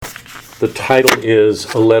The title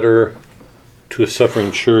is A Letter to a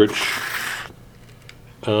Suffering Church.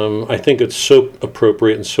 I think it's so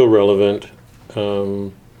appropriate and so relevant.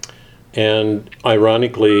 And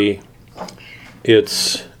ironically, I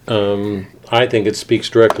think it speaks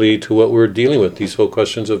directly to what we're dealing with, these whole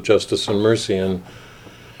questions of justice and mercy. And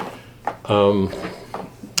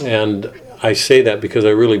I say that because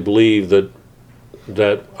I really believe that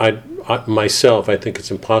I myself, I think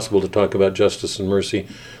it's impossible to talk about justice and mercy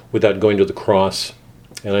without going to the cross.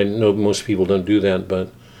 And I know most people don't do that,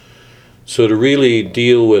 but so to really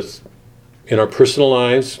deal with, in our personal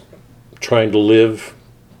lives, trying to live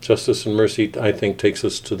justice and mercy, I think takes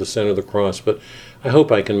us to the center of the cross. But I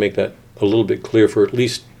hope I can make that a little bit clear, for at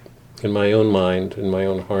least in my own mind, in my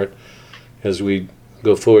own heart, as we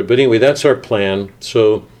go forward. But anyway, that's our plan.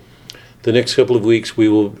 So the next couple of weeks we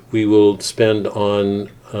will spend on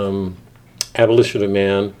abolition of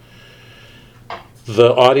man.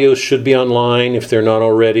 The audio should be online if they're not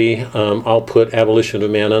already. I'll put Abolition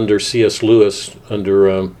of Man under C.S. Lewis,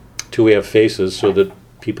 under Till We Have Faces, so that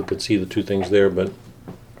people can see the two things there. But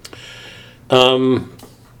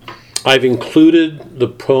I've included the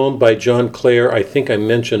poem by John Clare. I think I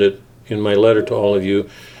mentioned it in my letter to all of you.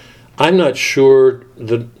 I'm not sure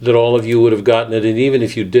that all of you would have gotten it, and even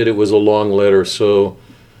if you did, it was a long letter, so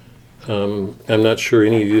I'm not sure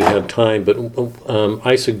any of you had time, but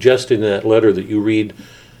I suggested in that letter that you read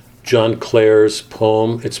John Clare's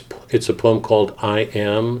poem. It's a poem called I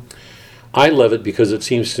Am. I love it because it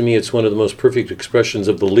seems to me it's one of the most perfect expressions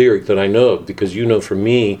of the lyric that I know of, because you know, for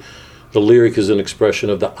me, the lyric is an expression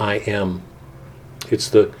of the I am.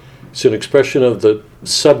 It's an expression of the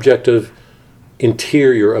subjective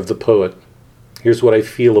interior of the poet. Here's what I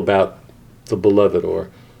feel about the beloved, or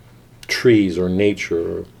trees, or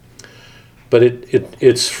nature, but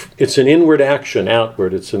it's an inward action,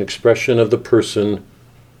 outward. It's an expression of the person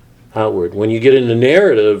outward. When you get in the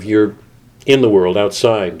narrative, you're in the world,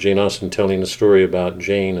 outside. Jane Austen telling a story about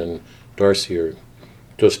Jane and Darcy, or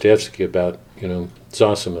Dostoevsky about,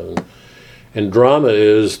 Zosima. And drama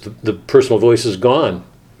is the personal voice is gone.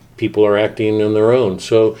 People are acting on their own.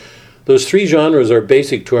 So those three genres are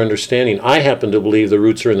basic to our understanding. I happen to believe the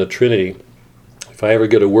roots are in the Trinity. If I ever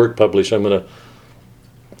get a work published, I'm going to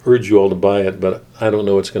urge you all to buy it, but I don't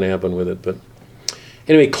know what's going to happen with it. But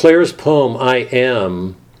anyway, Clare's poem, I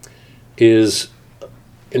Am, is,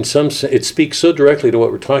 in some sense, it speaks so directly to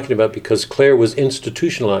what we're talking about, because Clare was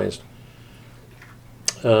institutionalized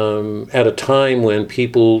at a time when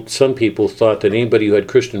some people thought that anybody who had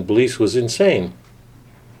Christian beliefs was insane.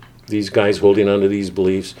 These guys holding on to these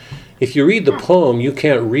beliefs. If you read the poem, you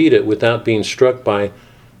can't read it without being struck by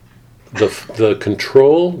the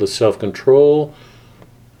control, the self-control,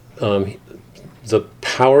 the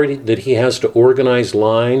power that he has to organize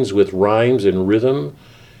lines with rhymes and rhythm.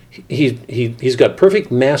 He's got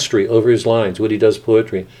perfect mastery over his lines, what he does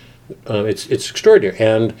poetry. It's extraordinary.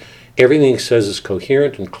 And everything he says is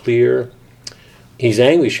coherent and clear. He's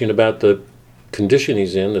anguishing about the condition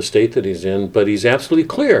he's in, the state that he's in, but he's absolutely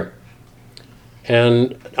clear.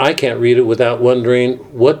 And I can't read it without wondering,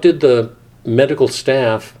 what did the medical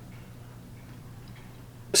staff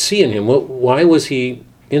see in him? Why was he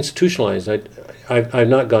institutionalized? I've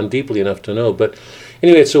not gone deeply enough to know. But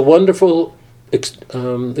anyway, it's a wonderful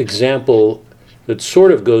example that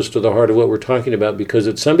sort of goes to the heart of what we're talking about, because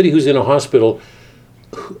it's somebody who's in a hospital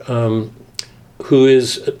who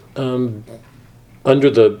is under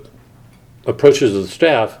the approaches of the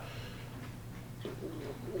staff,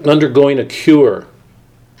 undergoing a cure.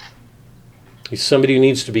 He's somebody who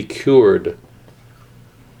needs to be cured.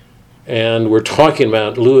 And we're talking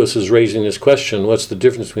about, Lewis is raising this question, what's the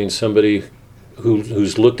difference between somebody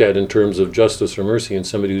who's looked at in terms of justice or mercy and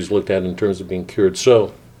somebody who's looked at in terms of being cured?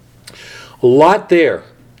 So, a lot there.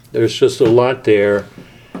 There's just a lot there.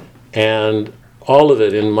 And all of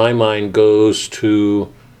it, in my mind, goes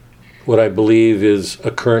to what I believe is a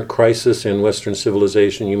current crisis in Western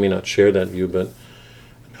civilization. You may not share that view, but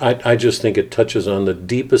I just think it touches on the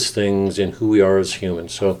deepest things in who we are as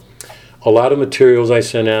humans. So a lot of materials I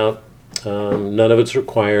sent out, none of it's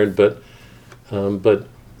required, but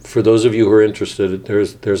for those of you who are interested,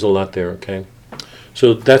 there's a lot there, okay?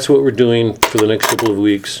 So that's what we're doing for the next couple of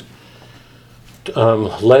weeks.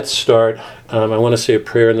 Let's start. I want to say a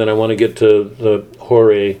prayer, and then I want to get to the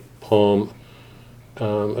Hore poem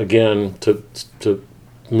again to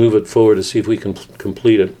move it forward to see if we can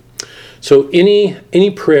complete it. So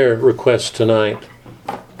any prayer requests tonight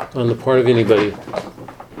on the part of anybody?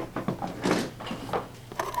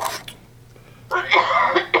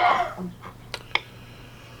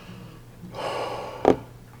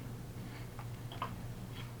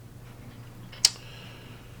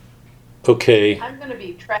 Okay. I'm going to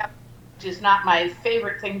be traveling, which is not my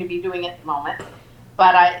favorite thing to be doing at the moment.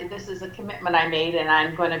 But this is a commitment I made, and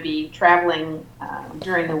I'm going to be traveling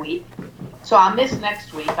during the week. So I'll miss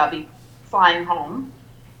next week. I'll be flying home.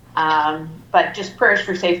 But just prayers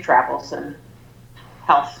for safe travels and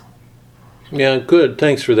health. Yeah, good.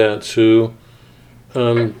 Thanks for that, Sue.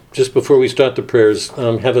 Just before we start the prayers,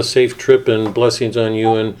 have a safe trip and blessings on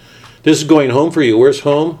you. And this is going home for you. Where's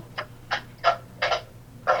home?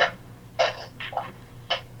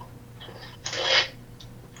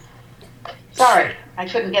 Sorry, I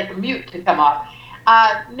couldn't get the mute to come off.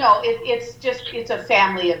 No, it's a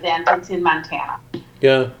family event. It's in Montana.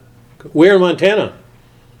 Yeah. Where in Montana?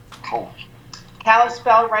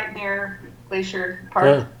 Kalispell, right near Glacier Park.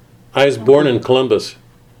 Yeah. I was born in Columbus.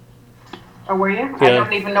 Or were you? Yeah. I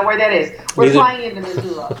don't even know where that is. We're flying into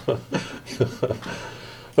Missoula.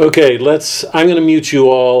 Okay, I'm going to mute you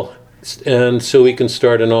all, and so we can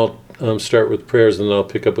start, and I'll start with prayers, and then I'll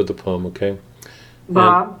pick up with the poem, okay?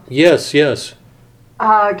 Bob? Yes. Can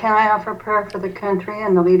I offer prayer for the country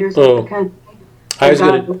and the leaders of the country? I was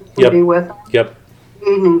going to, be with them, Yep.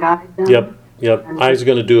 lead and guide them. Yep. I was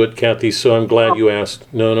going to do it, Kathy, so I'm glad you asked.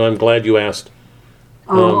 No, I'm glad you asked.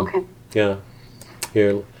 Okay. Yeah.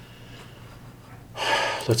 Here.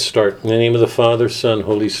 Let's start. In the name of the Father, Son,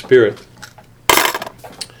 Holy Spirit.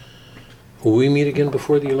 Will we meet again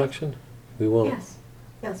before the election? We won't.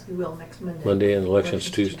 Yes, we will next Monday. Monday and election's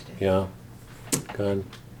Tuesday. Yeah. God.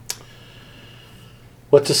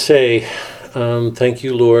 What to say? Thank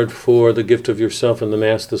you, Lord, for the gift of yourself in the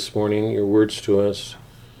Mass this morning, your words to us.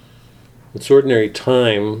 It's ordinary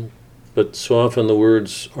time, but so often the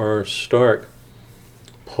words are stark.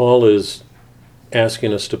 Paul is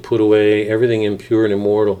asking us to put away everything impure and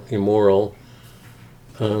immoral.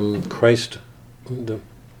 Christ,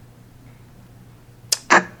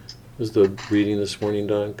 was the reading this morning,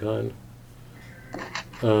 Don? God.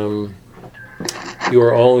 You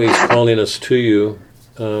are always calling us to you.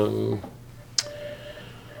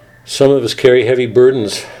 Some of us carry heavy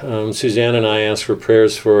burdens. Suzanne and I asked for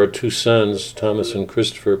prayers for our two sons, Thomas and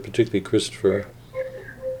Christopher, particularly Christopher.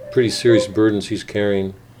 Pretty serious burdens he's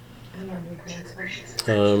carrying. And our new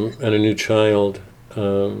grandson. And a new child.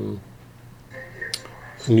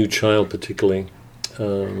 Particularly.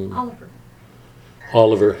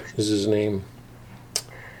 Oliver is his name.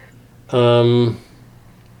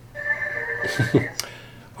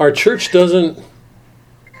 Our church doesn't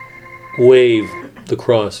wave the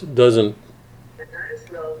cross, doesn't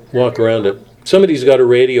walk around it. Somebody's got a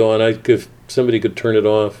radio on. If somebody could turn it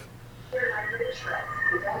off.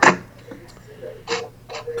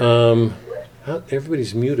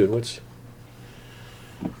 Everybody's muted.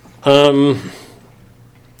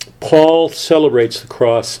 Paul celebrates the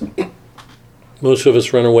cross. Most of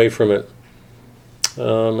us run away from it.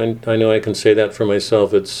 And I know I can say that for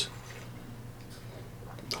myself. It's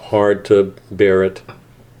hard to bear it.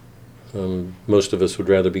 Most of us would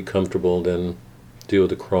rather be comfortable than deal with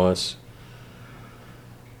the cross.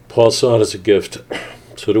 Paul saw it as a gift.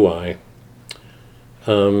 So do I.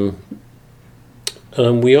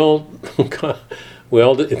 We all,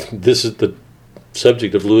 this is the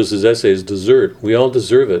subject of Lewis's essay, is desert. We all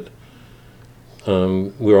deserve it.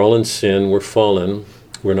 We're all in sin. We're fallen.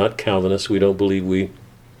 We're not Calvinists. We don't believe we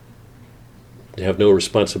have no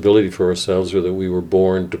responsibility for ourselves or that we were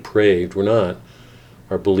born depraved. We're not.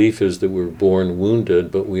 Our belief is that we were born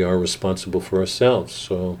wounded, but we are responsible for ourselves.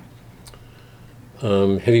 So,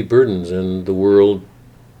 heavy burdens, and the world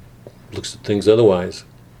looks at things otherwise.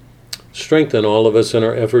 Strengthen all of us in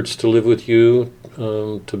our efforts to live with you,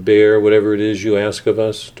 to bear whatever it is you ask of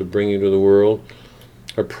us, to bring you to the world.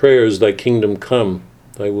 Our prayers, thy kingdom come,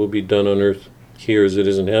 thy will be done on earth here as it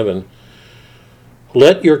is in heaven.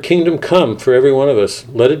 Let your kingdom come for every one of us.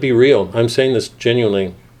 Let it be real. I'm saying this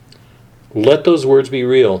genuinely. Let those words be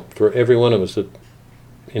real for every one of us. That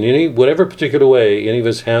in whatever particular way any of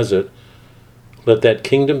us has it, let that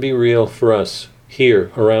kingdom be real for us,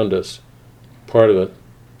 here, around us, part of it.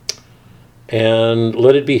 And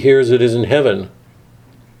let it be here as it is in heaven.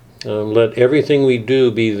 Let everything we do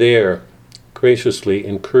be there, graciously,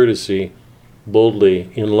 in courtesy, boldly,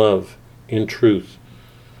 in love, in truth.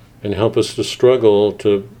 And help us to struggle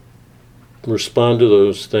to respond to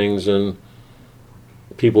those things and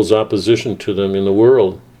people's opposition to them in the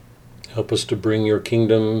world. Help us to bring your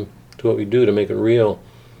kingdom to what we do, to make it real,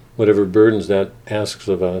 whatever burdens that asks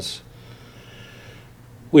of us.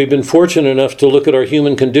 We've been fortunate enough to look at our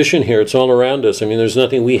human condition here. It's all around us. I mean, there's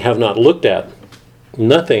nothing we have not looked at.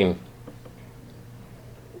 Nothing.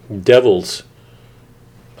 Devils,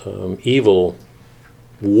 evil,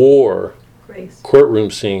 war, Grace.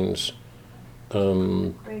 courtroom scenes,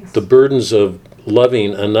 Grace. the burdens of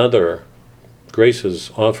loving another,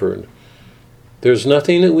 graces offered. There's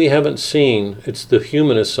nothing that we haven't seen. It's the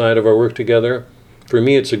humanist side of our work together. For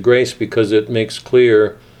me, it's a grace because it makes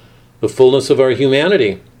clear the fullness of our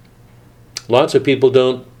humanity. Lots of people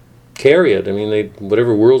don't carry it. I mean,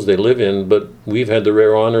 whatever worlds they live in, but we've had the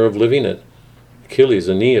rare honor of living it. Achilles,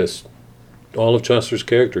 Aeneas, all of Chaucer's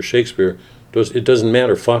characters, Shakespeare, it doesn't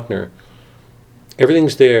matter, Faulkner.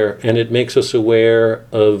 Everything's there, and it makes us aware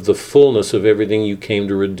of the fullness of everything you came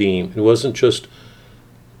to redeem. It wasn't just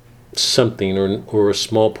something or a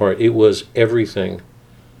small part. It was everything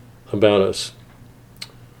about us.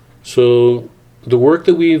 So the work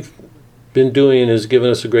that we've been doing has given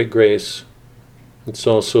us a great grace. It's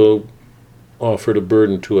also offered a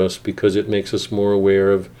burden to us because it makes us more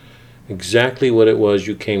aware of exactly what it was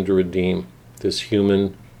you came to redeem, this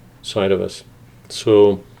human side of us.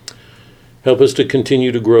 So help us to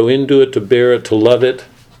continue to grow into it, to bear it, to love it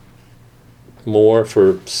more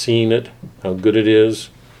for seeing it, how good it is.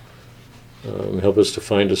 Help us to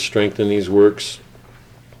find a strength in these works.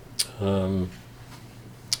 And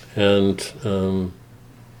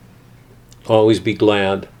always be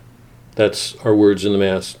glad. That's our words in the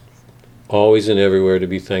Mass. Always and everywhere to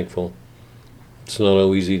be thankful. It's not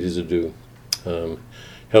always easy to do.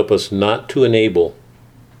 Help us not to enable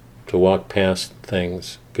to walk past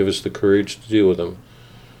things. Give us the courage to deal with them,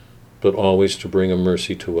 but always to bring a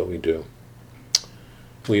mercy to what we do.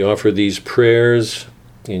 We offer these prayers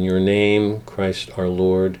in your name, Christ our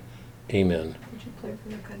Lord. Amen. Would you pray for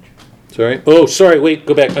your country? Sorry? Oh, sorry, wait,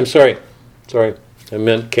 go back. I'm sorry. Sorry. I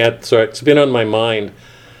meant Kat. Sorry, it's been on my mind.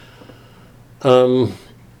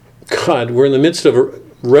 God, we're in the midst of a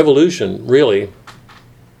revolution, really.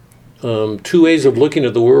 Two ways of looking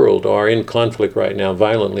at the world are in conflict right now,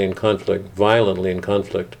 violently in conflict.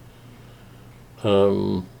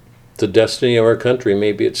 The destiny of our country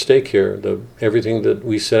may be at stake here, everything that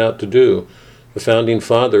we set out to do. The founding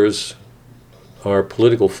fathers, our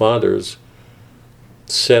political fathers,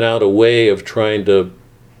 set out a way of trying to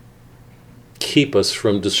keep us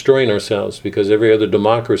from destroying ourselves because every other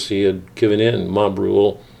democracy had given in, mob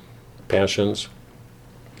rule, passions.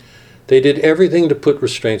 They did everything to put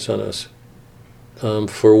restraints on us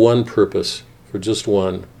for one purpose, for just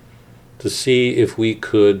one, to see if we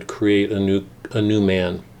could create a new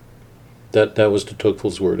man. That was de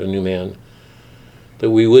Tocqueville's word, a new man.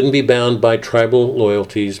 That we wouldn't be bound by tribal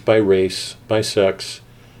loyalties, by race, by sex.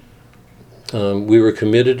 We were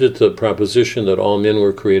committed to the proposition that all men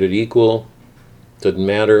were created equal, didn't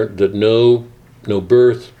matter, that no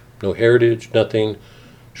birth, no heritage, nothing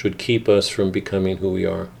should keep us from becoming who we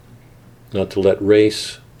are. Not to let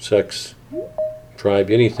race, sex, tribe,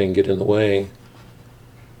 anything get in the way.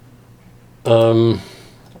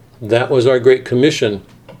 That was our great commission.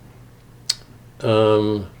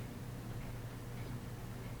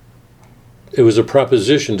 It was a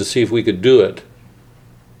proposition to see if we could do it.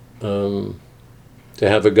 To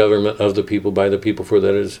have a government of the people, by the people, for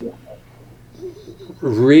that is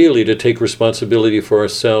really to take responsibility for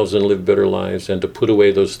ourselves and live better lives and to put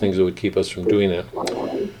away those things that would keep us from doing that.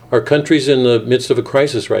 Our country's in the midst of a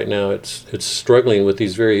crisis right now. It's struggling with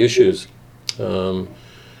these very issues. All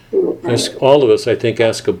of us, I think,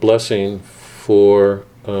 ask a blessing for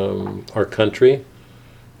our country,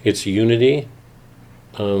 its unity,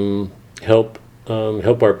 help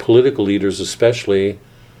our political leaders especially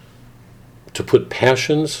to put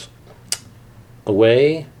passions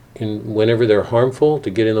away whenever they're harmful, to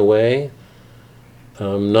get in the way,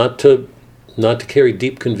 not to carry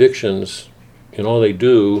deep convictions in all they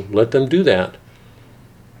do. Let them do that,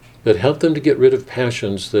 but help them to get rid of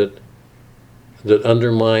passions that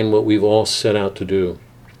undermine what we've all set out to do,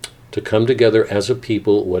 to come together as a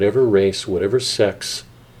people, whatever race, whatever sex,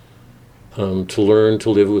 to learn to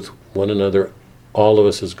live with one another, all of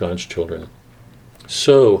us as God's children.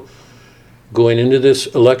 So, going into this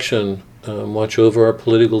election, watch over our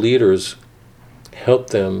political leaders,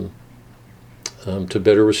 help them to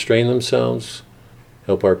better restrain themselves,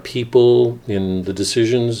 help our people in the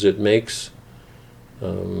decisions it makes,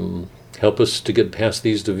 help us to get past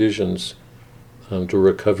these divisions, to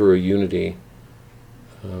recover a unity,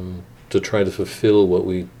 to try to fulfill what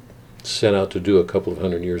we set out to do a couple of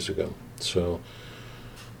 100 years ago. So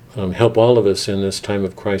help all of us in this time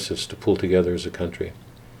of crisis to pull together as a country.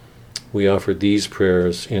 We offer these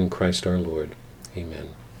prayers in Christ our Lord. Amen.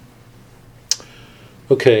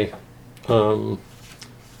 Okay.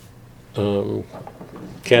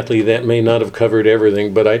 Kathleen, that may not have covered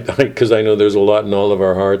everything, but because I know there's a lot in all of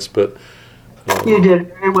our hearts, but You did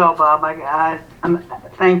very well, Bob.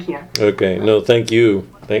 Thank you. okay. No, thank you.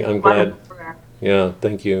 I'm glad. Wonderful prayer. Yeah,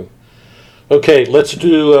 thank you. Okay, let's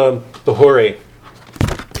do the Hore.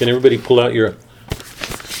 Can everybody pull out your...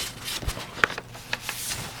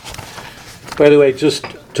 By the way, just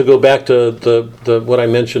to go back to the what I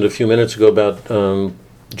mentioned a few minutes ago about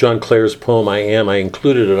John Clare's poem, I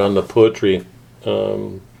included it on the poetry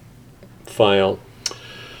file.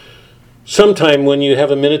 Sometime when you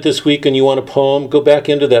have a minute this week and you want a poem, go back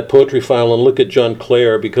into that poetry file and look at John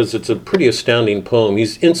Clare, because it's a pretty astounding poem.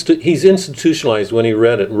 He's institutionalized when he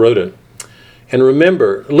wrote it. And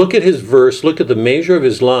remember, look at his verse, look at the measure of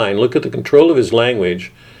his line, look at the control of his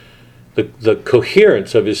language, the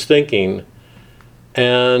coherence of his thinking,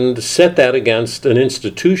 and set that against an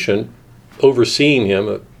institution overseeing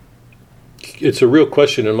him. It's a real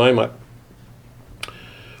question in my mind.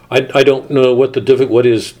 I don't know what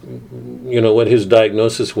his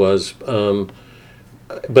diagnosis was,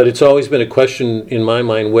 but it's always been a question in my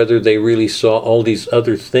mind whether they really saw all these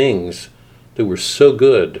other things that were so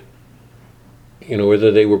good,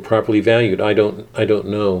 whether they were properly valued. I don't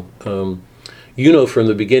know. From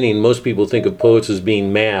the beginning, most people think of poets as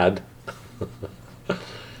being mad.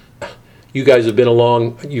 You guys you've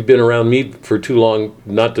been around me for too long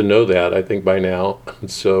not to know that, I think, by now.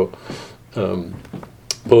 So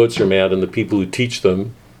poets are mad, and the people who teach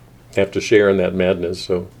them have to share in that madness.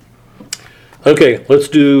 So, okay, let's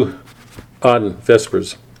do Auden,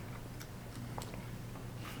 Vespers.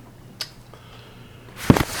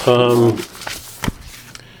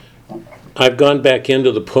 I've gone back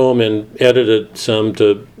into the poem and edited some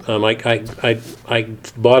to. I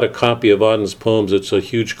bought a copy of Auden's poems. It's a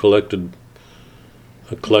huge collection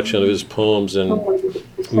of his poems, and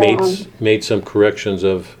made some corrections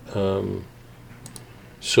of.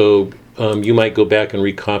 So you might go back and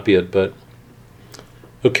recopy it, but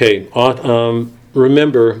okay.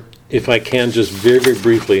 Remember, if I can, just very, very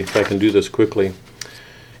briefly, if I can do this quickly.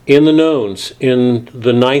 In the nones, in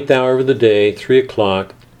the 9th hour of the day, 3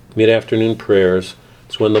 o'clock, mid-afternoon prayers,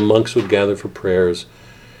 it's when the monks would gather for prayers.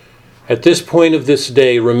 At this point of this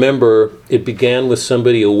day, remember, it began with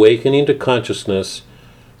somebody awakening to consciousness,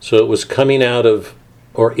 so it was coming out of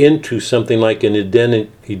or into something like an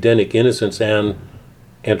Edenic innocence and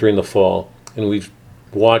entering the fall. And we've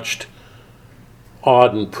watched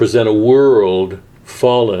Auden present a world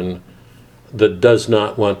fallen that does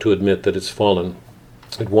not want to admit that it's fallen.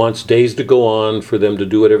 It wants days to go on for them to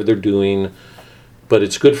do whatever they're doing, but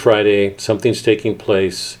it's Good Friday, something's taking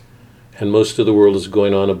place, and most of the world is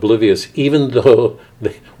going on oblivious, even though,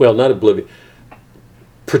 not oblivious,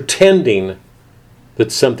 pretending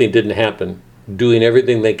that something didn't happen, doing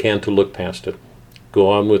everything they can to look past it, go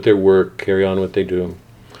on with their work, carry on what they do.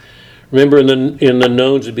 Remember, in the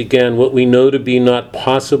nones it began, what we know to be not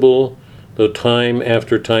possible, though time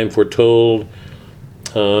after time foretold.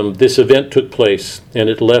 This event took place, and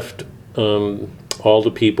it left all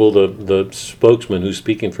the people, the spokesman who's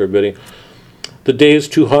speaking for everybody. The day is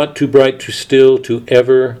too hot, too bright, too still, too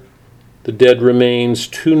ever. The dead remains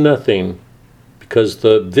too nothing, because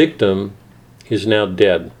the victim is now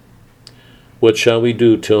dead. What shall we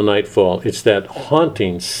do till nightfall? It's that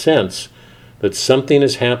haunting sense that something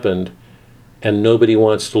has happened and nobody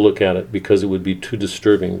wants to look at it because it would be too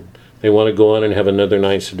disturbing. They want to go on and have another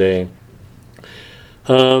nice day.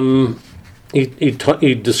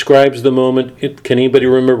 He describes the moment. Can anybody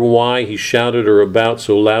remember why he shouted or about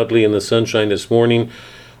so loudly in the sunshine this morning?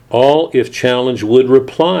 All, if challenged, would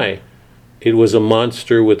reply, it was a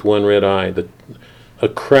monster with one red eye, a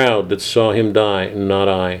crowd that saw him die, not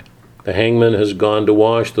I. The hangman has gone to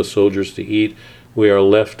wash, the soldiers to eat. We are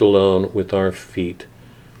left alone with our feet.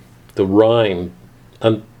 The rhyme,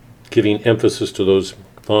 I'm giving emphasis to those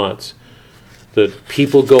thoughts, that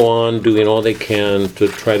people go on doing all they can to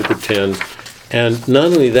try to pretend. And not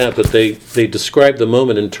only that, but they describe the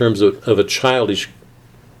moment in terms of a childish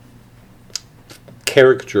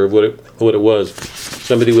caricature of what it was.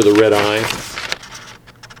 Somebody with a red eye.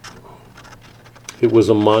 It was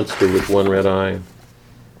a monster with one red eye.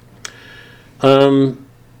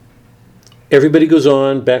 Everybody goes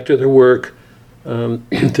on, back to their work.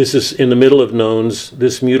 This is in the middle of nones.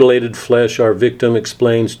 This mutilated flesh, our victim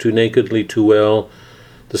explains too nakedly, too well,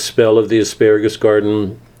 the spell of the asparagus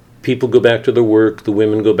garden. People go back to their work, the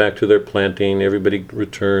women go back to their planting, everybody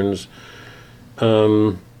returns.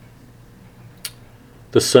 The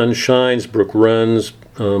sun shines, brook runs,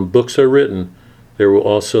 books are written. There will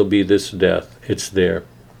also be this death. It's there.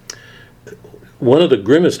 One of the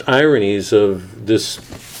grimmest ironies of this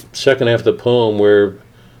second half of the poem, where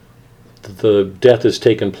the death has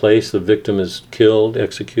taken place, the victim is killed,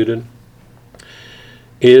 executed,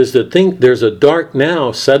 is that there's a dark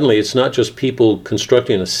now, suddenly it's not just people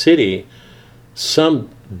constructing a city, some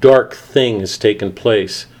dark thing has taken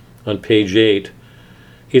place. on page 8.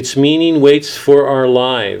 Its meaning waits for our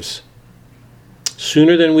lives.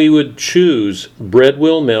 Sooner than we would choose, bread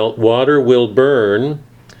will melt, water will burn,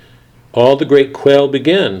 all the great quell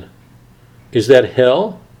begin. Is that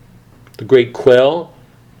hell? The great quell?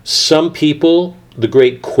 Some people, the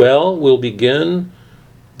great quell will begin,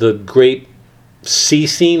 the great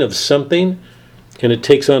ceasing of something, and it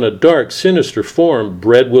takes on a dark, sinister form.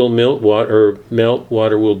 Bread will melt, water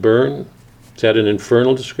will burn. Is that an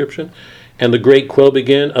infernal description? And the great quell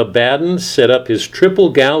begin. Abaddon set up his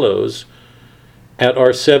triple gallows at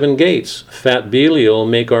our 7 gates. Fat Belial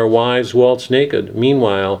make our wives waltz naked.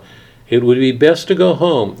 Meanwhile, it would be best to go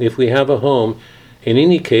home, if we have a home. In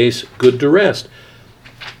any case, good to rest.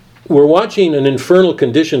 We're watching an infernal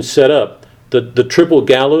condition set up. The triple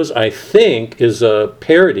gallows, I think, is a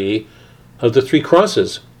parody of the 3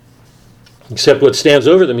 crosses. Except what stands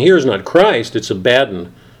over them here is not Christ, it's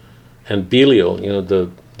Abaddon and Belial,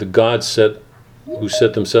 the gods who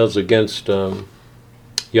set themselves against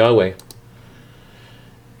Yahweh.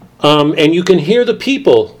 And you can hear the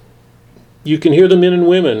people. You can hear the men and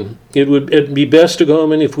women. It'd be best to go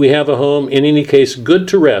home, and if we have a home, in any case, good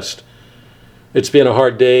to rest. It's been a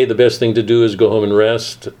hard day. The best thing to do is go home and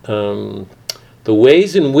rest. The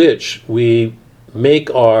ways in which we make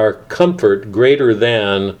our comfort greater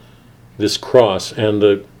than this cross and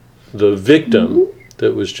the victim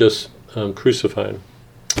that was just crucified.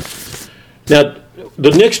 Now,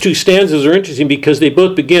 the next 2 stanzas are interesting because they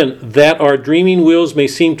both begin, that our dreaming wills may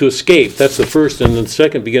seem to escape. That's the first, and then the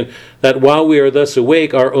second begin, that while we are thus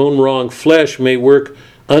awake, our own wrong flesh may work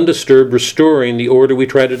undisturbed, restoring the order we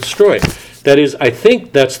try to destroy. That is, I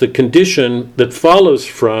think that's the condition that follows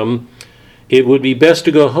from, it would be best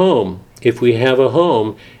to go home, if we have a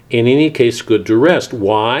home, in any case good to rest.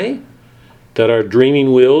 Why? That our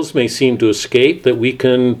dreaming wills may seem to escape, that we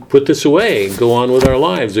can put this away, go on with our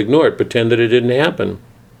lives, ignore it, pretend that it didn't happen.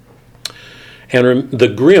 And the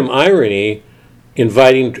grim irony,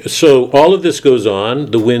 so all of this goes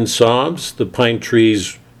on, the wind sobs, the pine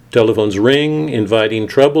trees' telephones ring, inviting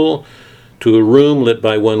trouble to a room lit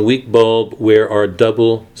by 1 weak bulb where our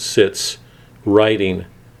double sits, writing,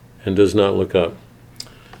 and does not look up.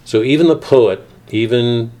 So even the poet,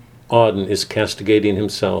 even Auden, is castigating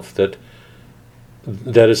himself, that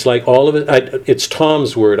it's like all of it. It's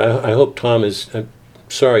Tom's word. I hope Tom is. I'm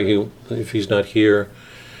sorry if he's not here.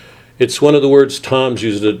 It's one of the words Tom's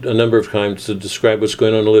used a number of times to describe what's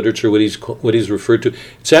going on in literature, what he's referred to.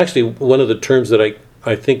 It's actually one of the terms that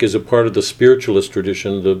I think is a part of the spiritualist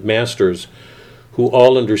tradition, the masters, who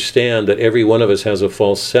all understand that every one of us has a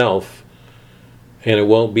false self, and it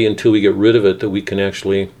won't be until we get rid of it that we can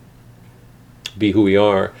actually be who we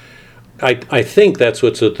are. I think that's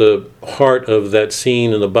what's at the heart of that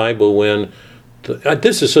scene in the Bible when,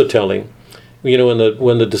 this is so telling, when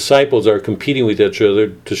the disciples are competing with each other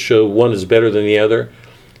to show one is better than the other,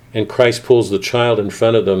 and Christ pulls the child in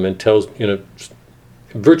front of them and tells,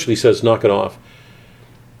 virtually says, knock it off.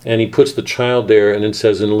 And he puts the child there and then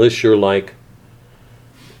says, unless you're like.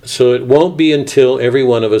 So it won't be until every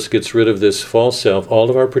one of us gets rid of this false self,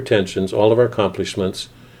 all of our pretensions, all of our accomplishments,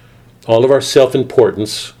 all of our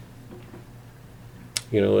self-importance,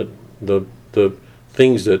 the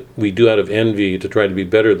things that we do out of envy to try to be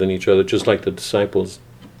better than each other, just like the disciples,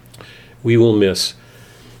 we will miss.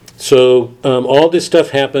 So all this stuff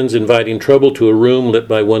happens, inviting trouble to a room lit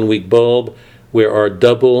by 1 weak bulb where our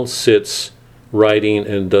double sits writing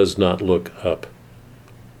and does not look up.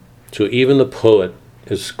 So even the poet,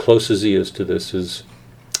 as close as he is to this, has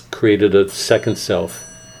created a second self,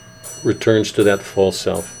 returns to that false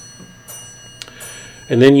self.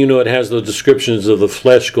 And then it has the descriptions of the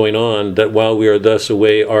flesh going on, that while we are thus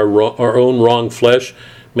away, our own wrong flesh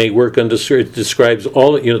may work undisturbed. It describes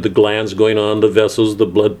all, the glands going on, the vessels, the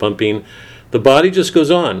blood pumping. The body just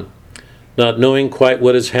goes on, not knowing quite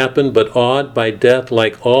what has happened, but awed by death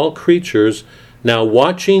like all creatures, now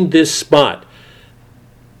watching this spot.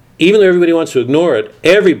 Even though everybody wants to ignore it,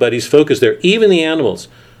 everybody's focused there, even the animals,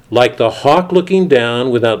 like the hawk looking down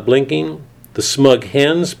without blinking, the smug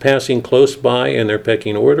hens passing close by in their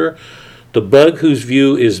pecking order, the bug whose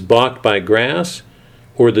view is balked by grass,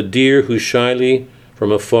 or the deer who shyly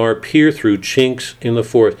from afar peer through chinks in the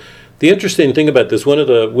forest. The interesting thing about this, one of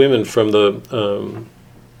the women from the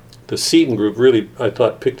Seton group really, I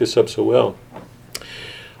thought, picked this up so well.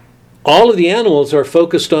 All of the animals are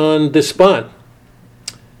focused on this spot.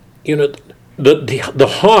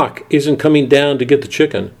 The hawk isn't coming down to get the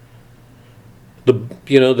chicken.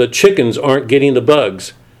 The chickens aren't getting the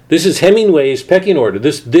bugs. This is Hemingway's pecking order.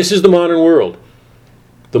 This is the modern world.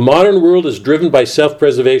 The modern world is driven by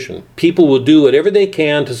self-preservation. People will do whatever they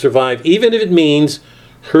can to survive, even if it means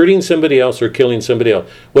hurting somebody else or killing somebody else.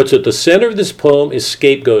 What's at the center of this poem is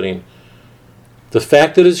scapegoating. The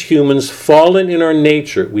fact that as humans, fallen in our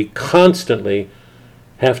nature, we constantly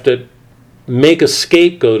have to make a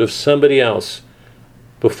scapegoat of somebody else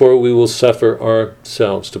before we will suffer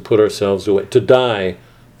ourselves, to put ourselves away, to die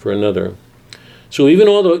for another. So even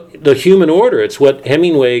all the human order, it's what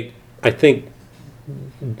Hemingway, I think,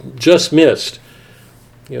 just missed.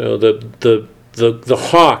 The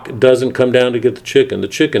hawk doesn't come down to get the chicken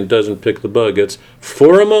doesn't pick the bug. It's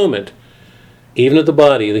for a moment, even if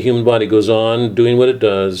the human body goes on doing what it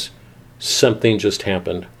does, something just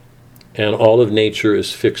happened. And all of nature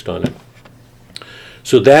is fixed on it.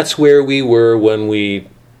 So that's where we were when we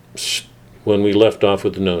left off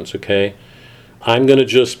with the notes, okay? I'm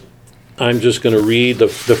just going to read the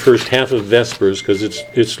first half of Vespers because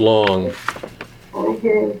it's long.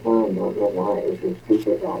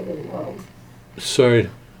 Sorry.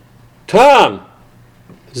 Tom!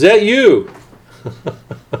 Is that you?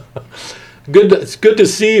 It's good to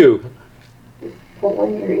see you.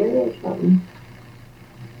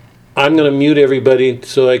 I'm going to mute everybody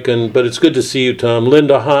so I can, but it's good to see you, Tom.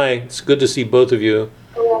 Linda, hi. It's good to see both of you.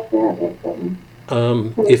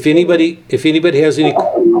 If anybody has any...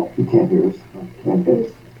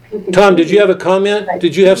 Tom, did you have a comment?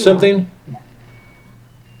 Did you have something?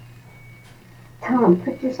 Tom,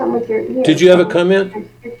 put your something with your ear. Did you have a comment?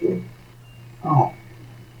 Oh.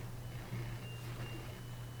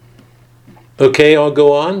 Okay, I'll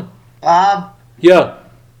go on. Bob, Yeah.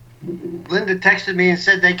 Linda texted me and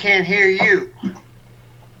said they can't hear you.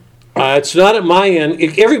 It's not at my end.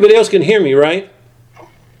 Everybody else can hear me, right?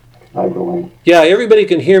 I believe. Yeah, everybody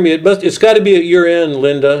can hear me. It's got to be at your end,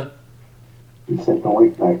 Linda. You set the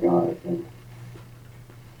link back on, I think.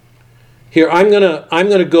 Here, I'm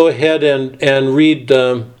gonna go ahead and read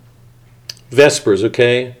Vespers,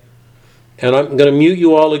 okay? And I'm gonna mute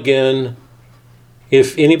you all again.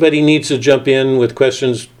 If anybody needs to jump in with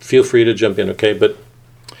questions, feel free to jump in, okay? But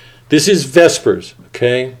this is Vespers,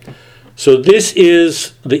 okay? So this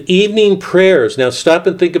is the evening prayers. Now stop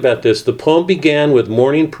and think about this. The poem began with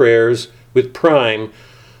morning prayers with Prime,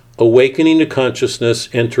 awakening to consciousness,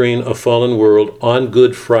 entering a fallen world on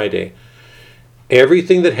Good Friday.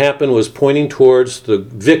 Everything that happened was pointing towards the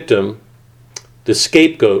victim, the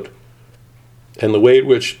scapegoat, and the way in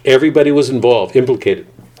which everybody was involved, implicated.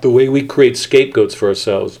 The way we create scapegoats for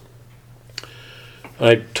ourselves.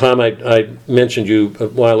 Tom, I mentioned you a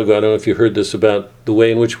while ago, I don't know if you heard this, about the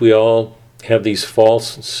way in which we all have these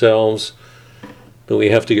false selves that we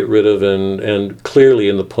have to get rid of, and clearly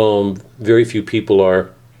in the poem, very few people are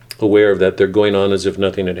aware of that. They're going on as if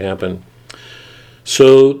nothing had happened.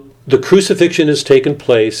 So the crucifixion has taken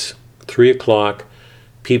place, 3 o'clock.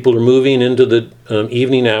 People are moving into the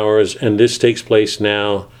evening hours, and this takes place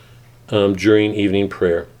now during evening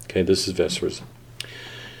prayer. Okay, this is Vespers.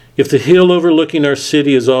 If the hill overlooking our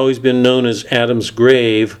city has always been known as Adam's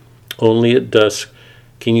grave, only at dusk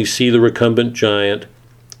can you see the recumbent giant,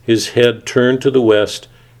 his head turned to the west,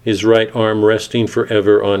 his right arm resting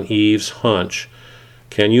forever on Eve's haunch.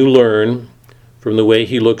 Can you learn, from the way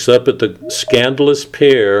he looks up at the scandalous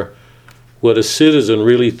pair, what a citizen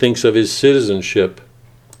really thinks of his citizenship?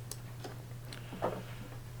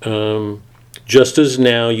 Just as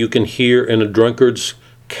now you can hear in a drunkard's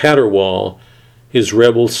caterwaul his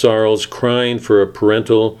rebel sorrows crying for a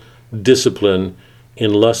parental discipline,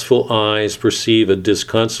 in lustful eyes perceive a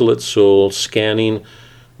disconsolate soul scanning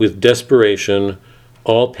with desperation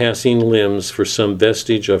all passing limbs for some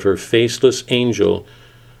vestige of her faceless angel,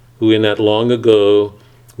 who in that long ago,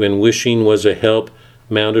 when wishing was a help,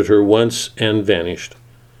 mounted her once and vanished.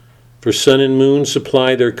 For sun and moon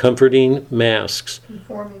supply their comforting masks.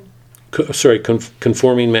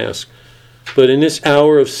 Conforming masks. But in this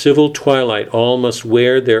hour of civil twilight, all must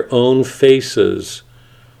wear their own faces.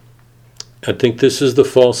 I think this is the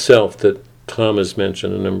false self that Tom has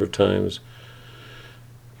mentioned a number of times.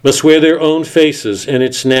 Must wear their own faces, and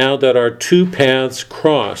it's now that our two paths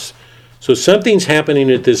cross. So something's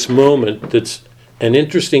happening at this moment that's an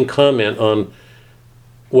interesting comment on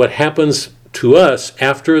what happens to us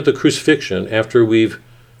after the crucifixion, after we've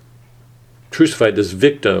crucified this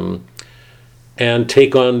victim and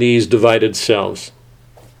take on these divided selves.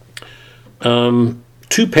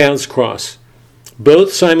 Two paths cross.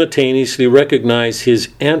 Both simultaneously recognize his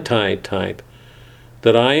anti-type,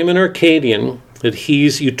 that I am an Arcadian, that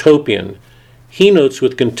he's utopian. He notes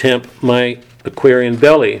with contempt my Aquarian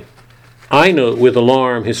belly. I note with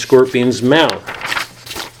alarm his scorpion's mouth.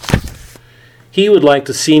 He would like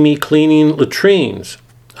to see me cleaning latrines.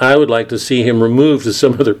 I would like to see him removed to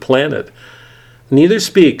some other planet. Neither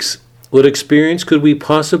speaks. What experience could we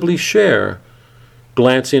possibly share?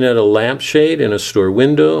 Glancing at a lampshade in a store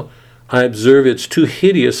window, I observe it's too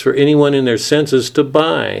hideous for anyone in their senses to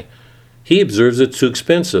buy. He observes it's too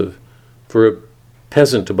expensive for a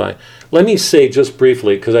peasant to buy. Let me say just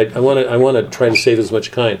briefly, because I want to try to save as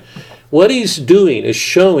much time. What he's doing is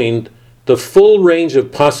showing the full range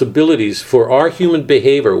of possibilities for our human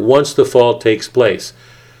behavior once the fall takes place.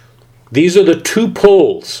 These are the two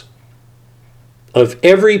poles of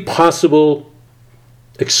every possible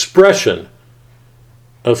expression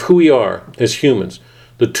of who we are as humans.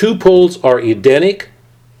 The two poles are Edenic,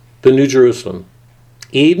 the New Jerusalem.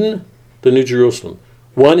 Eden, the New Jerusalem.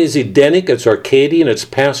 One is Edenic, it's Arcadian, it's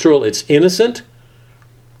pastoral, it's innocent.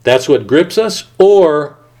 That's what grips us.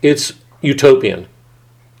 Or it's utopian.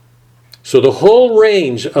 So the whole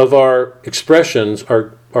range of our expressions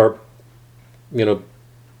are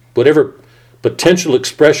whatever potential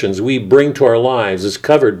expressions we bring to our lives is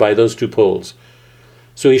covered by those two poles.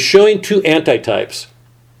 So he's showing two antitypes,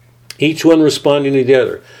 each one responding to the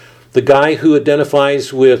other. The guy who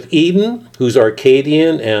identifies with Eden, who's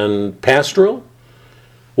Arcadian and pastoral,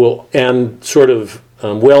 and sort of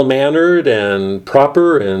well-mannered and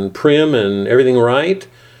proper and prim and everything right,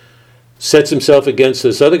 sets himself against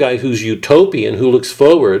this other guy who's utopian, who looks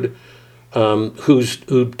forward, who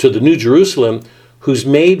to the New Jerusalem, who's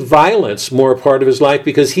made violence more a part of his life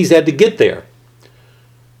because he's had to get there.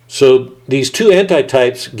 So these two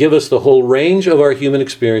antitypes give us the whole range of our human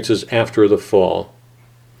experiences after the fall.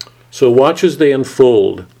 So watch as they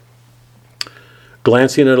unfold.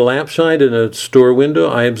 Glancing at a lampshade in a store window,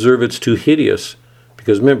 I observe it's too hideous,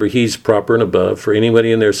 because remember, he's proper and above for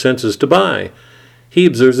anybody in their senses to buy. He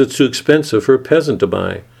observes it's too expensive for a peasant to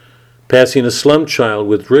buy. Passing a slum child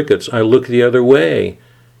with rickets, I look the other way.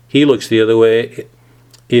 He looks the other way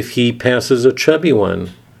if he passes a chubby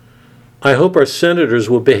one. I hope our senators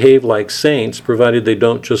will behave like saints, provided they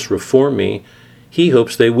don't just reform me. He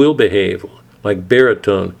hopes they will behave like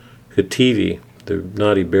baritone, Kativi, the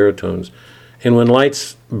naughty baritones. And when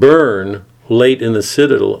lights burn late in the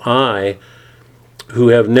citadel, I, who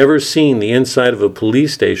have never seen the inside of a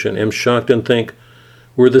police station, am shocked and think,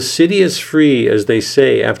 were the city as free as they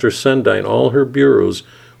say after sundown, all her bureaus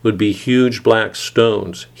would be huge black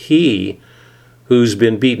stones. He, who's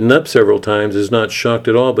been beaten up several times, is not shocked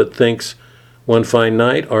at all, but thinks, one fine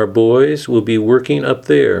night our boys will be working up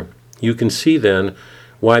there. You can see then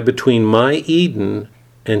why between my Eden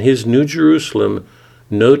and his New Jerusalem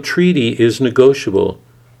no treaty is negotiable.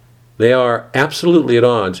 They are absolutely at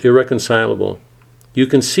odds, irreconcilable. You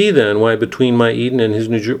can see then why between my Eden and his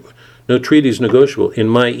no treaty is negotiable. In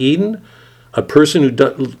my Eden, a person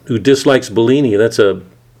who dislikes Bellini, that's a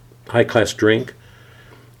high-class drink,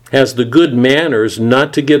 has the good manners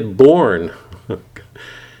not to get born.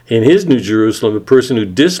 In his New Jerusalem, a person who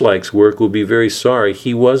dislikes work will be very sorry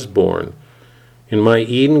he was born. In my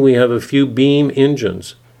Eden, we have a few beam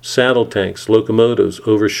engines, saddle tanks, locomotives,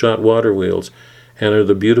 overshot water wheels, and are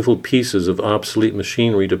the beautiful pieces of obsolete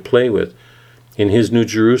machinery to play with. In his New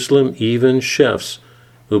Jerusalem, even chefs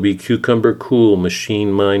will be cucumber-cool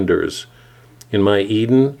machine minders. In my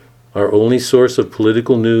Eden, our only source of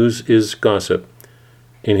political news is gossip.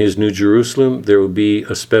 In his New Jerusalem, there will be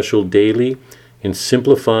a special daily in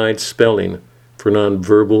simplified spelling for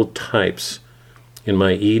nonverbal types. In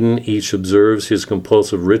my Eden, each observes his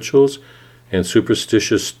compulsive rituals and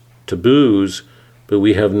superstitious taboos, but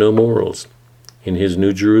we have no morals. In his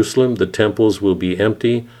New Jerusalem, the temples will be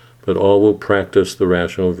empty, but all will practice the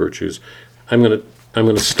rational virtues. I'm going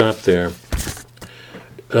to stop there.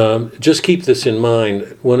 Just keep this in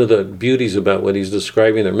mind. One of the beauties about what he's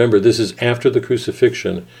describing there, remember, this is after the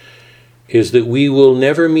crucifixion, is that we will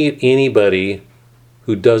never meet anybody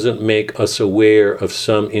who doesn't make us aware of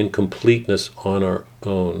some incompleteness on our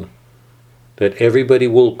own. That everybody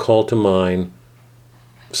will call to mind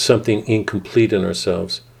something incomplete in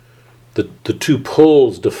ourselves. The two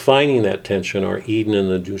poles defining that tension are Eden and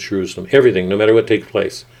the New Jerusalem. Everything, no matter what takes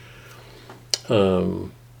place.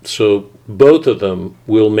 So both of them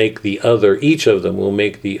will make the other, each of them will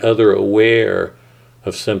make the other aware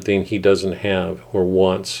of something he doesn't have or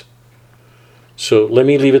wants. So let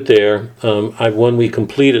me leave it there. When we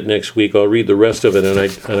complete it next week, I'll read the rest of it, and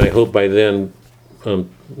I hope by then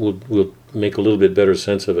we'll make a little bit better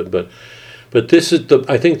sense of it. But this is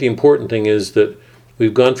I think the important thing is that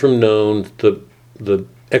we've gone from known the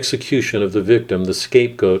execution of the victim, the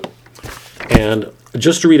scapegoat, and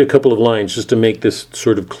just to read a couple of lines, just to make this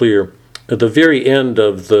sort of clear. At the very end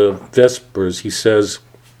of the Vespers, he says,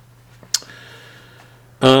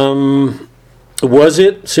 was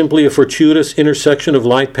it simply a fortuitous intersection of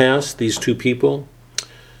life paths, these two people?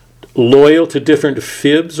 Loyal to different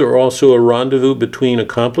fibs, or also a rendezvous between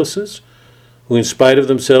accomplices? who in spite of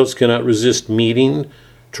themselves cannot resist meeting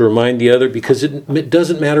to remind the other, because it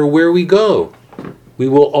doesn't matter where we go. We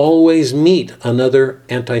will always meet another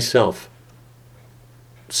anti-self.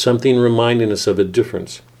 Something reminding us of a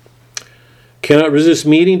difference. Cannot resist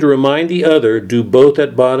meeting to remind the other, do both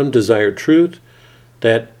at bottom desire truth,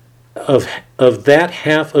 that of that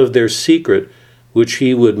half of their secret which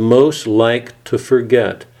he would most like to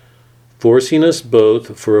forget, forcing us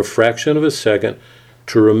both for a fraction of a second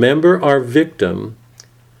to remember our victim,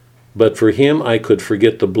 but for him I could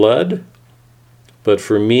forget the blood, but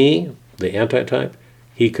for me, the antitype,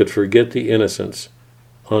 he could forget the innocence,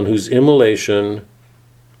 on whose immolation,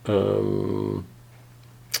 where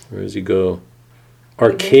does he go?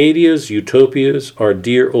 Arcadia's, utopias, our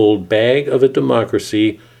dear old bag of a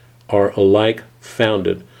democracy are alike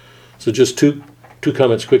founded. So just two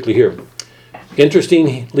comments quickly here.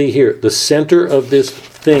 Interestingly here, the center of this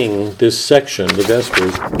thing, this section, the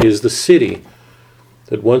Vespers, is the city.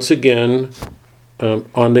 That once again,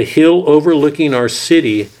 on the hill overlooking our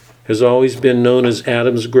city has always been known as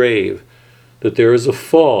Adam's grave. That there is a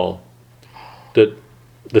fall. That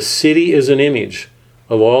the city is an image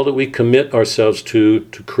of all that we commit ourselves to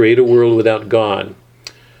create a world without God.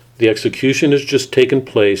 The execution has just taken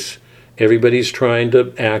place. Everybody's trying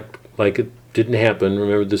to act like it didn't happen.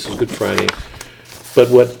 Remember, this is Good Friday. But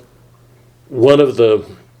one of the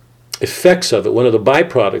effects of it, one of the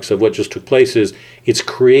byproducts of what just took place is it's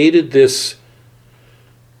created this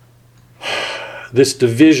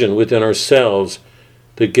division within ourselves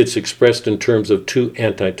that gets expressed in terms of two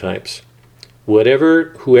antitypes.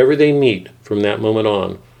 Whoever they meet from that moment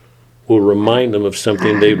on will remind them of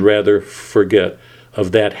something they'd rather forget,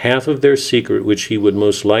 of that half of their secret which he would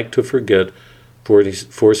most like to forget,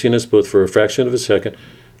 forcing us both for a fraction of a second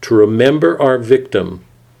to remember our victim,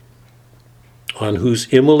 on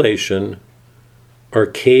whose immolation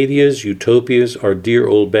Arcadia's, utopias, our dear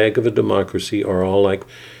old bag of a democracy are all like.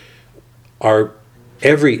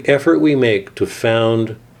 Every effort we make to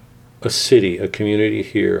found a city, a community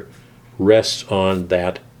here, rests on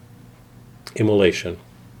that immolation,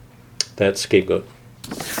 that scapegoat.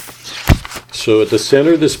 So at the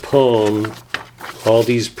center of this poem, all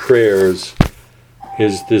these prayers,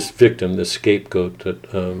 is this victim, this scapegoat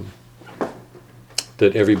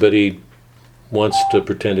that everybody wants to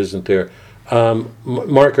pretend isn't there.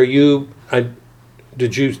 Mark, did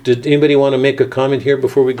anybody want to make a comment here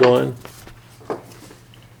before we go on?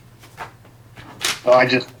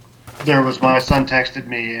 There was my son texted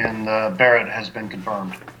me, and Barrett has been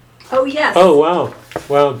confirmed. Oh, yes. Oh, wow.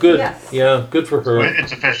 Wow, good. Yes. Yeah, good for her.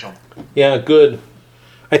 It's official. Yeah, good.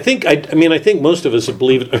 I think most of us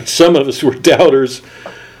believe it. Some of us were doubters,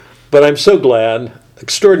 but I'm so glad.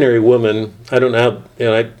 Extraordinary woman. I don't know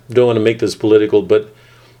how, I don't want to make this political, but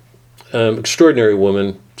extraordinary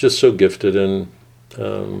woman, just so gifted, and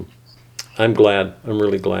I'm glad. I'm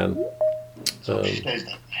really glad.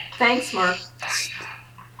 Thanks, Mark.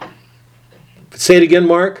 Say it again,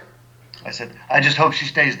 Mark. I said, I just hope she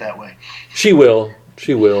stays that way. She will.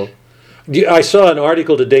 She will. I saw an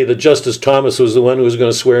article today that Justice Thomas was the one who was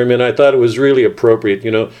going to swear him in. I thought it was really appropriate.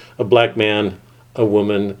 A black man, a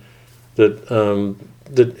woman. In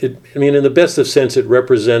the best of sense, it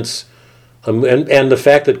represents, and the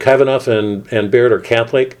fact that Kavanaugh and Barrett are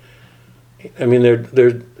Catholic. I mean,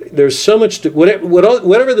 there's so much.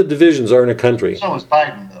 Whatever the divisions are in a country. So is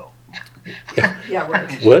Biden, though. Yeah,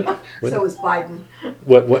 right. What? So is Biden.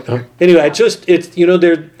 What? Anyway,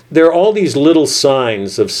 there are all these little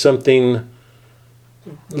signs of something,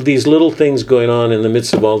 these little things going on in the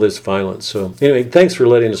midst of all this violence. So anyway, thanks for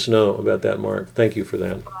letting us know about that, Mark. Thank you for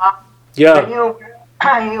that. Yeah.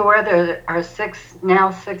 Are you aware there are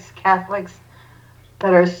now six Catholics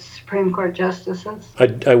that are Supreme Court justices?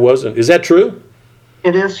 I wasn't. Is that true?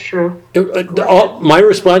 It is true. My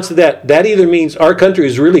response to that either means our country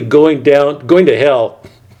is really going to hell.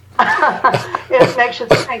 It makes you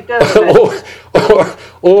think, doesn't it?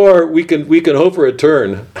 or we can hope for a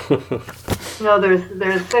turn. No,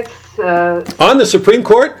 there's six on the Supreme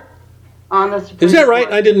Court. On the Supreme Is that right?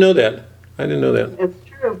 Court. I didn't know that. It's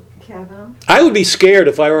true. Kevin. I would be scared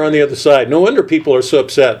if I were on the other side. No wonder people are so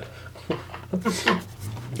upset.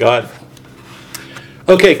 God.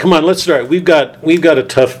 Okay, come on, let's start. We've got a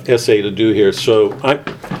tough essay to do here. So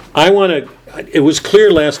I want to. It was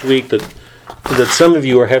clear last week that some of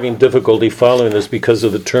you are having difficulty following this because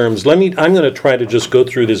of the terms. I'm going to try to just go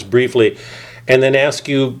through this briefly, and then ask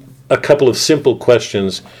you a couple of simple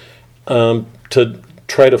questions to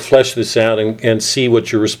try to flesh this out and see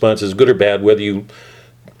what your response is, good or bad, whether you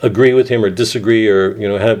agree with him or disagree, or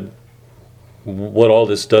what all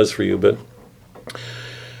this does for you. But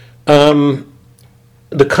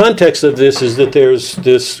the context of this is that there's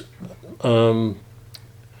this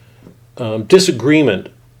disagreement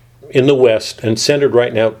in the West and centered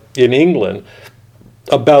right now in England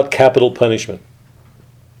about capital punishment.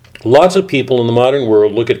 Lots of people in the modern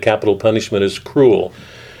world look at capital punishment as cruel.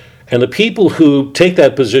 And the people who take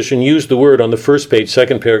that position use the word on the first page,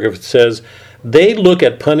 second paragraph. It says they look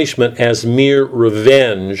at punishment as mere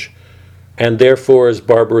revenge and therefore as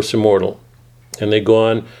barbarous and mortal. And they go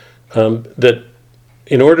on that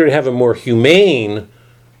in order to have a more humane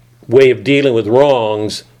way of dealing with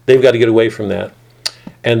wrongs, they've got to get away from that.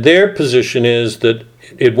 And their position is that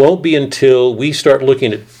it won't be until we start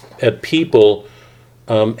looking at people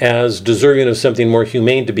as deserving of something more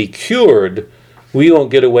humane to be cured, we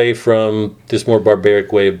won't get away from this more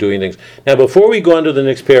barbaric way of doing things. Now, before we go on to the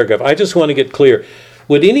next paragraph, I just want to get clear.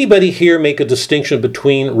 Would anybody here make a distinction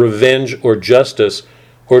between revenge or justice,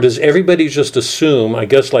 or does everybody just assume, I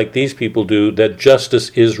guess like these people do, that justice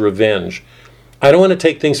is revenge? I don't want to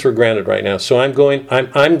take things for granted right now, so I'm going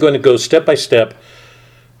to go step by step,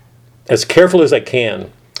 as careful as I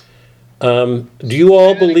can. Do you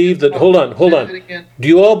all believe that, hold on. Do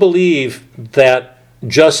you all believe that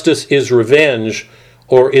justice is revenge,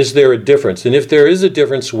 or is there a difference? And if there is a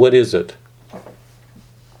difference, what is it?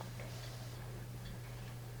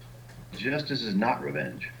 Justice is not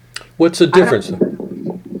revenge. What's the difference?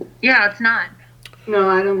 Yeah, it's not. No,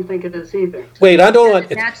 I don't think it is either. Wait, I don't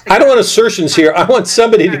want assertions here. I want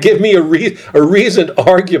somebody to give me a reasoned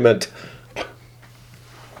argument.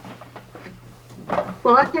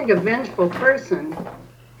 Well, I think a vengeful person,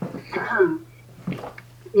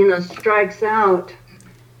 strikes out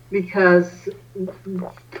because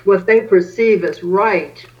what they perceive as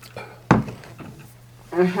right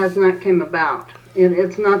has not come about.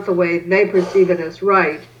 It's not the way they perceive it as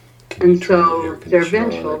right, and so they're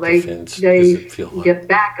vengeful. They get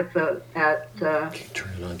back at the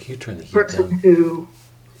person who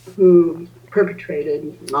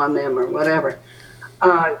perpetrated on them or whatever.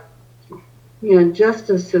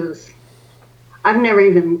 Justice is. I've never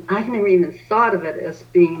even thought of it as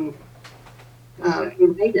being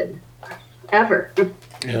related, ever.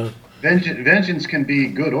 Yeah. Vengeance can be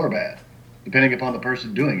good or bad, depending upon the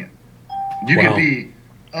person doing it. You could be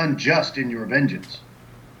unjust in your vengeance.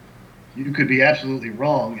 You could be absolutely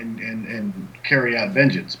wrong and carry out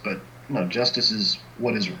vengeance. But justice is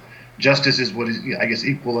what is I guess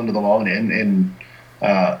equal under the law and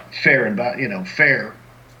fair and fair.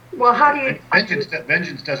 Well, how do you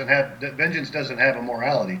vengeance doesn't have a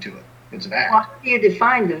morality to it. It's an act. Well, how do you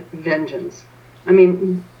define vengeance? I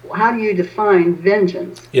mean, how do you define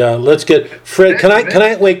vengeance? Yeah, let's get Fred. Can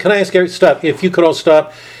I ask Eric? Stop. If you could all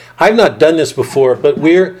stop. I've not done this before, but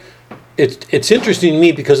it's interesting to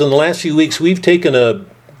me because in the last few weeks we've taken a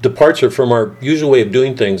departure from our usual way of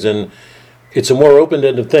doing things, and it's a more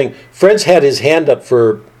open-ended thing. Fred's had his hand up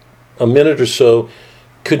for a minute or so.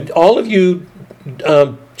 Could all of you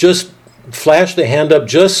just flash the hand up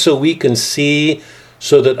just so we can see,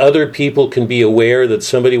 so that other people can be aware that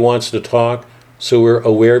somebody wants to talk, so we're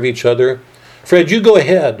aware of each other? Fred, you go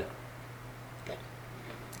ahead.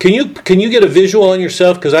 Can you get a visual on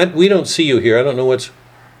yourself? Because we don't see you here. I don't know what's.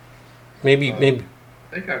 Maybe. I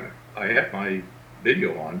think I have my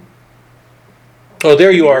video on. Oh, there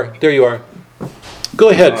you are. Go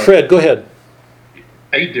ahead, Fred. Go ahead.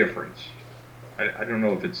 A difference. I don't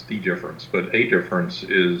know if it's the difference, but a difference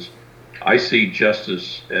is I see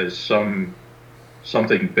justice as something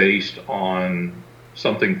based on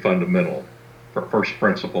something fundamental, first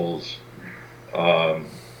principles,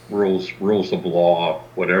 rules of law,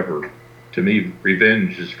 whatever. To me,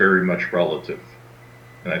 revenge is very much relative.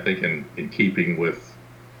 And I think in keeping with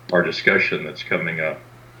our discussion that's coming up,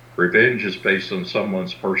 revenge is based on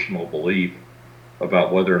someone's personal belief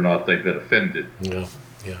about whether or not they've been offended. Yeah.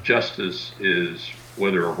 Justice is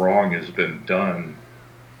whether a wrong has been done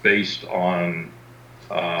based on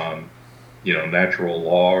natural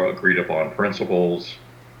law, agreed upon principles,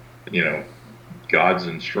 God's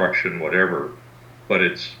instruction, whatever. But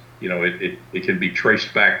it's it can be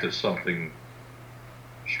traced back to something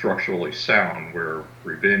structurally sound, where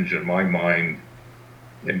revenge, in my mind,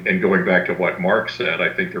 and going back to what Mark said,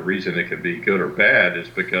 I think the reason it can be good or bad is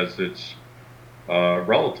because it's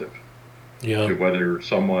relative. Yeah. To whether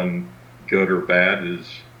someone good or bad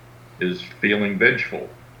is feeling vengeful.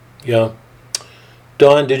 Yeah.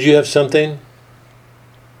 Don, did you have something?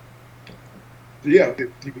 Yeah.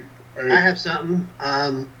 I have something.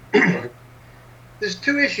 There's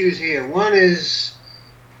two issues here. One is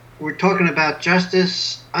we're talking about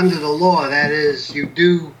justice under the law. That is, you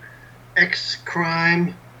do X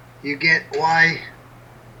crime, you get Y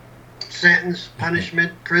sentence,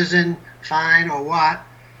 punishment, prison, fine or what?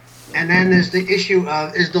 And then there's the issue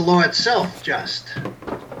of, is the law itself just?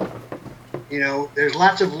 You know, there's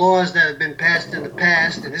lots of laws that have been passed in the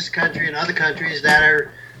past in this country and other countries that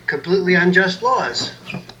are completely unjust laws.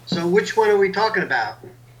 So which one are we talking about?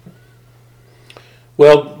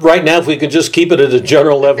 Well, right now, if we could just keep it at a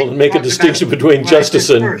general level and make a distinction between justice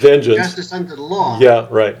and vengeance. Justice under the law. Yeah,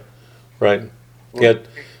 right. Yeah.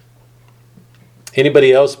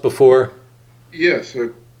 Anybody else before? Yes,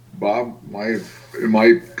 Bob, am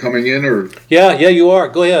I coming in or? Yeah, you are.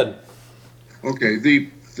 Go ahead. Okay,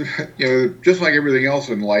 just like everything else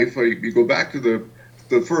in life, you go back to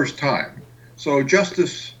the first time. So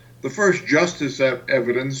the first justice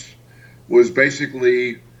evidence was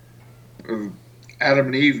basically Adam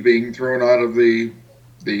and Eve being thrown out of the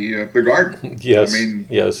garden. Yes. I mean,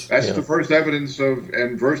 yes. That's the first evidence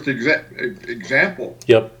and first example.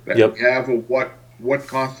 Yep. That we have of what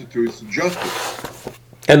constitutes justice.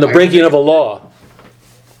 And the breaking of a law.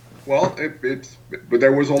 Well, but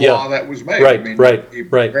there was a law that was made. Right. I mean, right. He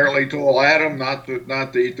apparently told Adam not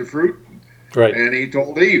to eat the fruit. Right. And he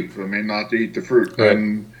told Eve, not to eat the fruit. Right.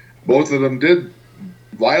 And both of them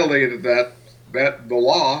violated the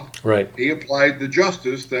law. Right. He applied the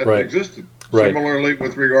justice that existed. Right. Similarly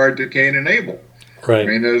with regard to Cain and Abel. Right. I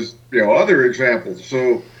mean, there's other examples.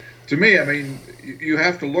 So to me, you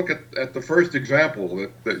have to look at the first example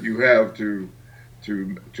that you have to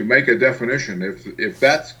make a definition. If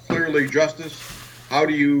that's clearly justice, how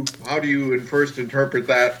do you first interpret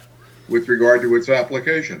that with regard to its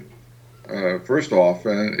application? First off,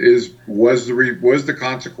 was the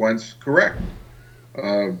consequence correct?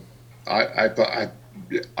 I thought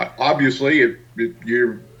obviously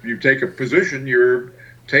you take a position, you're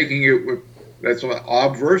taking it with that's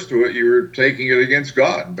obverse to it. You're taking it against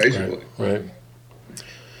God, basically. Right.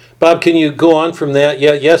 Bob, can you go on from that?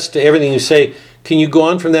 Yeah. Yes to everything you say. Can you go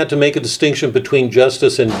on from that to make a distinction between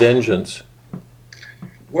justice and vengeance?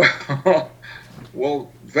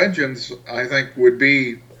 Well, vengeance, I think, would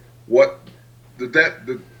be what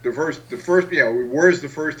the first. Where's the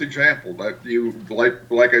first example that you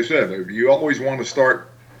like I said, you always want to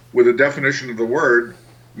start with a definition of the word.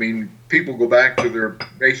 I mean, people go back to their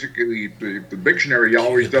basically the dictionary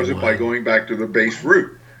always does it by going back to the base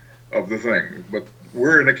root of the thing. But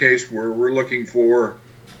we're in a case where we're looking for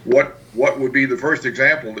what would be the first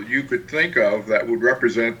example that you could think of that would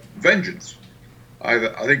represent vengeance. I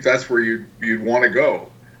think that's where you'd want to go,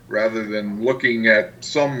 rather than looking at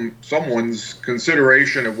someone's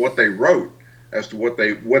consideration of what they wrote as to what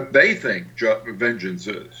they think vengeance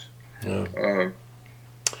is. Yeah.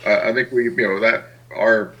 I think that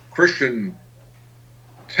our Christian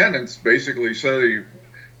tenets basically say,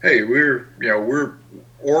 hey, we're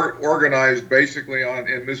organized basically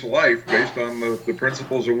in this life based on the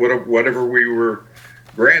principles of whatever we were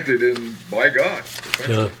granted by God.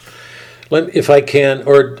 Yeah. If I can,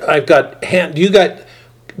 or I've got hand. You got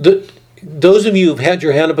those of you who've had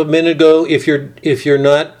your hand up a minute ago. If you're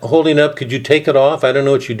not holding up, could you take it off? I don't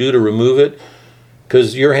know what you do to remove it,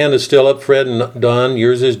 because your hand is still up, Fred and Don.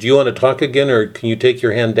 Yours is. Do you want to talk again, or can you take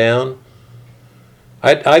your hand down?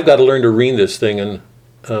 I've got to learn to read this thing, and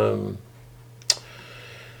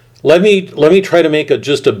let me try to make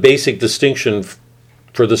just a basic distinction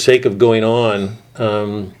for the sake of going on.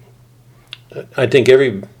 I think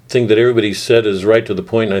everything that everybody said is right to the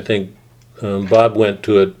point, and I think Bob went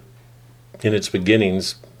to it in its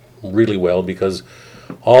beginnings really well, because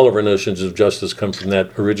all of our notions of justice come from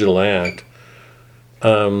that original act.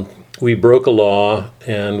 We broke a law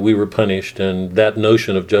and we were punished, and that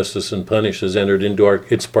notion of justice and punish has entered into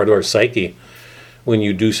it's part of our psyche. When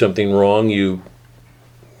you do something wrong, you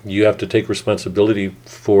have to take responsibility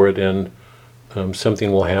for it, and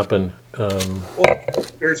something will happen. Well,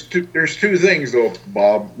 there's two things though,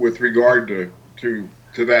 Bob, with regard to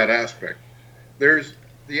that aspect. There's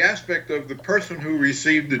the aspect of the person who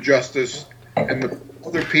received the justice and the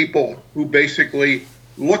other people who basically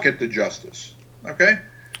look at the justice. Okay?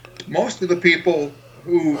 Most of the people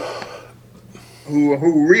who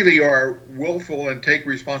really are willful and take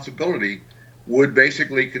responsibility would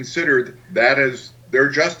basically consider that as their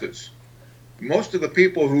justice. Most of the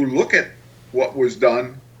people who look at what was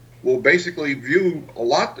done will basically view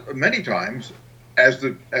many times as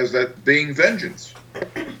that being vengeance.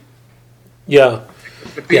 Yeah.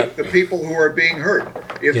 The people who are being hurt.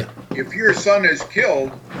 If your son is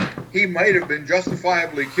killed, he might have been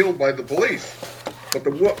justifiably killed by the police, but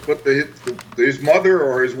his mother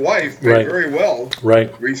or his wife may very well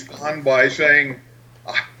respond by saying,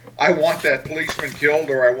 "I want that policeman killed,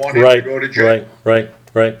 or I want him to go to jail." Right.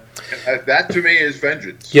 Right. That to me is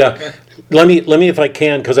vengeance. Yeah. Let me, if I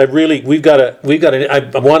can, because I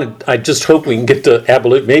just hope we can get to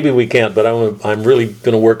abolition. Maybe we can't, but I'm really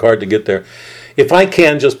going to work hard to get there. If I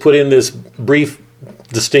can just put in this brief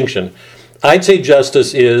distinction, I'd say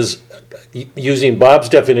justice is, using Bob's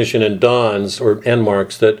definition and Don's, or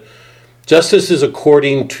Mark's, that justice is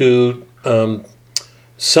according to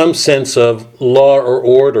some sense of law or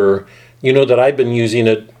order. You know that I've been using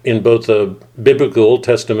it in both a biblical Old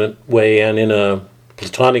Testament way and in a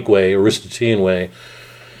Platonic way, Aristotelian way,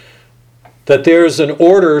 that there's an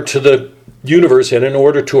order to the universe and an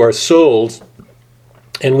order to our souls,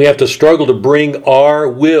 and we have to struggle to bring our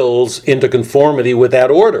wills into conformity with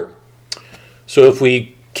that order. So if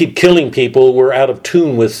we keep killing people, we're out of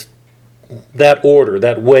tune with that order,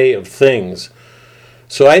 that way of things.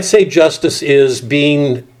 So I'd say justice is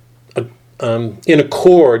being in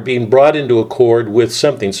accord, being brought into accord with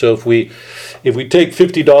something. So if we take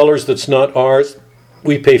 $50 that's not ours,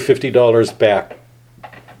 we pay $50 back.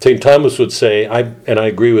 St. Thomas would say, and I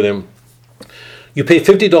agree with him, you pay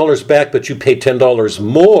 $50 back, but you pay $10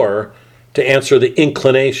 more to answer the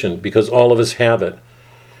inclination, because all of us have it.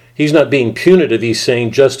 He's not being punitive. He's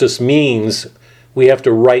saying justice means we have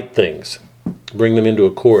to right things, bring them into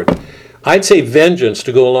accord. I'd say vengeance,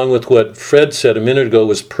 to go along with what Fred said a minute ago,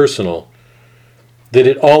 was personal. That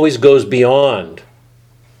it always goes beyond.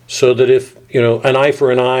 So that if, an eye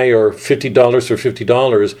for an eye or $50 for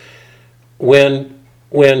 $50,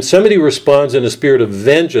 when somebody responds in a spirit of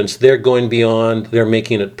vengeance, they're going beyond, they're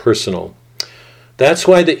making it personal. That's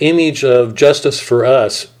why the image of justice for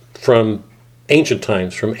us from ancient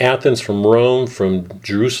times, from Athens, from Rome, from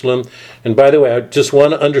Jerusalem, and by the way, I just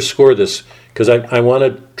want to underscore this, because I want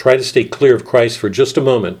to try to stay clear of Christ for just a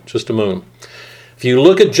moment. If you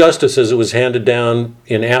look at justice as it was handed down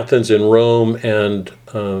in Athens, in Rome, and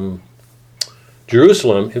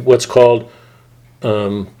Jerusalem, what's called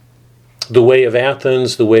the way of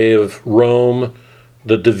Athens, the way of Rome,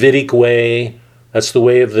 the Davidic way, that's the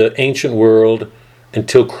way of the ancient world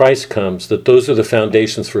until Christ comes, that those are the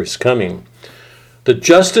foundations for his coming. The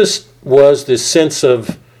justice was this sense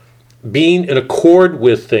of being in accord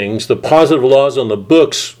with things. The positive laws on the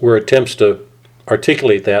books were attempts to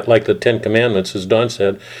articulate that, like the Ten Commandments, as Don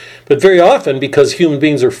said. But very often, because human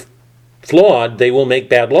beings are flawed, they will make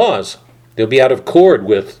bad laws. They'll be out of accord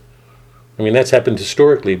with, that's happened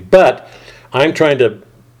historically. But I'm trying to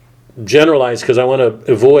generalize because I want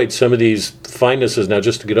to avoid some of these finenesses now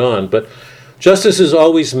just to get on. But justice has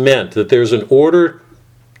always meant that there's an order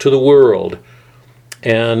to the world,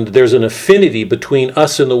 and there's an affinity between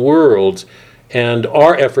us and the world, and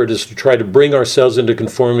our effort is to try to bring ourselves into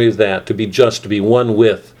conformity with that, to be just, to be one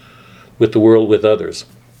with the world, with others.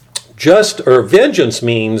 Just, or vengeance,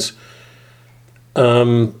 means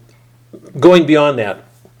going beyond that,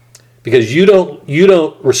 because you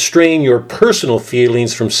don't restrain your personal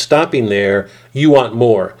feelings from stopping there. You want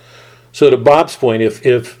more. So to Bob's point,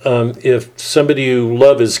 if somebody you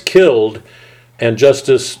love is killed, and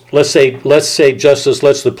justice, let's say justice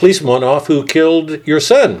lets the policeman off who killed your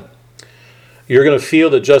son, you're going to feel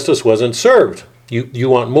that justice wasn't served. You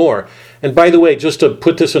want more. And by the way, just to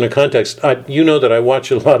put this in a context, you know that I watch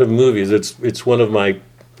a lot of movies. It's one of my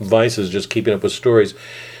vices, just keeping up with stories.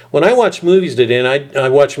 When I watch movies today, and I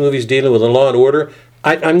watch movies dealing with law and order,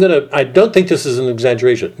 I don't think this is an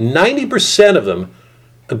exaggeration. 90% of them,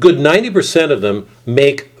 a good 90% of them,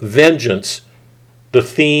 make vengeance the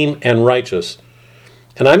theme and righteous.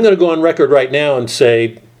 And I'm going to go on record right now and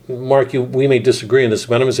say, Mark, we may disagree on this,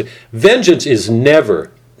 but I'm going to say vengeance is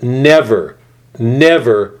never, never,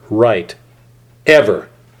 never right. Ever.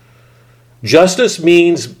 Justice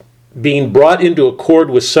means being brought into accord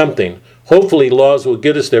with something. Hopefully laws will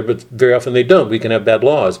get us there, but very often they don't. We can have bad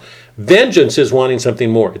laws. Vengeance is wanting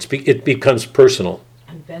something more. It becomes personal.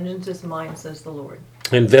 And vengeance is mine, says the Lord.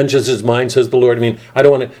 And vengeance is mine, says the Lord. I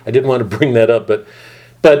didn't want to bring that up, but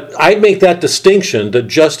I'd make that distinction, that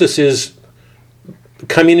justice is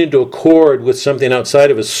coming into accord with something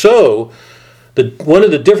outside of us. So one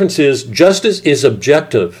of the differences, justice is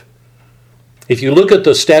objective. If you look at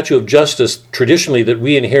the statue of justice traditionally that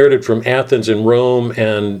we inherited from Athens and Rome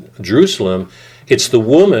and Jerusalem, it's the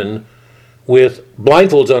woman with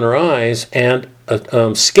blindfolds on her eyes and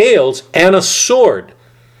scales and a sword.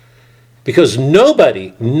 Because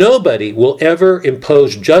nobody will ever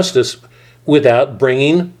impose justice without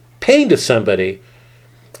bringing pain to somebody.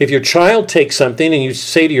 If your child takes something and you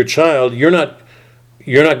say to your child, you're not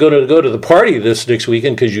going to go to the party this next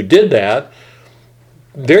weekend because you did that,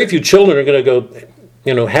 very few children are going to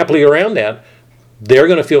go, happily around that. They're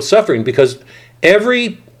going to feel suffering, because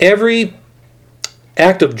every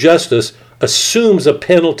act of justice assumes a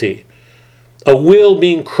penalty, a will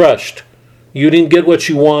being crushed. You didn't get what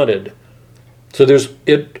you wanted. So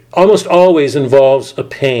it almost always involves a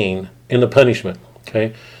pain in the punishment.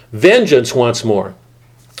 Okay, vengeance wants more.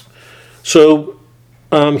 So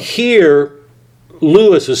here,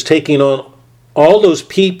 Lewis is taking on all those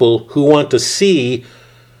people who want to see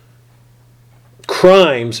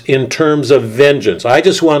crimes in terms of vengeance. I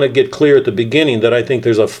just want to get clear at the beginning that I think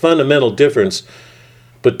there's a fundamental difference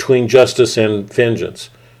between justice and vengeance.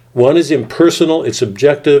 One is impersonal, it's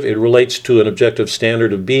objective, it relates to an objective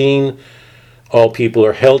standard of being. All people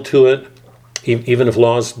are held to it. Even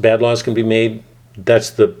if bad laws can be made, that's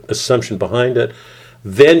the assumption behind it.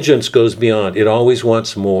 Vengeance goes beyond. It always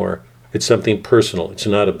wants more. It's something personal. It's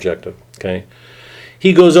not objective. Okay.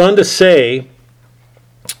 He goes on to say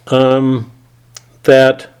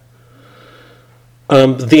that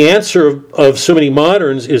the answer of so many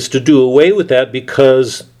moderns is to do away with that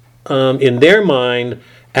because in their mind,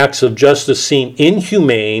 acts of justice seem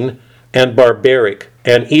inhumane and barbaric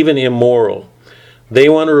and even immoral. They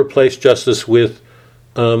want to replace justice with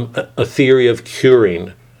a theory of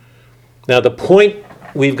curing. Now, the point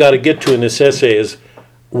we've got to get to in this essay is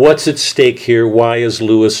what's at stake here? Why is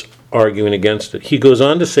Lewis arguing against it? He goes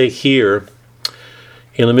on to say here,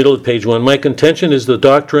 in the middle of page 1, my contention is the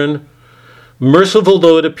doctrine, merciful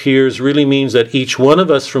though it appears, really means that each one of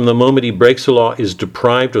us from the moment he breaks the law is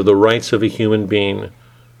deprived of the rights of a human being.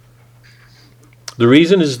 The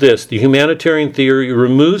reason is this: the humanitarian theory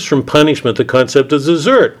removes from punishment the concept of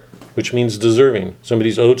desert, which means deserving.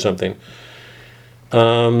 Somebody's owed something.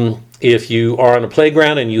 If you are on a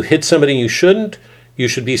playground and you hit somebody you shouldn't, you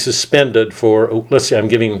should be suspended for, let's say I'm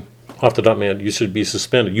giving off the top of my head, you should be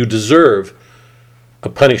suspended. You deserve a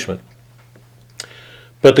punishment.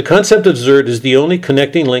 But the concept of desert is the only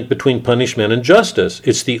connecting link between punishment and justice.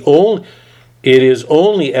 It is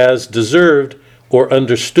only as deserved or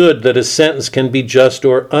understood that a sentence can be just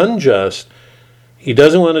or unjust. He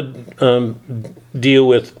doesn't want to deal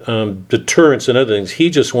with deterrence and other things. He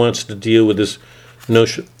just wants to deal with this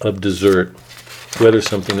notion of desert, whether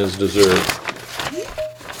something is deserved.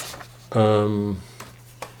 Hold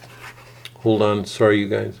on, sorry you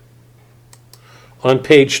guys. On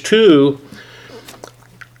page 2,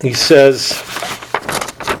 he says,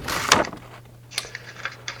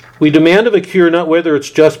 we demand of a cure not whether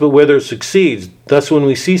it's just, but whether it succeeds. Thus, when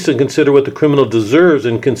we cease to consider what the criminal deserves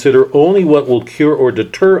and consider only what will cure or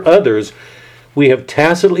deter others, we have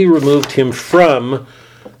tacitly removed him from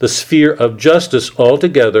the sphere of justice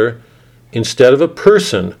altogether. Instead of a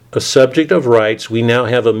person, a subject of rights, we now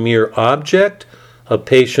have a mere object, a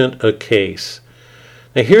patient, a case.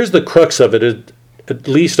 Now, here's the crux of it, at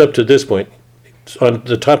least up to this point. On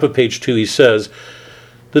the top of page 2, he says,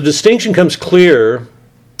 the distinction comes clear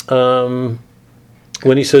when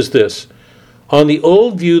he says this: on the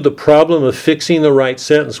old view, the problem of fixing the right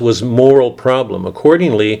sentence was moral problem.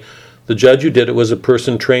 Accordingly, the judge who did it was a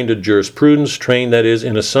person trained in jurisprudence, trained, that is,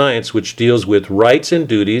 in a science which deals with rights and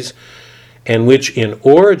duties, and which, in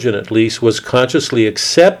origin at least, was consciously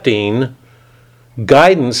accepting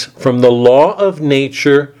guidance from the law of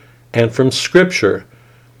nature and from Scripture.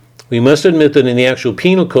 We must admit that in the actual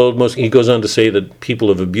penal code, he goes on to say that people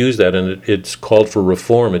have abused that, and it's called for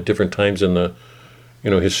reform at different times in the,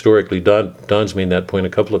 historically, Don's made that point a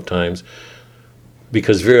couple of times,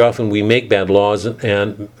 because very often we make bad laws,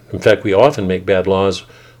 and in fact we often make bad laws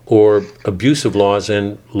or abusive laws,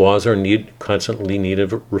 and laws are constantly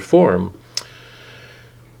needed reform.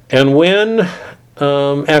 And when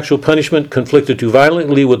actual punishment conflicted too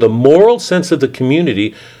violently with the moral sense of the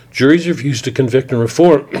community, juries refused to convict and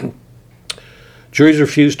reform.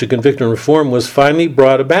 Was finally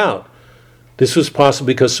brought about. This was possible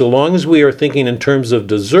because so long as we are thinking in terms of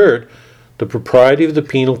desert, the propriety of the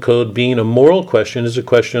penal code being a moral question is a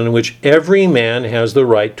question in which every man has the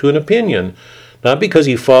right to an opinion. Not because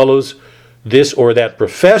he follows this or that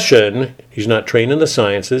profession, he's not trained in the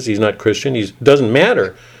sciences, he's not Christian, doesn't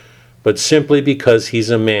matter, but simply because he's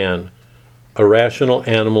a man, a rational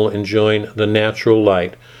animal enjoying the natural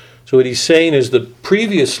light. So what he's saying is that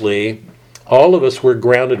previously, all of us were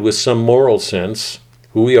grounded with some moral sense,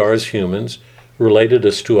 who we are as humans, related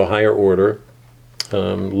us to a higher order,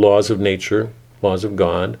 laws of nature, laws of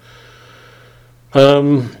God.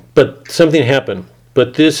 But something happened.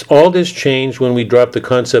 But all this changed when we dropped the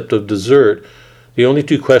concept of desert. The only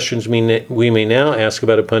two questions we may now ask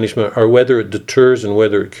about a punishment are whether it deters and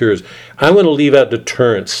whether it cures. I want to leave out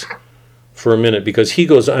deterrence for a minute because he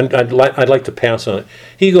goes on, I'd like to pass on it.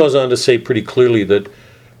 He goes on to say pretty clearly that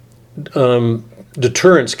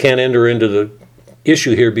deterrence can't enter into the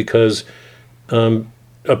issue here because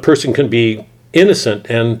a person can be innocent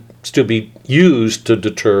and still be used to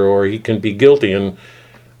deter, or he can be guilty, and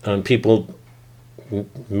people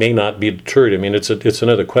may not be deterred. I mean, it's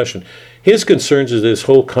another question. His concerns is this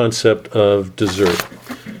whole concept of desert.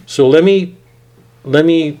 So let me,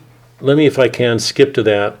 if I can, skip to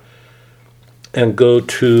that and go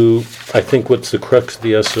to, I think, what's the crux of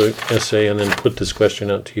the essay, and then put this question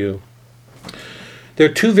out to you. There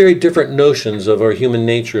are two very different notions of our human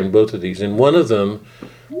nature in both of these. In one of them,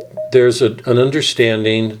 there's an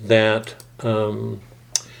understanding that all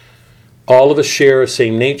of us share a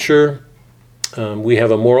same nature. We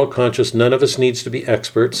have a moral conscience. None of us needs to be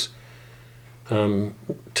experts.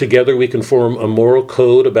 Together we can form a moral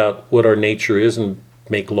code about what our nature is and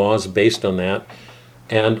make laws based on that.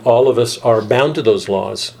 And all of us are bound to those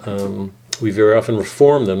laws. We very often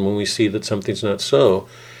reform them when we see that something's not so.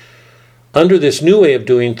 Under this new way of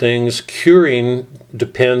doing things, curing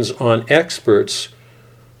depends on experts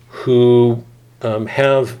who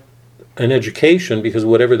have an education, because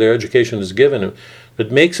whatever their education is given them,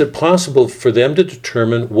 that makes it possible for them to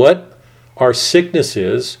determine what our sickness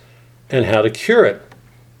is and how to cure it.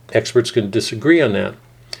 Experts can disagree on that.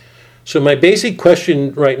 So my basic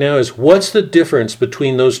question right now is, what's the difference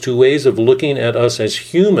between those two ways of looking at us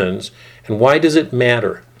as humans, and why does it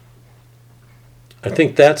matter? I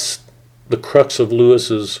think that's the crux of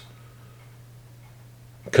Lewis's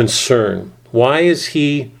concern. Why is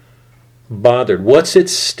he bothered? What's at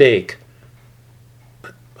stake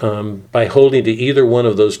by holding to either one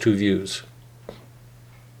of those two views?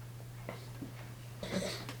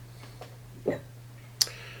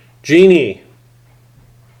 Jeannie.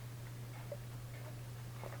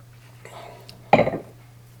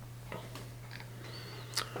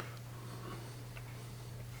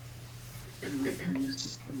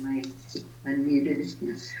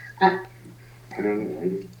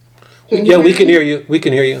 Unmuted. Yeah, we can hear you. We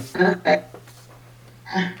can hear you. Okay.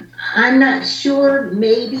 I'm not sure.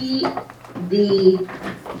 Maybe the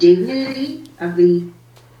dignity of the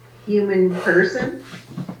human person.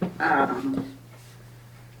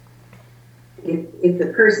 If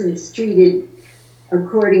the person is treated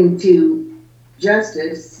according to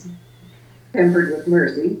justice, tempered with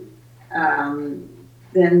mercy,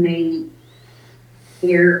 then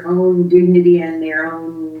their own dignity and their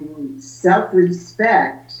own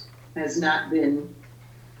self-respect has not been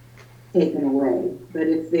taken away. But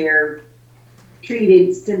if they're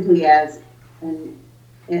treated simply as an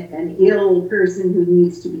ill person who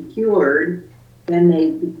needs to be cured, then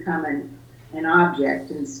they become an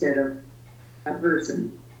object instead of a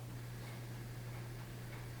person.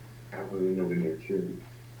 How will you know when they're cured?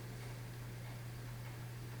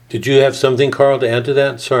 Did you have something, Carl, to add to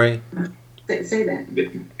that? Sorry. Say that.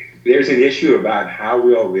 There's an issue about how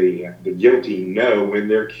will the guilty know when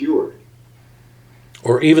they're cured.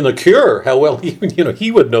 Or even the cure, how well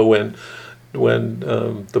he would know when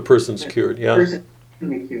the person's cured. Yeah.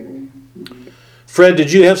 Fred,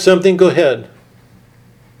 did you have something? Go ahead.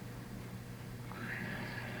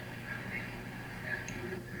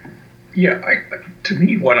 Yeah, to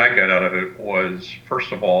me, what I got out of it was,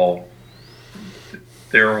 first of all,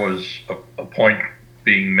 there was a point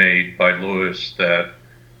being made by Lewis that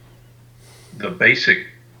the basic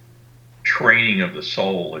training of the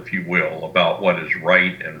soul, if you will, about what is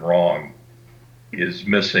right and wrong is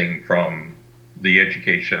missing from the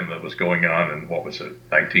education that was going on in,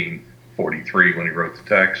 1943 when he wrote the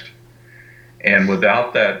text. And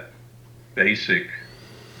without that basic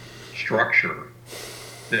structure,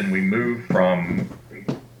 then we move from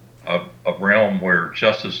a realm where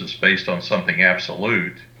justice is based on something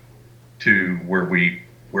absolute to where we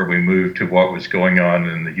move to what was going on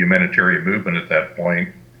in the humanitarian movement at that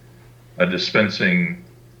point, a dispensing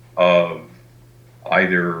of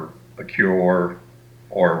either a cure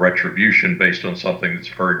or a retribution based on something that's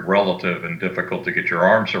very relative and difficult to get your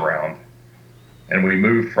arms around. And we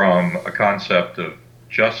move from a concept of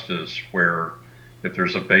justice where if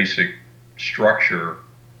there's a basic structure,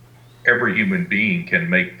 every human being can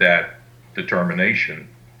make that determination.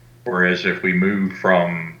 Whereas if we move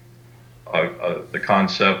from the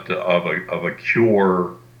concept of a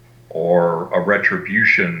cure or a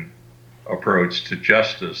retribution approach to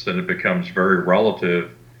justice, then it becomes very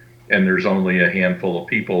relative, and there's only a handful of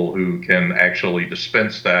people who can actually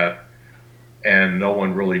dispense that, and no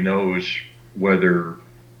one really knows whether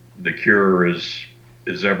the cure is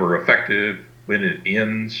ever effective, when it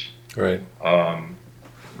ends. Right.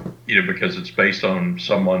 Because it's based on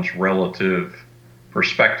someone's relative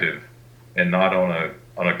perspective and not on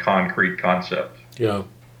a concrete concept. Yeah.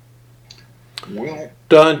 Well,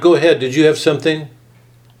 Don, go ahead. Did you have something?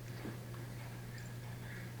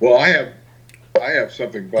 well, I have I have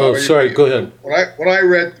something, Bob. Oh, sorry. Go ahead. When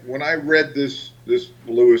I read this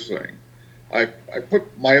Lewis thing, I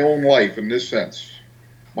put my own life in this sense.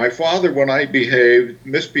 My father, when I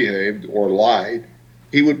misbehaved, or lied,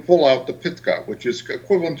 he would pull out the pitka, which is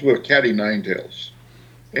equivalent to a catty nine tails,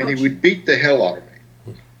 and he would beat the hell out of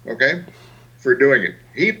me. Okay, for doing it.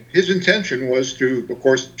 His intention was to, of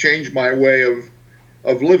course, change my way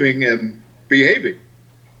of living and behaving.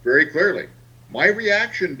 Very clearly. My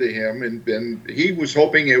reaction to him, and he was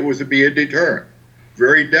hoping it was to be a deterrent,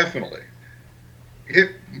 very definitely.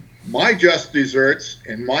 My just desserts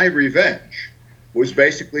and my revenge was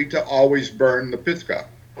basically to always burn the pitka.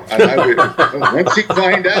 And I would, once he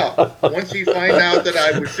find out that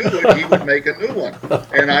I would do it, he would make a new one,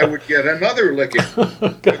 and I would get another licking.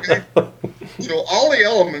 Okay? So all the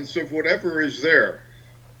elements of whatever is there,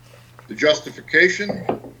 the justification,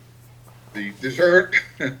 the dessert,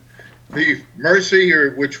 the mercy,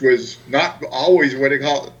 which was not always what they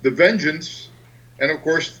call it, the vengeance, and of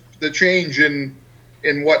course the change in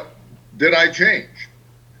what did I change?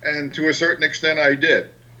 And to a certain extent I did.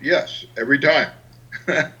 Yes, every time.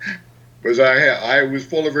 Because I was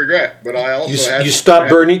full of regret, but I also you stopped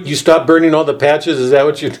burning all the patches. Is that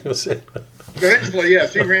what you're going to say? Eventually,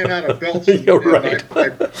 yes, he ran out of belts. You're right.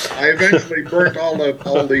 I eventually burnt all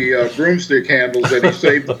the broomstick handles that he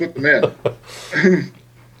saved to put them in.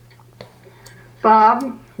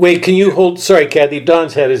 Bob? Wait, can you hold? Sorry, Kathy.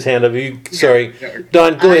 Don's had his hand up. Sorry,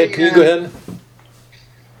 Don. Go ahead. Can you go ahead?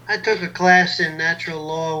 I took a class in natural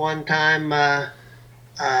law one time.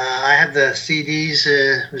 I have the CDs.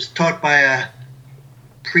 It was taught by a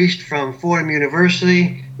priest from Fordham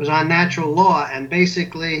University. It was on natural law, and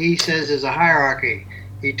basically he says there's a hierarchy: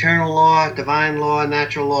 eternal law, divine law,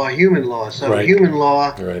 natural law, human law. So human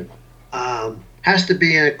law has to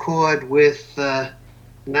be in accord with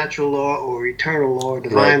natural law or eternal law or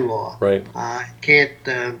divine law. Right.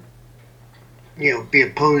 Can't be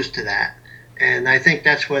opposed to that. And I think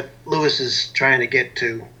that's what Lewis is trying to get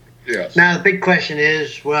to. Yes. Now the big question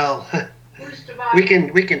is, well, we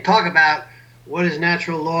can talk about what is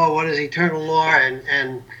natural law, what is eternal law,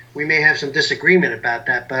 and we may have some disagreement about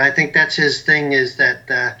that. But I think that's his thing, is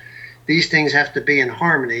that these things have to be in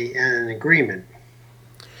harmony and in agreement.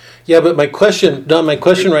 Yeah, but my question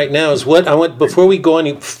right now is before we go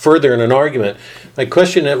any further in an argument, my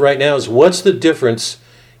question right now is, what's the difference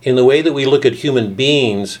in the way that we look at human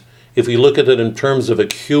beings if we look at it in terms of a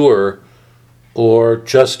cure or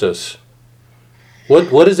justice?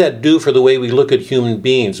 What does that do for the way we look at human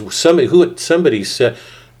beings? Somebody said,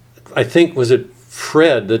 I think, was it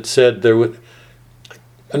Fred that said there would.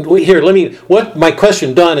 And my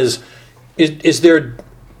question, Don, is there,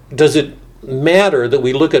 does it matter that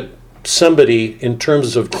we look at somebody in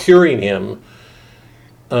terms of curing him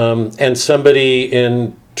and somebody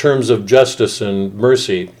in terms of justice and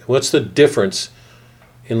mercy? What's the difference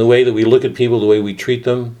in the way that we look at people, the way we treat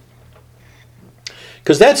them?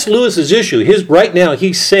 Because that's Lewis's issue. Right now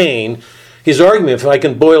he's saying, his argument, if I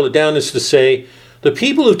can boil it down, is to say the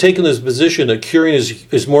people who've taken this position that curing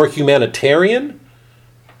is more humanitarian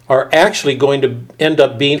are actually going to end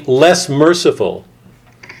up being less merciful.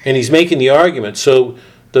 And he's making the argument. So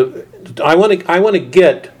I want to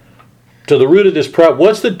get to the root of this problem.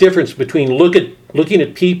 What's the difference between looking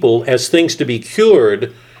at people as things to be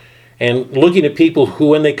cured and looking at people who,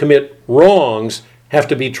 when they commit wrongs, have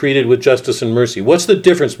to be treated with justice and mercy? What's the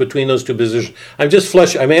difference between those two positions?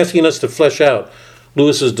 I'm asking us to flesh out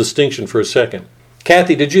Lewis's distinction for a second.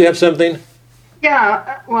 Kathy, did you have something?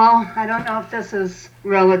 Yeah, well, I don't know if this is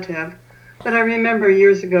relative, but I remember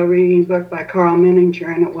years ago reading a book by Carl Menninger,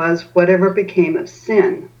 and it was Whatever Became of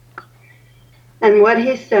Sin. And what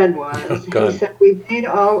he said was, he said, we've made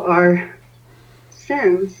all our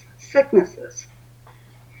sins sicknesses.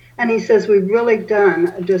 And he says we've really done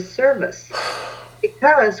a disservice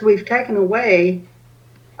because we've taken away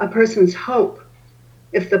a person's hope.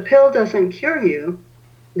 If the pill doesn't cure you,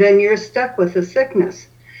 then you're stuck with the sickness.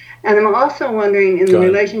 And I'm also wondering, in the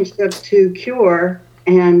relationship to cure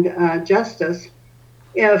and justice,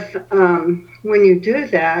 if when you do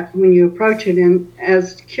that, when you approach it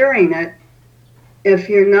as curing it, if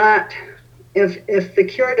the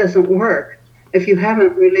cure doesn't work, if you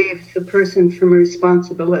haven't relieved the person from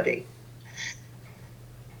responsibility.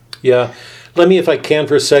 Yeah. Let me, if I can,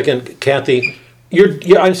 for a second, Kathy.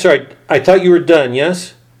 I'm sorry. I thought you were done,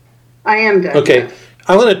 yes? I am done. Okay. Yes.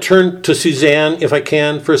 I want to turn to Suzanne, if I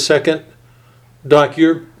can, for a second. Doc,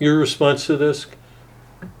 your response to this?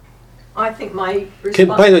 I think my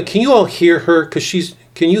response... By the way, can you all hear her?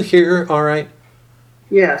 Can you hear her all right?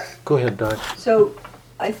 Yes. Go ahead, Doc. So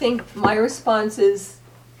I think my response is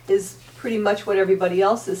pretty much what everybody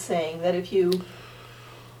else is saying, that if you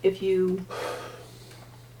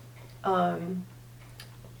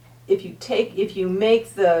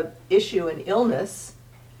make the issue an illness,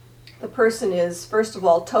 the person is, first of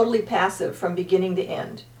all, totally passive from beginning to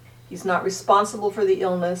end. He's not responsible for the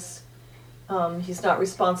illness. He's not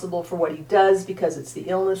responsible for what he does because it's the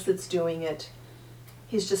illness that's doing it.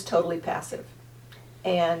 He's just totally passive.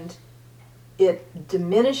 And it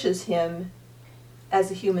diminishes him as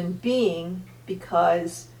a human being,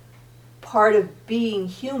 because part of being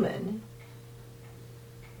human,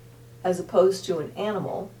 as opposed to an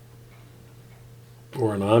animal,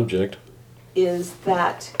 or an object, is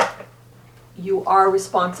that you are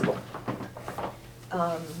responsible.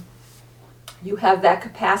 You have that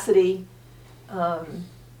capacity,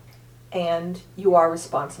 and you are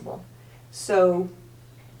responsible. So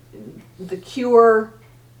the cure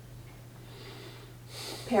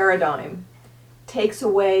paradigm takes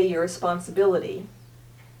away your responsibility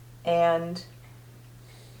and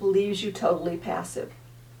leaves you totally passive.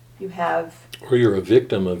 You have, or you're a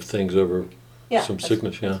victim of things over some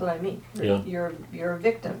sickness. That's what I mean. Yeah. You're a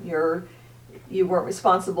victim. You weren't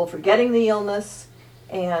responsible for getting the illness,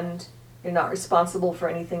 and you're not responsible for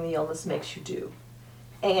anything the illness makes you do.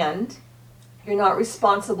 And you're not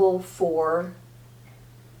responsible for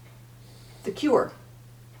the cure.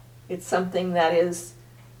 It's something that is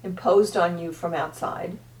imposed on you from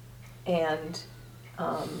outside, and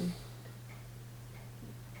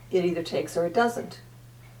it either takes or it doesn't.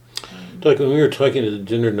 Doc, when we were talking at the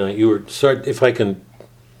dinner tonight, you were, sorry, if I can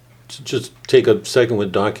just take a second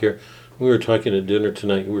with Doc here. When we were talking at dinner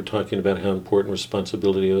tonight, you were talking about how important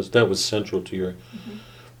responsibility is. That was central to your,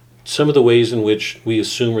 some of the ways in which we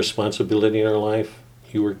assume responsibility in our life.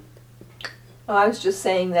 You were... Well, I was just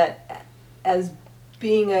saying that as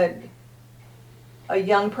being a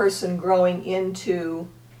young person growing into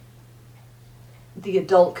the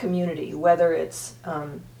adult community, whether it's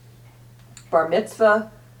bar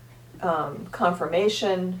mitzvah,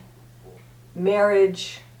 confirmation,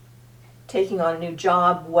 marriage, taking on a new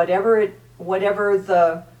job, whatever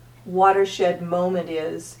the watershed moment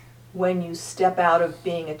is when you step out of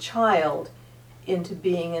being a child into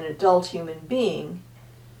being an adult human being,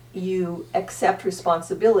 you accept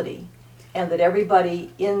responsibility, and that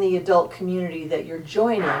everybody in the adult community that you're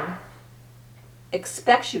joining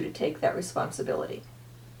expects you to take that responsibility.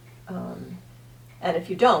 And if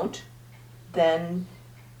you don't, then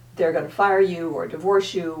they're going to fire you or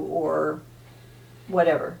divorce you or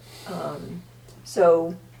whatever.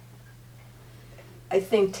 So I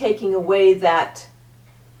think taking away that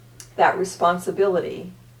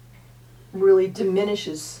responsibility really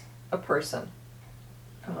diminishes a person.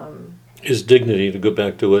 His dignity, to go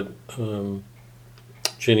back to what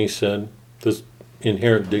Ginny said, this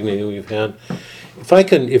inherent dignity we've had.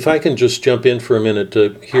 If I can just jump in for a minute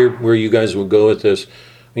to hear where you guys will go with this. I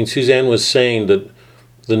mean, Suzanne was saying that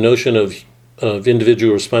the notion of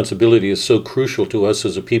individual responsibility is so crucial to us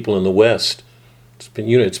as a people in the West. It's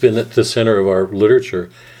been at the center of our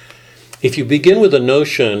literature. If you begin with a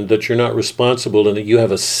notion that you're not responsible and that you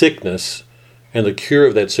have a sickness, and the cure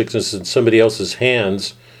of that sickness is in somebody else's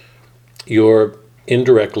hands, you're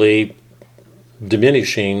indirectly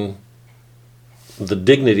diminishing the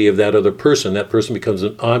dignity of that other person. That person becomes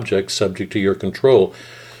an object subject to your control.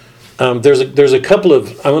 There's a couple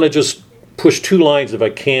of, I want to just push two lines if I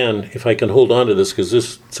can hold on to this, because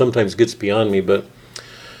this sometimes gets beyond me. But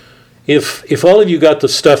if all of you got the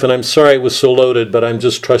stuff, and I'm sorry it was so loaded, but I'm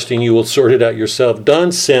just trusting you will sort it out yourself.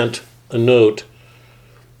 Don sent a note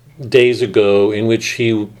days ago in which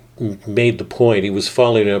he made the point. He was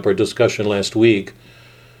following up our discussion last week.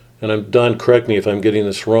 And Don, correct me if I'm getting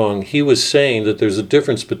this wrong. He was saying that there's a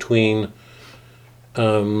difference between,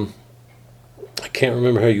 I can't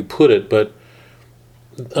remember how you put it, but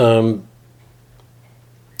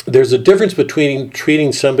there's a difference between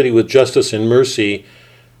treating somebody with justice and mercy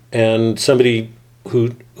and somebody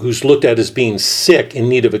who's looked at as being sick in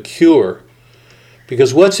need of a cure.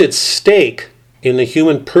 Because what's at stake in the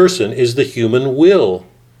human person is the human will.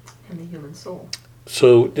 And the human soul.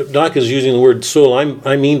 So Doc is using the word soul.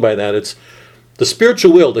 I mean by that, it's the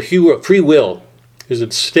spiritual will, the free will is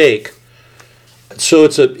at stake. So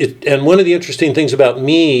and one of the interesting things about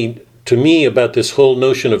about this whole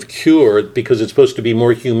notion of cure, because it's supposed to be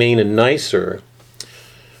more humane and nicer,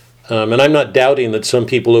 and I'm not doubting that some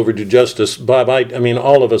people overdo justice. Bob, I mean,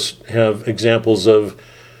 all of us have examples of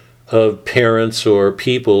parents or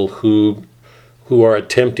people who are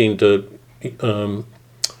attempting to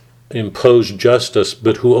impose justice,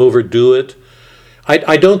 but who overdo it.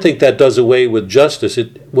 I don't think that does away with justice.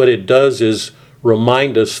 What it does is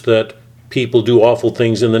remind us that people do awful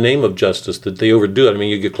things in the name of justice, that they overdo it. I mean,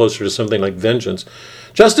 you get closer to something like vengeance.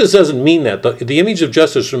 Justice doesn't mean that. The image of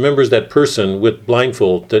justice remembers that person with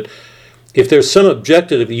blindfold, that if there's some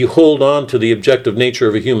objective, you hold on to the objective nature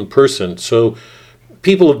of a human person. So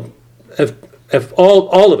people have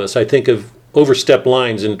all of us, I think, have overstepped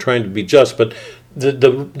lines in trying to be just. But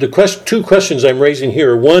the two questions I'm raising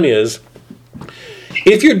here, one is,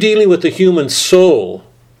 if you're dealing with the human soul,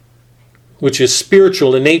 which is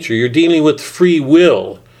spiritual in nature, you're dealing with free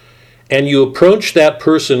will, and you approach that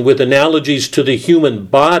person with analogies to the human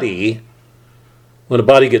body, when a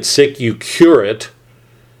body gets sick, you cure it.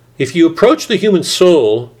 If you approach the human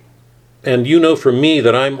soul, and you know from me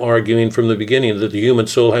that I'm arguing from the beginning that the human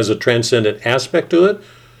soul has a transcendent aspect to it,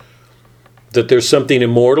 that there's something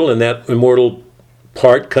immortal, and that immortal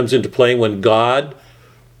part comes into play when God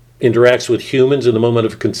interacts with humans in the moment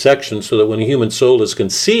of conception, so that when a human soul is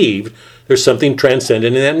conceived, there's something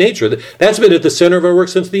transcendent in that nature. That's been at the center of our work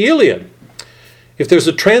since the Iliad. If there's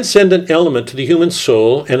a transcendent element to the human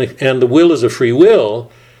soul, and the will is a free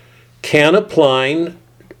will, can applying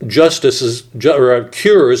justices or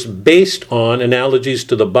cures based on analogies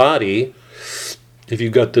to the body, if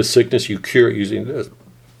you've got this sickness, you cure it using this.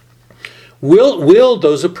 Will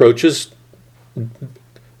those approaches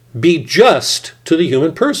be just to the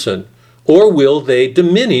human person, or will they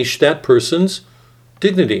diminish that person's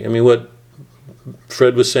dignity? I mean, what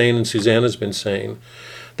Fred was saying and Susanna's been saying.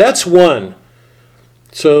 That's one.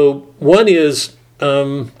 So one is,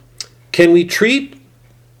 can we treat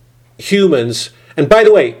humans, and by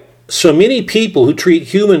the way, so many people who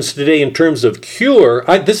treat humans today in terms of cure,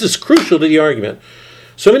 this is crucial to the argument,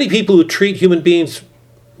 so many people who treat human beings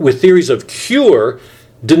with theories of cure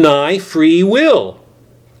deny free will.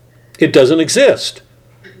 It doesn't exist.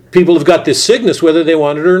 People have got this sickness whether they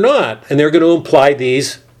want it or not, and they're going to apply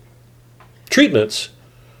these treatments.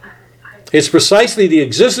 It's precisely the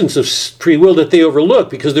existence of free will that they overlook,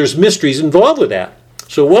 because there's mysteries involved with that.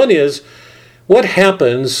 So one is, what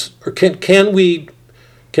happens, or can we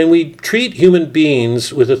treat human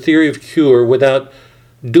beings with a theory of cure without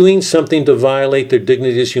doing something to violate their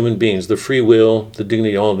dignity as human beings, the free will, the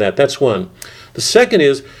dignity, all of that? That's one. The second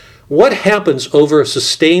is, what happens over a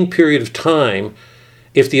sustained period of time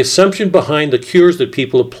if the assumption behind the cures that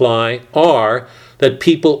people apply are that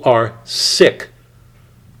people are sick?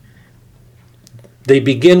 They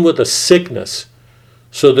begin with a sickness,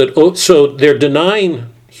 so they're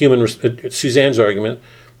denying Suzanne's argument,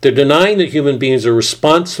 they're denying that human beings are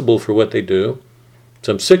responsible for what they do.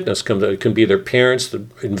 Some sickness comes out. It can be their parents, the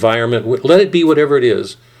environment, let it be whatever it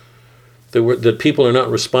is. That people are not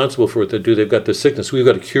responsible for what they do. They've got this sickness. We've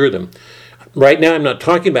got to cure them. Right now, I'm not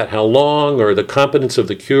talking about how long or the competence of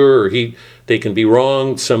the cure, or they can be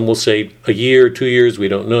wrong. Some will say a year, 2 years, we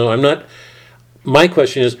don't know. My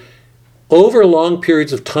question is, over long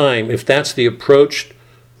periods of time, if that's the approach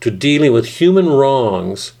to dealing with human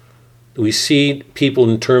wrongs, we see people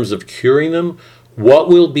in terms of curing them, what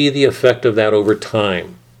will be the effect of that over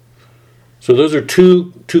time? So those are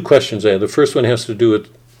two questions I have. The first one has to do with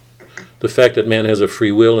the fact that man has a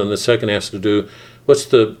free will, and the second has to do what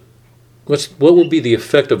will be the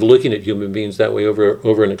effect of looking at human beings that way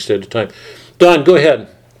over an extended time. Don, go ahead.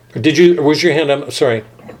 Where's your hand? I'm sorry.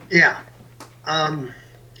 Yeah.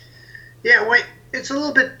 Wait. It's a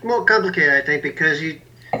little bit more complicated, I think, because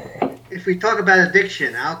if we talk about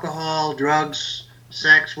addiction, alcohol, drugs,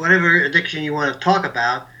 sex, whatever addiction you want to talk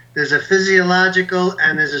about, there's a physiological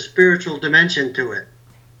and there's a spiritual dimension to it.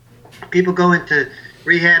 People go into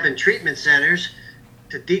rehab and treatment centers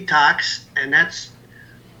to detox, and that's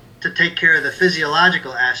to take care of the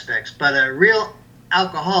physiological aspects. But a real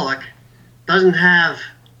alcoholic doesn't have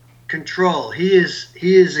control. He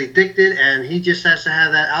is addicted, and he just has to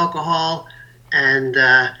have that alcohol. And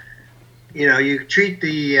you treat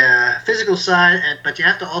the physical side, but you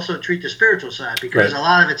have to also treat the spiritual side, because a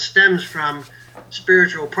lot of it stems from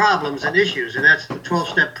spiritual problems and issues. And that's the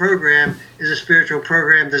 12-step program is a spiritual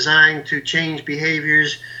program designed to change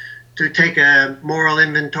behaviors, to take a moral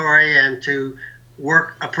inventory, and to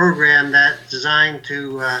work a program that's designed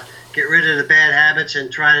to get rid of the bad habits and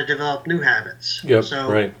try to develop new habits. Yep, so,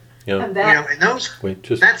 right. Yeah. And that, and those,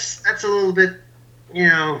 that's a little bit,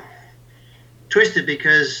 twisted,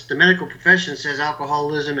 because the medical profession says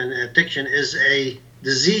alcoholism and addiction is a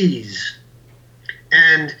disease.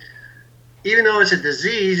 And even though it's a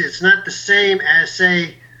disease, it's not the same as,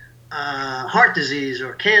 say, heart disease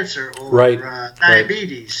or cancer or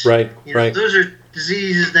diabetes. Right. Those are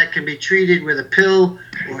diseases that can be treated with a pill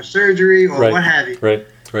or surgery or what have you. Right.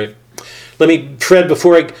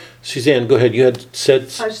 Fred, Suzanne, go ahead. You had said. I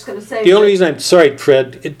was just going to say. The only reason I'm sorry,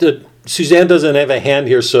 Fred, Suzanne doesn't have a hand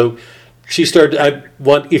here, so she started.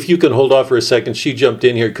 If you can hold off for a second. She jumped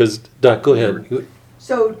in here because Doc, go ahead.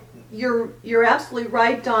 So you're absolutely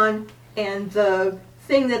right, Don. And the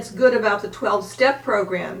thing that's good about the 12-step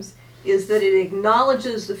programs is that it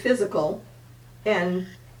acknowledges the physical and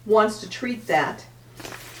wants to treat that,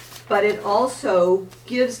 but it also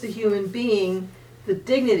gives the human being the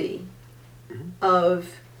dignity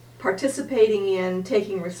of participating in,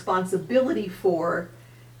 taking responsibility for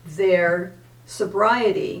their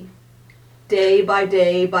sobriety day by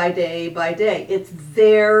day by day by day. It's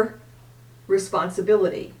their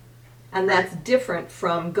responsibility. And that's different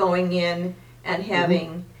from going in and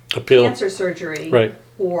having a pill, cancer surgery, right,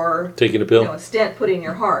 or taking a pill, a stent put in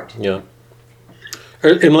your heart. Yeah.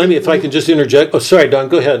 And let me, if I can just interject. Oh, sorry, Don,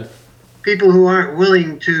 go ahead. People who aren't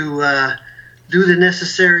willing to do the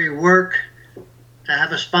necessary work to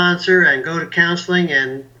have a sponsor and go to counseling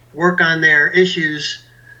and work on their issues,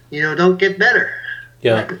 don't get better.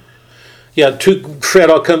 Yeah. Yeah, Fred,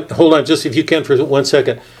 I'll come, hold on, just if you can for 1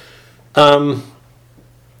 second. One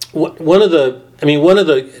of the, and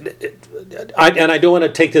I don't want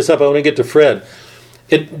to take this up, I want to get to Fred.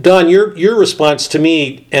 Don, your response to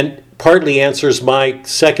me and partly answers my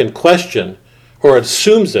second question, or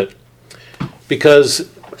assumes it, because,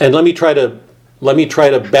 and let me try to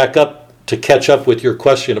back up to catch up with your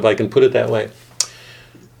question, if I can put it that way.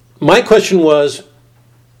 My question was,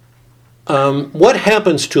 what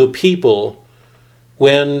happens to a people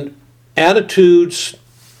when attitudes,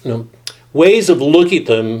 ways of looking at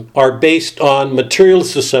them are based on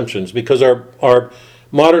materialist assumptions, because our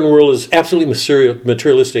modern world is absolutely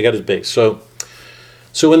materialistic at its base.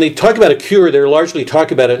 So when they talk about a cure, they're largely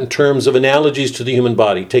talking about it in terms of analogies to the human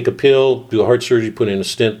body. Take a pill, do a heart surgery, put in a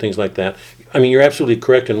stent, things like that. You're absolutely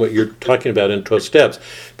correct in what you're talking about in 12 steps.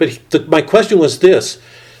 But my question was this: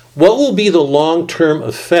 what will be the long-term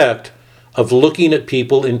effect of looking at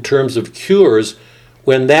people in terms of cures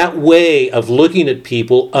when that way of looking at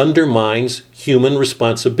people undermines human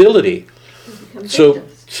responsibility? So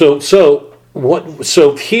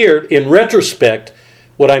here, in retrospect,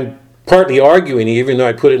 what I'm partly arguing, even though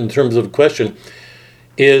I put it in terms of a question,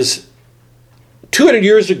 is 200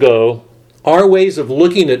 years ago, our ways of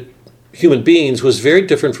looking at human beings was very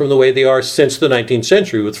different from the way they are since the 19th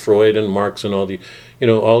century with Freud and Marx and all the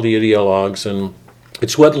ideologues, and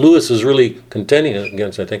it's what Lewis is really contending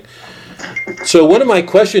against, I think. So one of my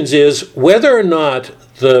questions is whether or not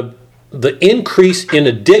the increase in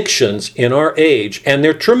addictions in our age, and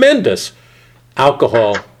they're tremendous: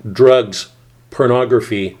 alcohol, drugs,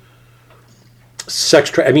 pornography,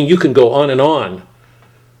 sex, you can go on and on.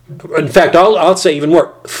 In fact, I'll say even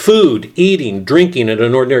more: food, eating, drinking at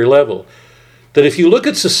an ordinary level. That if you look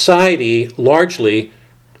at society, largely,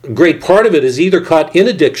 a great part of it is either caught in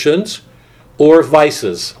addictions or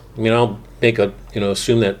vices. I'll make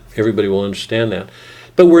assume that everybody will understand that.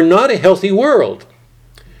 But we're not a healthy world.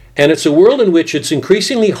 And it's a world in which it's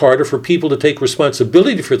increasingly harder for people to take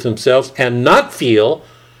responsibility for themselves and not feel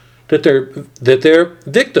that they're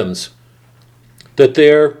victims, that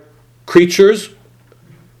they're creatures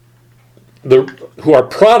who are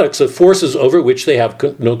products of forces over which they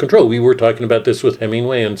have no control. We were talking about this with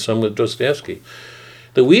Hemingway and some with Dostoevsky.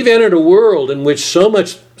 That we've entered a world in which so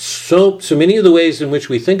many of the ways in which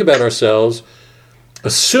we think about ourselves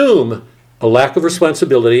assume a lack of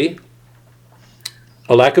responsibility,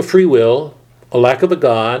 a lack of free will, a lack of a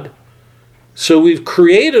God. So we've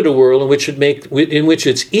created a world in which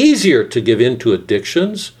it's easier to give in to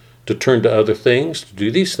addictions, to turn to other things, to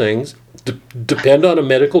do these things, to depend on a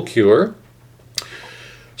medical cure,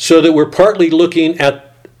 so that we're partly looking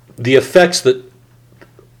at the effects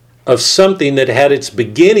of something that had its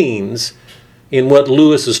beginnings in what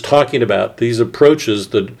Lewis is talking about, these approaches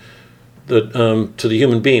to the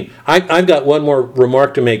human being. I've got one more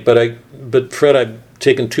remark to make, but Fred, I've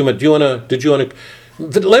taken too much. Did you want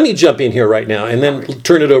to? Let me jump in here right now and then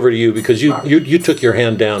turn it over to you, because you took your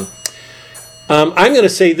hand down. I'm going to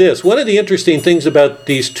say this. One of the interesting things about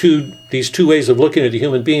these two ways of looking at a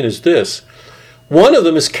human being is this. One of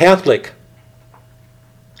them is Catholic.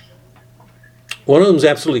 One of them is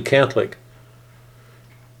absolutely Catholic.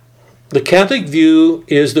 The Catholic view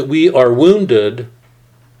is that we are wounded,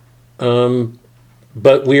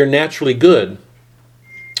 but we are naturally good,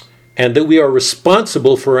 and that we are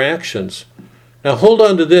responsible for actions. Now hold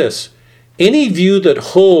on to this. Any view that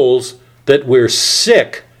holds that we're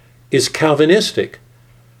sick is Calvinistic.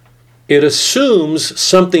 It assumes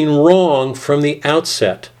something wrong from the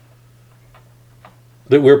outset,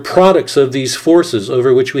 that we're products of these forces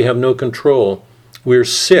over which we have no control. We're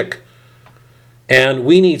sick, and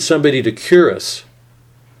we need somebody to cure us.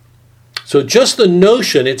 So just the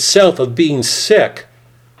notion itself of being sick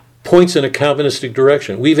points in a Calvinistic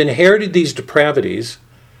direction. We've inherited these depravities.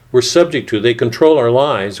 We're subject to. They control our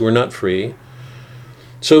lives. We're not free.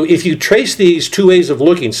 So if you trace these two ways of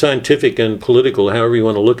looking, scientific and political, however you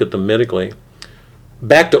want to look at them medically,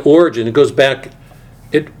 back to origin, it goes back,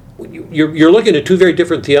 you're looking at two very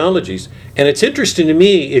different theologies. And it's interesting to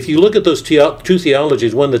me, if you look at those two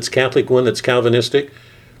theologies, one that's Catholic, one that's Calvinistic,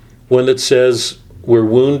 one that says we're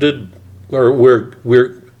wounded, or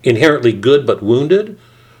we're inherently good but wounded,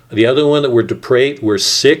 the other one that we're depraved, we're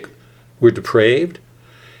sick, we're depraved.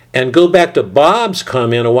 And go back to Bob's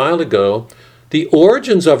comment a while ago, the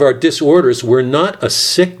origins of our disorders were not a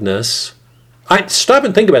sickness. Stop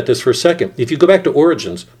and think about this for a second. If you go back to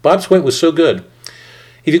origins, Bob's point was so good.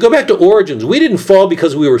 If you go back to origins, we didn't fall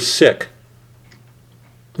because we were sick.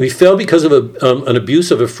 We fell because of an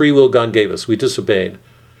abuse of a free will God gave us. We disobeyed.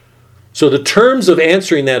 So the terms of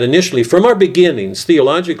answering that initially, from our beginnings,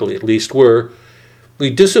 theologically at least, were we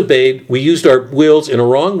disobeyed, we used our wills in a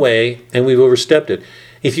wrong way, and we've overstepped it.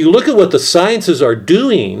 If you look at what the sciences are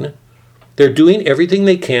doing, they're doing everything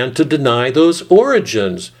they can to deny those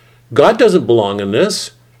origins. God doesn't belong in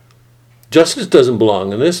this. Justice doesn't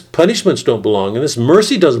belong in this. Punishments don't belong in this.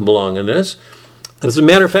 Mercy doesn't belong in this. As a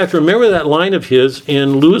matter of fact, remember that line of his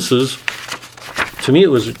in Lewis's, to me it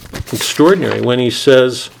was extraordinary, when he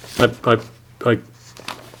says, I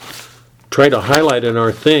tried to highlight in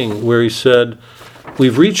our thing, where he said,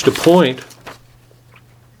 we've reached a point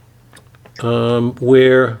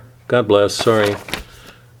where, God bless, sorry,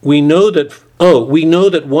 we know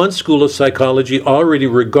that one school of psychology already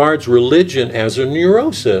regards religion as a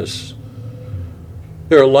neurosis.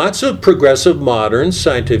 There are lots of progressive, modern,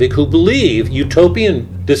 scientific who believe,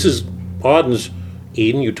 utopian, this is Auden's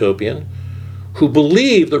Eden, utopian, who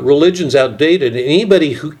believe that religion's outdated,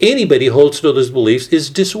 and anybody holds to those beliefs is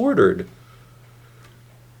disordered.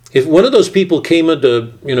 If one of those people came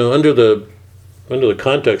into, under the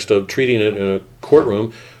context of treating it in a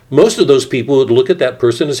courtroom, most of those people would look at that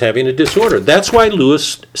person as having a disorder. That's why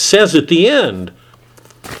Lewis says at the end,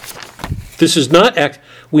 this is not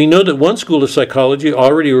we know that one school of psychology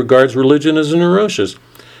already regards religion as a neurosis.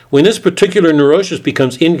 When this particular neurosis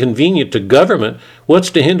becomes inconvenient to government, what's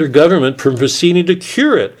to hinder government from proceeding to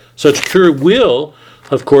cure it? Such cure will,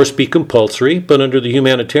 of course, be compulsory, but under the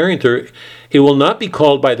humanitarian theory, it will not be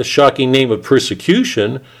called by the shocking name of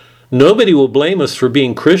persecution. Nobody will blame us for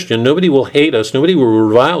being Christian. Nobody will hate us. Nobody will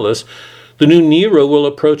revile us. The new Nero will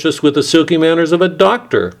approach us with the silky manners of a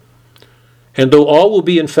doctor. And though all will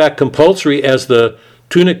be in fact compulsory as the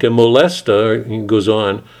tunica molesta, he goes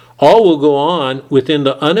on, all will go on within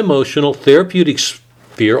the unemotional therapeutic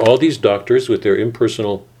sphere, all these doctors with their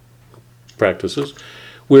impersonal practices,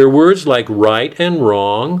 where words like right and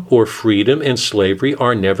wrong or freedom and slavery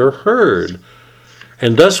are never heard.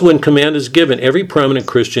 And thus, when command is given, every prominent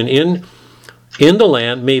Christian in the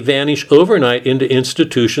land may vanish overnight into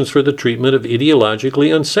institutions for the treatment of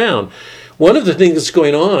ideologically unsound. One of the things that's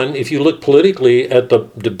going on, if you look politically at the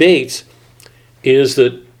debates, is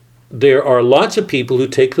that there are lots of people who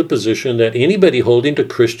take the position that anybody holding to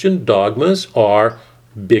Christian dogmas are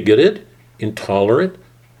bigoted, intolerant,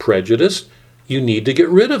 prejudiced. You need to get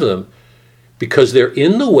rid of them, because they're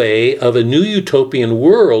in the way of a new utopian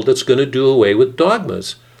world that's going to do away with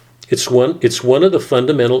dogmas. It's one of the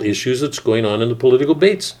fundamental issues that's going on in the political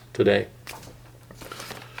debates today.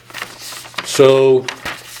 So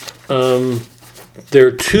there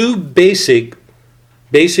are two basically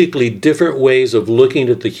different ways of looking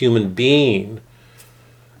at the human being.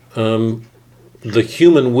 The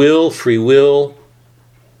human will, free will,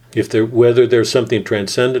 whether there's something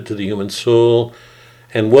transcendent to the human soul,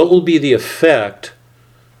 and what will be the effect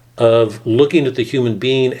of looking at the human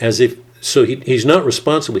being as if, so he's not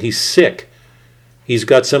responsible, he's sick. He's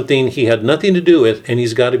got something he had nothing to do with, and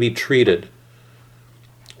he's got to be treated.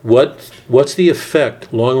 What's the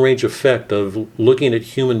effect, long-range effect of looking at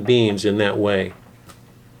human beings in that way?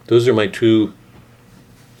 Those are my two.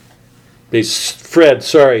 Fred,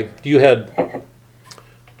 sorry, you had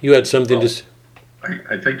something to say.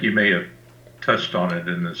 I think you may have touched on it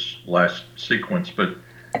in this last sequence, but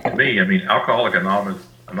to me, Alcoholics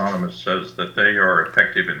Anonymous says that they are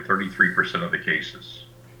effective in 33% of the cases.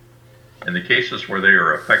 And the cases where they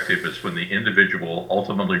are effective is when the individual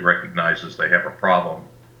ultimately recognizes they have a problem,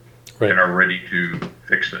 right, and are ready to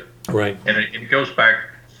fix it. Right. And it goes back,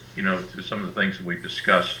 to some of the things that we've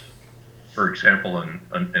discussed, for example,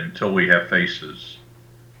 Until We Have Faces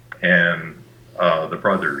and the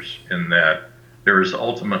brothers, in that there is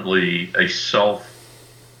ultimately a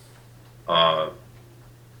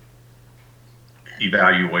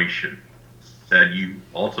evaluation that you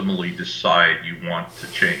ultimately decide you want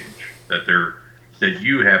to change, that that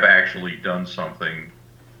you have actually done something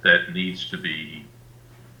that needs to be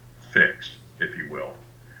fixed, if you will.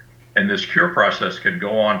 And this cure process can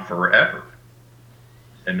go on forever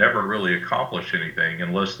and never really accomplish anything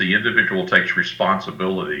unless the individual takes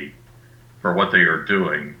responsibility for what they are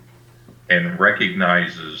doing and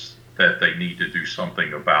recognizes that they need to do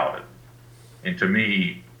something about it. And to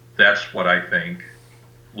me, that's what I think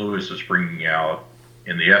Lewis is bringing out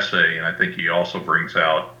in the essay, and I think he also brings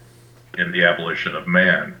out in The Abolition of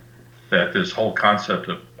Man, that this whole concept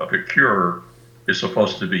of a cure is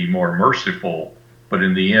supposed to be more merciful, but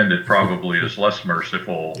in the end it probably is less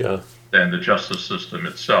merciful than the justice system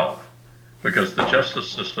itself. Because the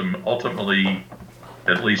justice system ultimately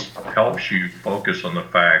at least helps you focus on the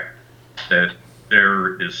fact that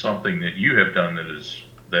there is something that you have done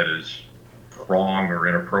that is wrong or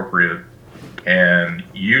inappropriate, and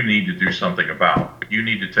you need to do something about. You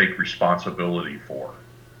need to take responsibility for.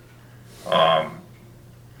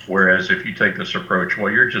 Whereas if you take this approach,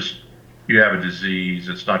 well, you have a disease,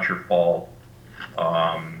 it's not your fault,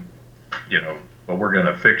 but we're going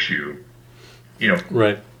to fix you.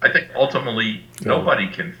 Right. I think ultimately nobody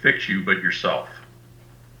can fix you but yourself.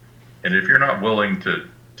 And if you're not willing to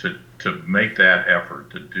make that effort,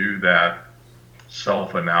 to do that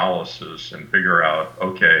self-analysis and figure out,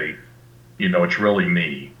 okay, it's really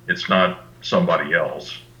me, it's not somebody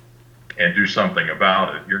else, and do something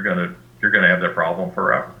about it, you're gonna have that problem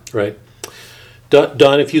forever. Right.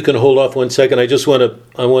 Don, if you can hold off 1 second,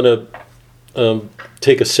 I want to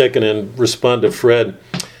take a second and respond to Fred.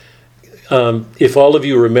 If all of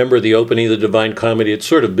you remember the opening of the Divine Comedy, it's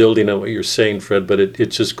sort of building on what you're saying, Fred, but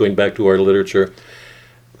it's just going back to our literature.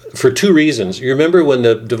 For two reasons. You remember when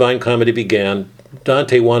the Divine Comedy began,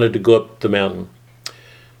 Dante wanted to go up the mountain.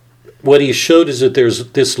 What he showed is that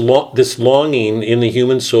there's this longing in the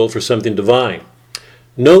human soul for something divine.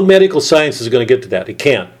 No medical science is going to get to that. It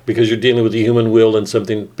can't, because you're dealing with the human will and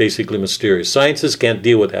something basically mysterious. Sciences can't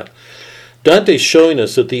deal with that. Dante's showing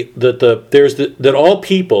us that all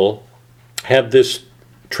people have this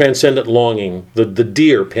transcendent longing, the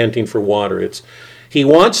deer panting for water. He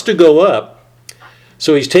wants to go up,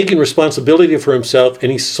 so he's taking responsibility for himself,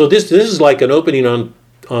 and so this is like an opening on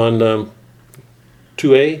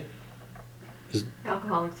 2A.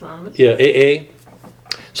 Alcoholics Anonymous. Yeah, AA.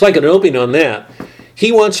 It's like an opening on that.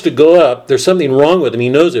 He wants to go up. There's something wrong with him. He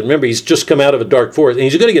knows it. Remember, he's just come out of a dark forest, and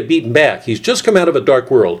he's going to get beaten back. He's just come out of a dark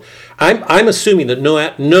world. I'm assuming that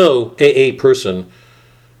no AA person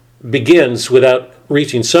begins without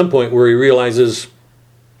reaching some point where he realizes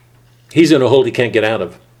he's in a hole he can't get out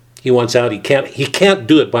of. He wants out. He can't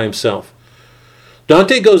do it by himself.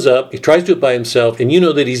 Dante goes up. He tries to do it by himself, and you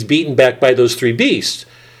know that he's beaten back by those three beasts.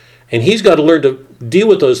 And he's got to learn to deal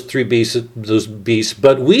with those three beasts,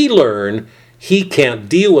 but we learn he can't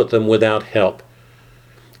deal with them without help.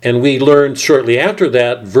 And we learn shortly after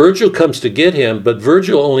that, Virgil comes to get him, but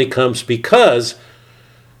Virgil only comes because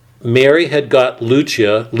Mary had got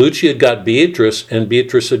Lucia had got Beatrice, and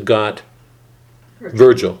Beatrice had got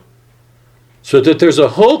Virgil. So that there's a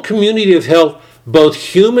whole community of help, both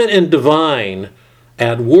human and divine,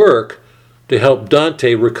 at work to help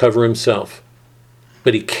Dante recover himself.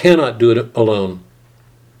 But he cannot do it alone.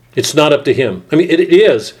 It's not up to him. I mean, it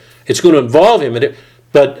is. It's going to involve him,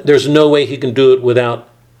 but there's no way he can do it without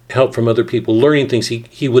help from other people, learning things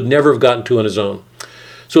he would never have gotten to on his own.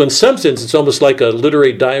 So in some sense, it's almost like a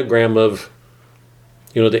literary diagram of,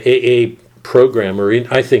 the AA program, or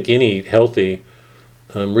I think any healthy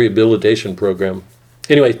rehabilitation program.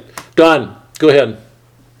 Anyway, Don, go ahead.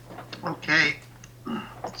 Okay.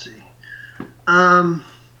 Let's see.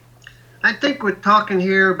 I think we're talking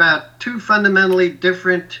here about two fundamentally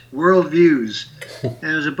different worldviews.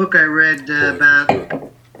 There was a book I read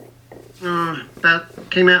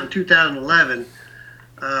came out in 2011,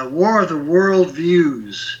 War of the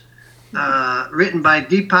Worldviews, written by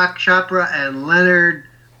Deepak Chopra and Leonard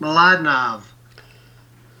Mlodinow.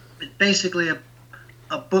 It's basically a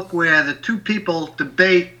book where the two people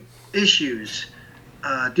debate issues.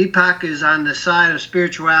 Deepak is on the side of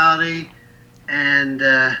spirituality, and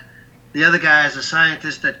the other guy is a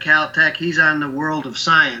scientist at Caltech. He's on the world of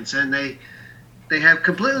science, and they have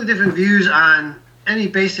completely different views on any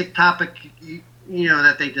basic topic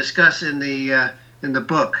that they discuss in the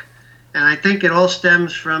book. And I think it all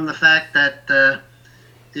stems from the fact that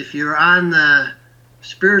if you're on the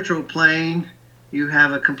spiritual plane, you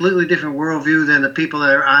have a completely different worldview than the people that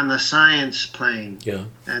are on the science plane. Yeah.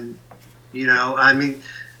 And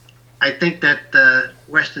I think that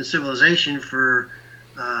Western civilization for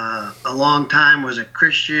a long time was a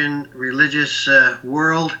Christian religious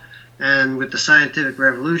world, and with the scientific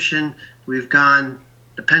revolution, we've gone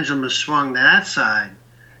the pendulum has swung to that side.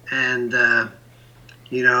 And,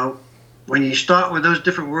 you know, when you start with those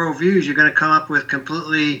different worldviews, you're going to come up with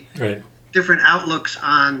completely different outlooks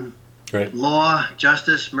on law,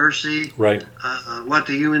 justice, mercy, what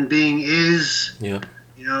the human being is. Yeah.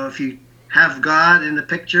 You know, if you have God in the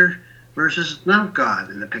picture versus no God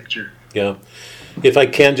in the picture. Yeah. If I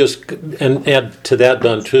can just and add to that,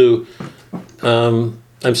 Don, too,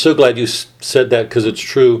 I'm so glad you said that because it's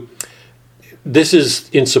true. This is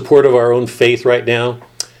in support of our own faith right now,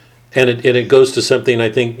 and it goes to something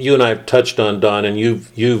I think you and I have touched on, Don, and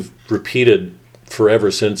you've repeated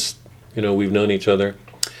forever since we've known each other.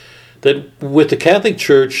 That with the Catholic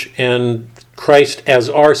Church and Christ as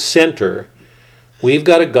our center, we've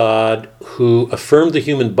got a God who affirmed the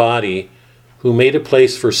human body, who made a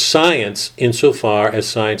place for science insofar as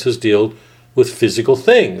science has dealt with physical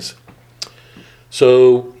things.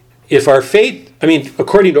 So if our faith,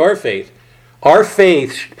 according to our faith,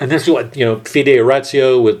 and this is what, Fide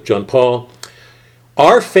Oratio with John Paul,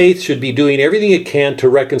 our faith should be doing everything it can to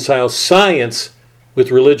reconcile science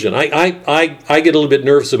with religion. I get a little bit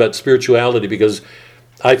nervous about spirituality because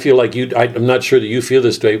I feel like I'm not sure that you feel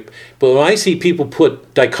this way, but when I see people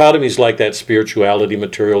put dichotomies like that, spirituality,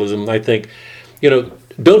 materialism, I think,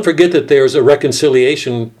 don't forget that there's a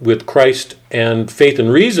reconciliation with Christ and faith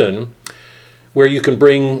and reason, where you can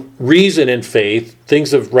bring reason and faith,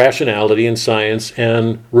 things of rationality and science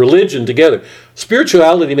and religion together.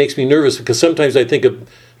 Spirituality makes me nervous because sometimes I think of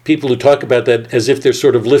people who talk about that as if they're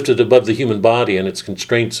sort of lifted above the human body and its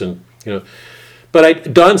constraints and,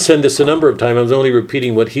 But Don said this a number of times. I was only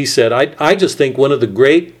repeating what he said. I just think one of the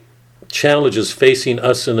great challenges facing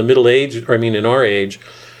us in the middle age, in our age,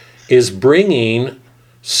 is bringing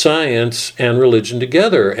science and religion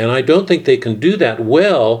together. And I don't think they can do that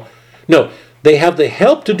well. No, they have the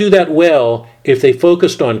help to do that well if they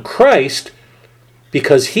focused on Christ,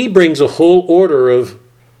 because he brings a whole order of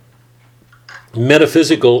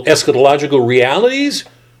metaphysical, eschatological realities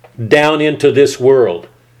down into this world.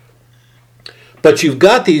 But you've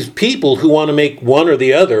got these people who want to make one or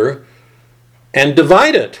the other and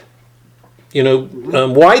divide it,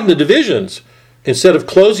 widen the divisions instead of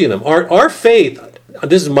closing them. Our faith,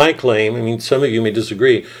 this is my claim, some of you may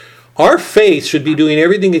disagree, our faith should be doing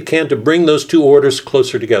everything it can to bring those two orders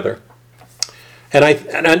closer together.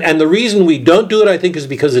 And the reason we don't do it, I think, is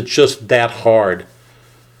because it's just that hard.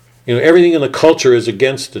 Everything in the culture is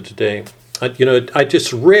against it today. I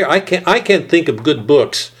can't think of good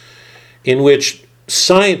books in which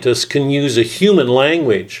scientists can use a human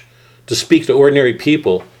language to speak to ordinary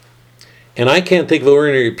people. And I can't think of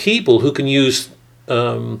ordinary people who can use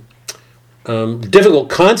difficult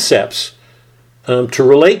concepts to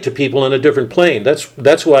relate to people on a different plane.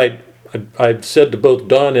 That's why I've said to both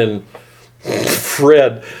Don and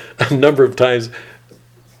Fred a number of times,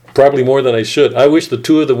 probably more than I should, I wish the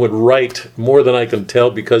two of them would write more than I can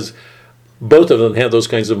tell, because both of them have those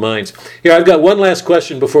kinds of minds. Here, I've got one last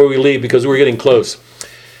question before we leave, because we're getting close.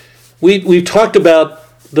 We've talked about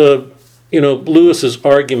Lewis's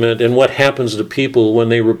argument and what happens to people when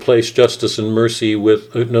they replace justice and mercy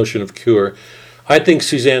with a notion of cure. I think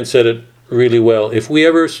Suzanne said it really well. If we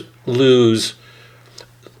ever lose,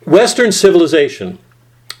 Western civilization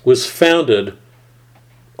was founded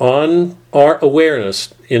on our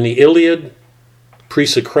awareness in the Iliad,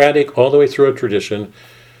 pre-Socratic, all the way through a tradition,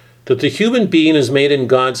 that the human being is made in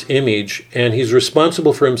God's image and he's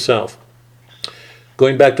responsible for himself.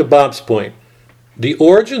 Going back to Bob's point, the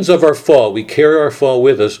origins of our fall, we carry our fall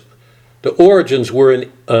with us, the origins were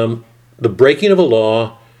in the breaking of a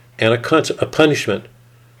law and a punishment.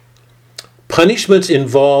 Punishments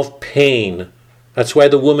involve pain. That's why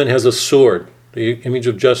the woman has a sword, the image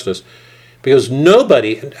of justice. Because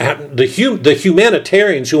nobody, the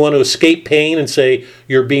humanitarians who want to escape pain and say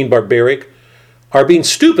you're being barbaric, are being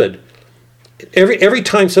stupid. Every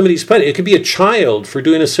time somebody's punished, it could be a child for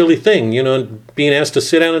doing a silly thing, and being asked to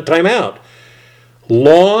sit down and time out.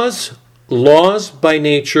 Laws by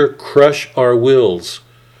nature crush our wills.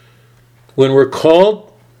 When we're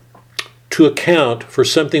called to account for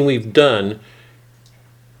something we've done,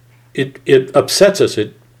 it upsets us.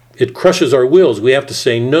 It crushes our wills. We have to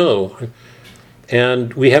say no,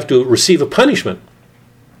 and we have to receive a punishment.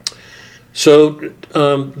 So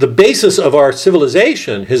the basis of our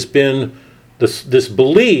civilization has been this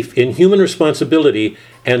belief in human responsibility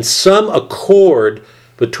and some accord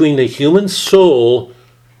between the human soul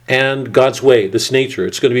and God's way, this nature.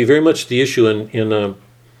 It's going to be very much the issue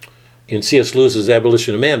in C.S. Lewis's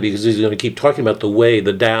Abolition of Man, because he's going to keep talking about the way,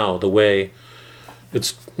 the Tao, the way.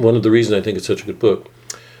 It's one of the reasons I think it's such a good book.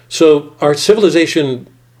 So our civilization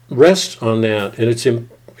rests on that, and it's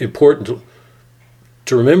important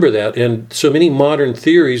to remember that. And so many modern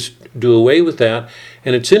theories do away with that.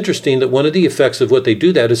 And it's interesting that one of the effects of what they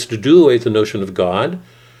do that is to do away with the notion of God,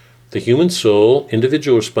 the human soul,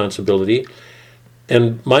 individual responsibility.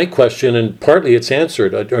 And my question, and partly it's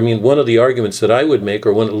answered, I mean, one of the arguments that I would make,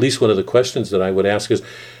 or at least one of the questions that I would ask is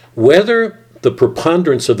whether the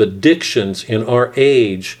preponderance of addictions in our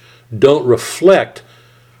age don't reflect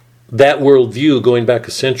that worldview going back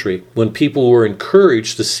a century, when people were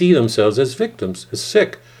encouraged to see themselves as victims, as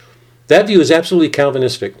sick. That view is absolutely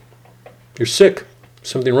Calvinistic. You're sick.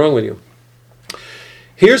 Something wrong with you.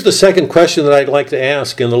 Here's the second question that I'd like to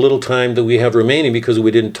ask in the little time that we have remaining, because we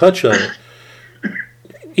didn't touch on it.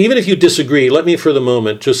 Even if you disagree, let me for the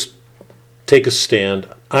moment just take a stand.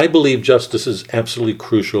 I believe justice is absolutely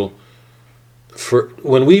crucial. For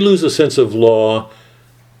when we lose a sense of law,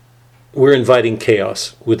 we're inviting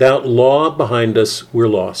chaos. Without law behind us, we're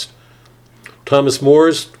lost. Thomas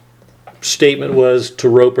More's statement was to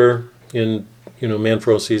Roper in Man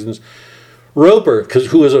for All Seasons. Roper,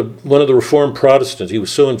 who was one of the Reformed Protestants, he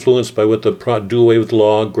was so influenced by what the do away with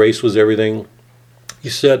law, grace was everything. He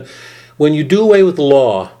said, when you do away with the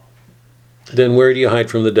law, then where do you hide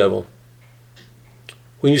from the devil?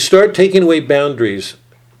 When you start taking away boundaries,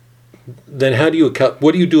 then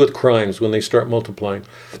what do you do with crimes when they start multiplying?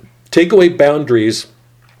 Take away boundaries,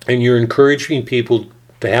 and you're encouraging people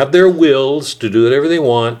to have their wills, to do whatever they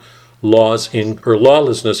want,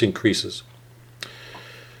 lawlessness increases.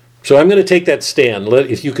 So I'm going to take that stand,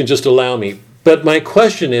 if you can just allow me. But my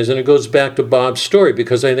question is, and it goes back to Bob's story,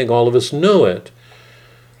 because I think all of us know it.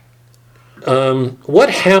 What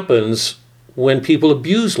happens when people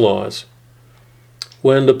abuse laws?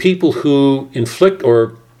 When the people who inflict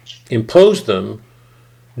or impose them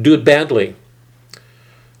do it badly?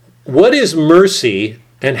 What is mercy,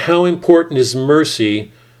 and how important is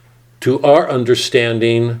mercy to our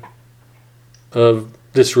understanding of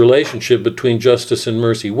this relationship between justice and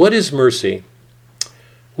mercy? What is mercy?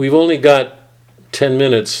 We've only got 10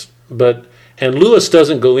 minutes, and Lewis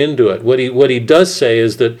doesn't go into it. What he does say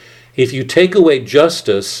is that if you take away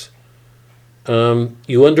justice,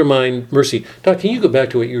 you undermine mercy. Doc, can you go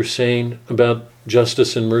back to what you were saying about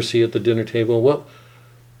justice and mercy at the dinner table?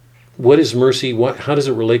 What is mercy? How does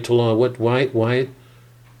it relate to law? Why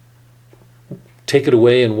take it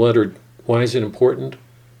away, and why is it important?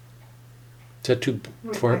 Is that too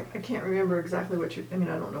far? I can't remember exactly I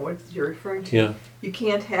don't know what you're referring to. Yeah. You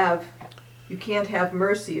can't have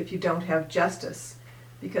mercy if you don't have justice,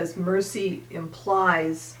 because mercy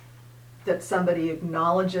implies that somebody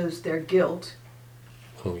acknowledges their guilt.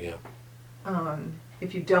 Oh yeah.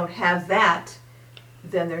 If you don't have that,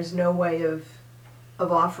 then there's no way of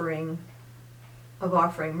offering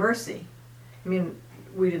mercy. I mean,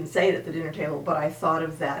 we didn't say it at the dinner table, but I thought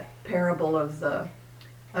of that parable of the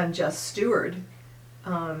unjust steward.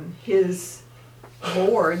 His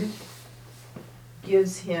Lord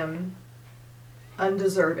gives him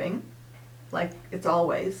undeserving, like it's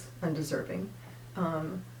always undeserving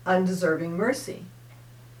mercy.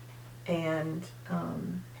 And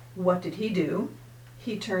what did he do?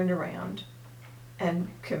 He turned around and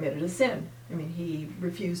committed a sin. I mean, he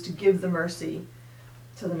refused to give the mercy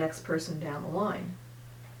to the next person down the line.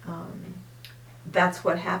 That's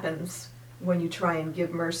what happens when you try and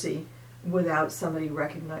give mercy without somebody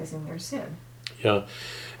recognizing their sin. Yeah.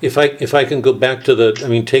 If I can go back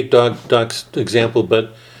to take Doc's example,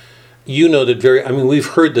 but you know that we've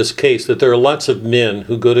heard this case that there are lots of men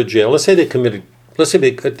who go to jail. Let's say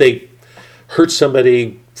they hurt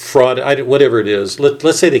somebody, fraud, whatever it is.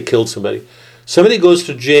 Let's say they killed somebody. Somebody goes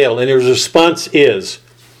to jail and his response is,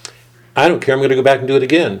 I don't care, I'm going to go back and do it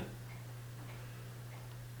again.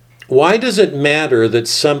 Why does it matter that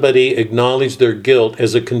somebody acknowledged their guilt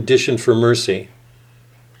as a condition for mercy?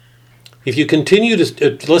 If you continue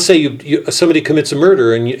to, let's say somebody commits a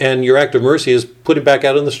murder and your act of mercy is put him back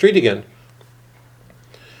out on the street again.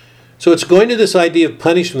 So it's going to this idea of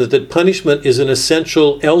punishment, that punishment is an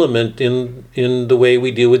essential element in the way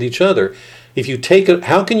we deal with each other. If you take it,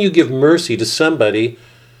 how can you give mercy to somebody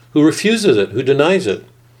who refuses it, who denies it?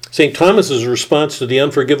 St. Thomas's response to the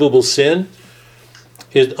unforgivable sin,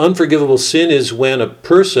 his unforgivable sin is when a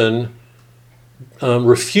person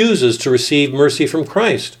refuses to receive mercy from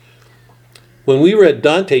Christ. When we read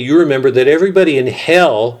Dante, you remember that everybody in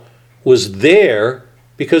hell was there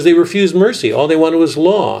because they refused mercy. All they wanted was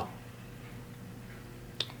law.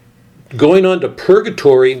 Going on to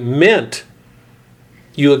purgatory meant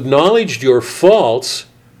you acknowledged your faults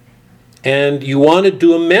and you wanted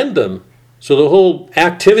to amend them. So the whole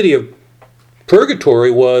activity of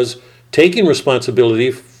purgatory was taking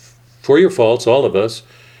responsibility for your faults, all of us,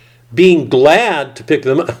 being glad to pick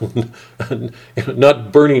them up,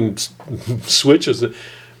 not burning switches,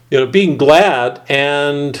 being glad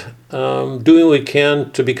and doing what we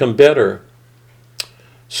can to become better.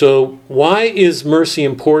 So why is mercy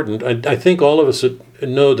important? I think all of us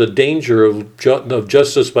know the danger of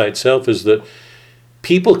justice by itself is that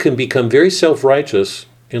people can become very self-righteous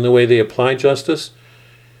in the way they apply justice,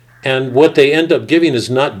 and what they end up giving is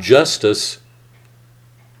not justice.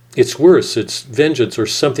 It's worse. It's vengeance or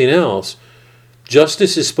something else.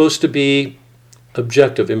 Justice is supposed to be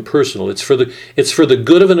objective, impersonal. It's for the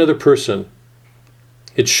good of another person.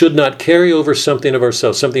 It should not carry over something of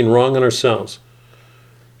ourselves, something wrong in ourselves.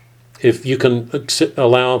 If you can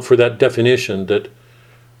allow for that definition, that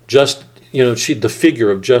the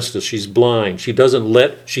figure of justice, she's blind. She does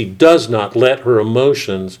not let her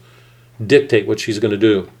emotions dictate what she's going to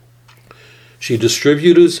do. She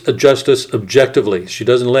distributes justice objectively. She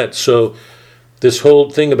doesn't let. So this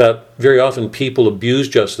whole thing about very often people abuse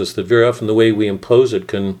justice, that very often the way we impose it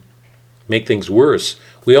can make things worse.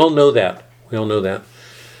 We all know that.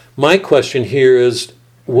 My question here is,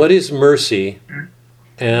 what is mercy?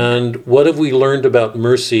 And what have we learned about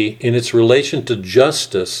mercy in its relation to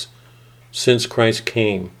justice since Christ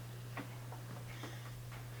came?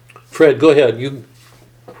 Fred, go ahead.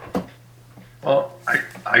 Well,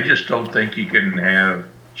 I just don't think you can have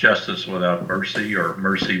justice without mercy or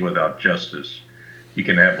mercy without justice. You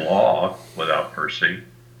can have law without mercy,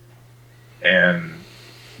 and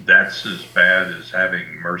that's as bad as having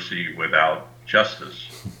mercy without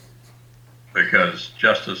justice, because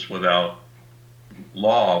justice without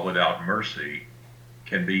law, without mercy,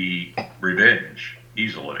 can be revenge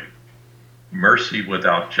easily. Mercy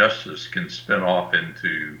without justice can spin off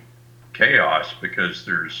into chaos, because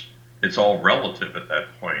it's all relative at that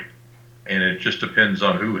point, and it just depends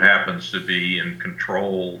on who happens to be in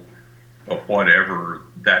control of whatever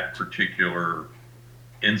that particular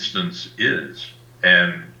instance is.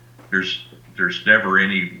 And there's never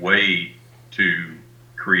any way to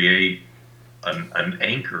create an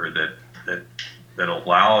anchor that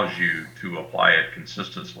allows you to apply it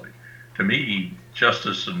consistently. To me,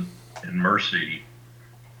 justice and mercy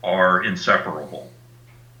are inseparable.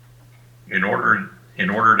 In order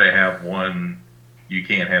to have one, you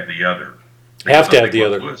can't have the other. Have to have the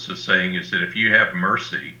other. What Lewis is saying is that if you have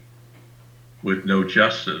mercy with no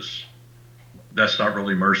justice, that's not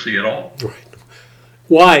really mercy at all. Right.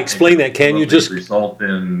 Why? Explain that. Can you just result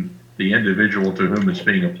in the individual to whom it's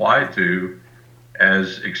being applied to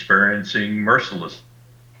as experiencing merciless.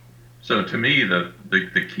 So to me,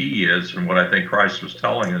 the key is, and what I think Christ was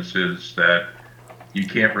telling us, is that you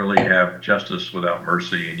can't really have justice without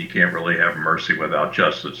mercy, and you can't really have mercy without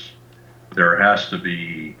justice. There has to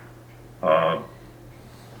be a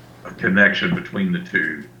connection between the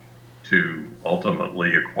two to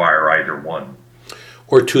ultimately acquire either one.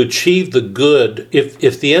 Or to achieve the good,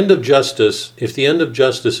 if the end of justice is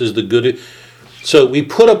the good. So we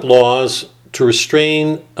put up laws to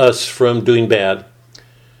restrain us from doing bad.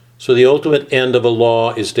 So the ultimate end of a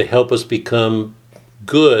law is to help us become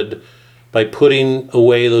good by putting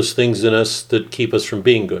away those things in us that keep us from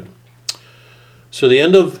being good. So the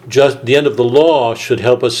end of the law should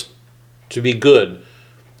help us to be good.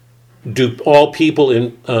 Do all people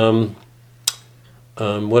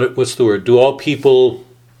what's the word? Do all people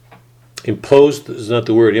impose? Is not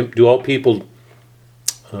the word. Do all people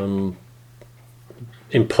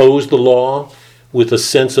impose the law with a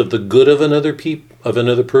sense of the good of another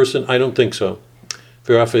person? I don't think so.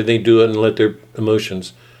 Very often they do it and let their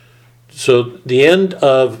emotions. So the end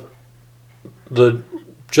of the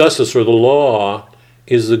justice or the law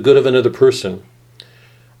is the good of another person.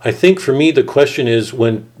 I think for me the question is,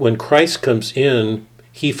 when Christ comes in,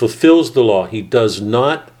 he fulfills the law. He does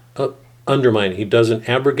not undermine it. He doesn't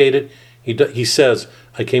abrogate it. He says,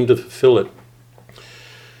 I came to fulfill it.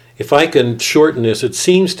 If I can shorten this, it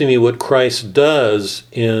seems to me what Christ does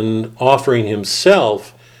in offering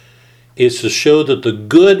himself is to show that the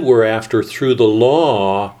good we're after through the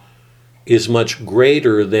law is much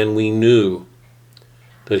greater than we knew.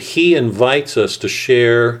 That he invites us to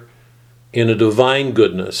share in a divine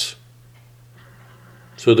goodness.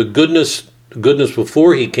 So the goodness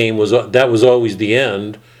before he came was always the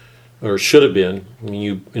end, or should have been. I mean,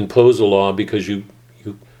 you impose a law because you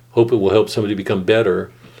hope it will help somebody become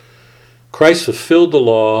better. Christ fulfilled the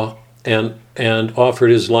law and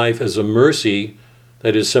offered his life as a mercy,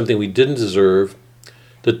 that is something we didn't deserve,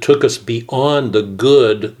 that took us beyond the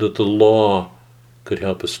good that the law could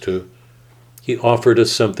help us to. He offered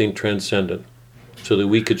us something transcendent so that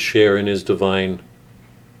we could share in his divine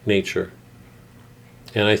nature.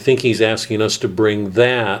 And I think he's asking us to bring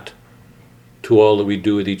that to all that we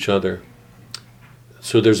do with each other.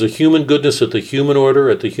 So there's a human goodness at the human order,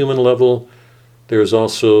 at the human level. There's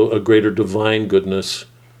also a greater divine goodness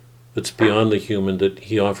that's beyond the human that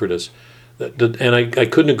he offered us. And I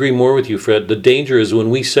couldn't agree more with you, Fred. The danger is when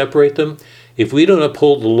we separate them, if we don't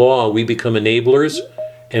uphold the law, we become enablers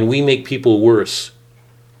and we make people worse.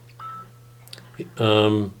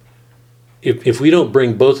 If we don't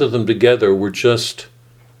bring both of them together, we're just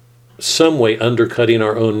some way undercutting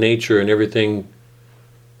our own nature and everything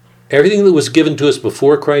that was given to us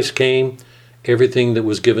before Christ came, everything that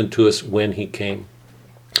was given to us when he came.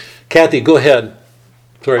 Kathy, go ahead.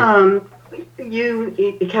 Sorry.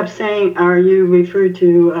 You kept saying, or you referred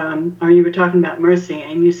to, or you were talking about mercy,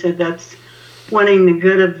 and you said that's wanting the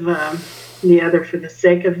good of the other for the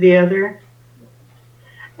sake of the other.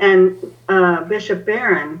 And Bishop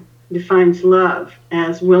Barron defines love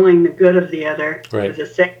as willing the good of the other for the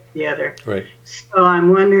sake of the other. Right. So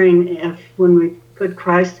I'm wondering if when we put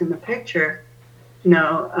Christ in the picture,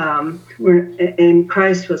 and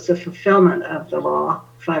Christ was the fulfillment of the law,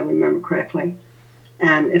 if I remember correctly.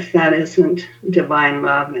 And if that isn't divine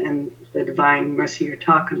love and the divine mercy you're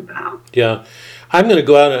talking about. Yeah. I'm going to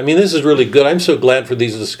go out. I mean, this is really good. I'm so glad for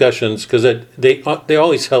these discussions because they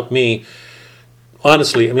always help me.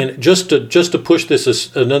 Honestly, I mean, just to push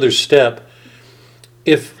this another step,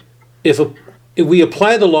 if we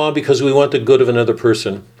apply the law because we want the good of another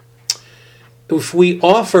person, if we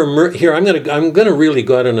offer here, I'm gonna really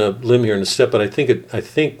go out on a limb here in a step, but I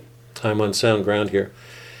think I'm on sound ground here.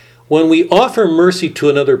 When we offer mercy to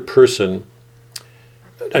another person,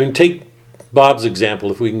 I mean, take Bob's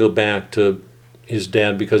example, if we can go back to his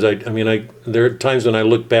dad, because there are times when I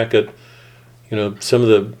look back at, some of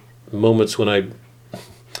the moments when I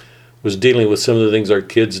was dealing with some of the things our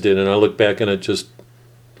kids did, and I look back and it just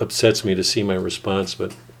upsets me to see my response.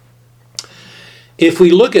 But if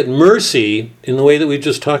we look at mercy in the way that we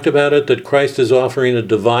just talked about it, that Christ is offering a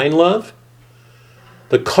divine love,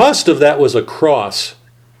 the cost of that was a cross.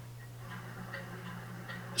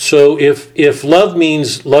 So if love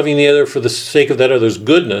means loving the other for the sake of that other's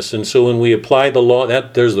goodness, and so when we apply the law,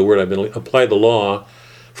 there's the word I've been apply the law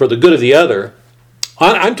for the good of the other.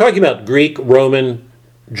 I'm talking about Greek, Roman,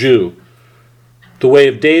 Jew, the way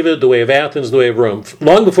of David, the way of Athens, the way of Rome,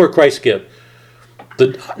 long before Christ's gift.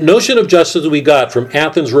 The notion of justice that we got from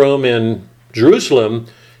Athens, Rome, and Jerusalem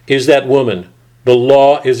is that woman. The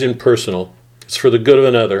law is impersonal. It's for the good of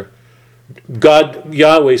another. God,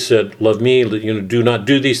 Yahweh said, love me, do not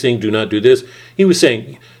do these things, do not do this. He was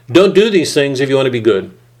saying, don't do these things if you want to be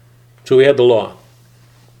good. So we had the law.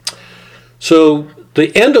 So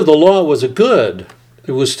the end of the law was a good.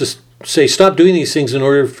 It was to say, stop doing these things in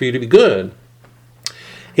order for you to be good.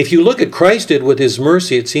 If you look at Christ did with his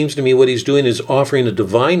mercy, it seems to me what he's doing is offering a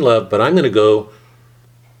divine love, but I'm going to go,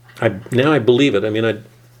 now I believe it. I mean, I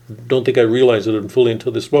don't think I realized it fully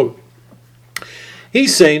until this moment.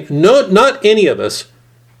 He's saying, no, not any of us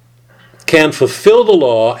can fulfill the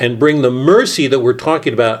law and bring the mercy that we're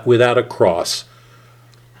talking about without a cross.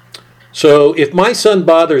 So if my son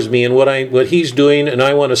bothers me and what he's doing, and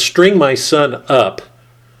I want to string my son up,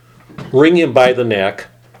 wring him by the neck,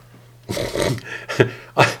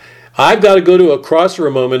 I've got to go to a cross for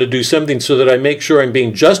a moment to do something so that I make sure I'm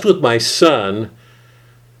being just with my son,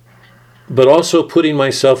 but also putting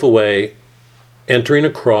myself away, entering a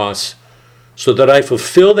cross, so that I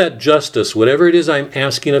fulfill that justice, whatever it is I'm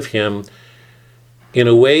asking of him, in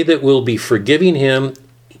a way that will be forgiving him,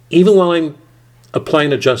 even while I'm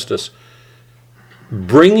applying a justice,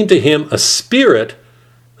 bringing to him a spirit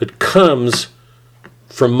that comes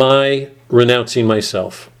from my renouncing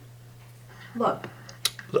myself. Love.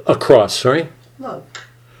 A cross, sorry? Love.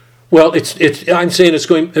 Well, I'm saying it's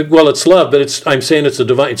going, well, it's love, but I'm saying it's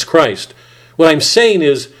it's Christ. What I'm saying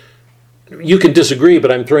is, you can disagree, but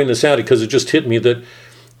I'm throwing this out because it just hit me that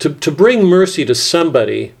to bring mercy to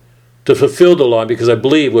somebody to fulfill the law, because I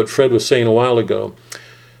believe what Fred was saying a while ago,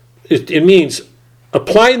 it means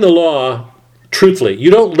applying the law truthfully. You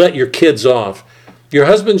don't let your kids off. Your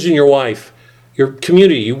husbands and your wife, your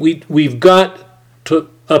community, we've got to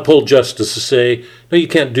uphold justice to say, no, you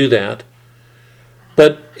can't do that.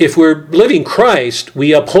 But if we're living Christ,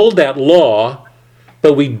 we uphold that law,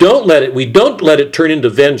 but we don't let it turn into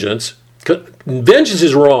vengeance. Vengeance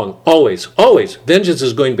is wrong, always. Vengeance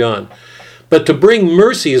is going beyond. But to bring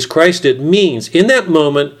mercy as Christ did means, in that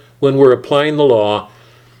moment when we're applying the law,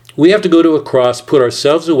 we have to go to a cross, put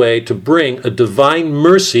ourselves away to bring a divine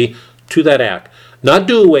mercy to that act. Not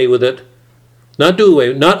do away with it,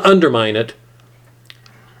 not undermine it.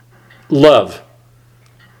 Love.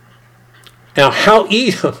 Now, how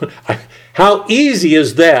easy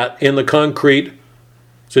is that in the concrete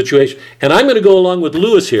situation. And I'm going to go along with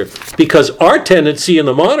Lewis here, because our tendency in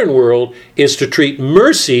the modern world is to treat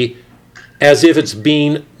mercy as if it's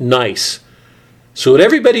being nice. So what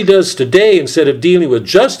everybody does today, instead of dealing with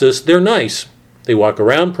justice, they're nice. They walk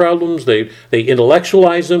around problems, they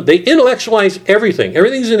intellectualize them. They intellectualize everything.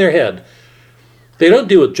 Everything's in their head. They don't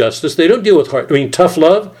deal with justice. They don't deal with tough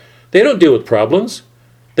love. They don't deal with problems.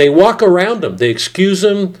 They walk around them. They excuse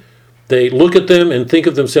them. They look at them and think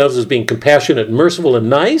of themselves as being compassionate, merciful, and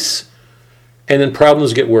nice, and then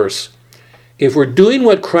problems get worse. If we're doing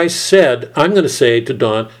what Christ said, I'm going to say to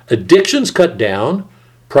Dawn, addictions cut down,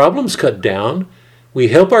 problems cut down. We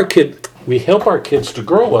help our kids to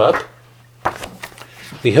grow up.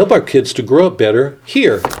 We help our kids to grow up better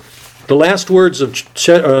here. The last words of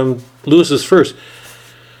Lewis's first.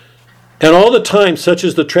 And all the time, such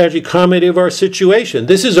is the tragic comedy of our situation.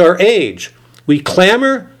 This is our age. We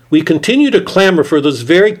continue to clamor for those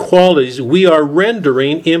very qualities we are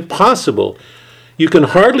rendering impossible. You can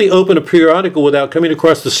hardly open a periodical without coming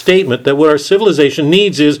across the statement that what our civilization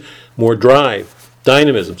needs is more drive,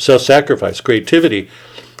 dynamism, self-sacrifice, creativity.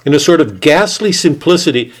 In a sort of ghastly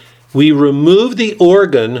simplicity, we remove the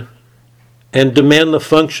organ and demand the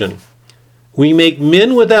function. We make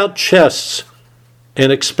men without chests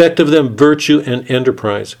and expect of them virtue and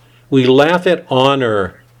enterprise. We laugh at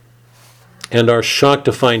honor and are shocked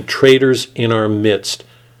to find traitors in our midst.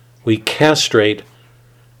 We castrate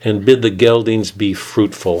and bid the geldings be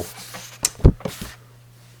fruitful.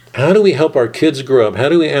 How do we help our kids grow up? How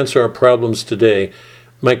do we answer our problems today?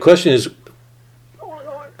 My question is,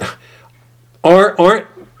 aren't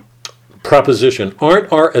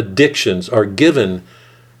our addictions are given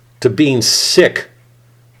to being sick,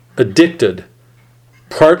 addicted,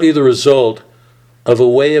 partly the result of a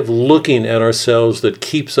way of looking at ourselves that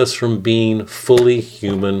keeps us from being fully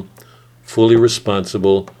human, fully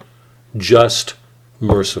responsible, just,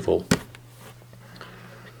 merciful?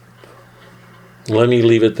 Let me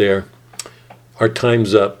leave it there. Our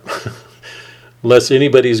time's up. Unless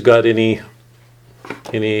anybody's got any,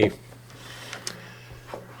 if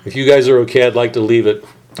you guys are okay, I'd like to leave it.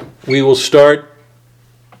 We will start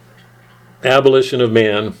Abolition of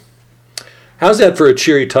Man. How's that for a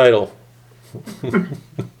cheery title?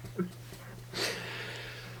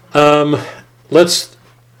 Unless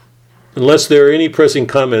there are any pressing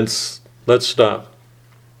comments, let's stop.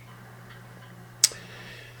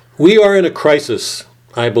 We are in a crisis,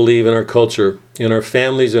 I believe, in our culture, in our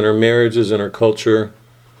families, in our marriages, in our culture.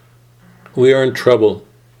 We are in trouble.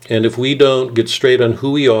 And if we don't get straight on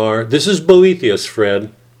who we are, this is Boethius,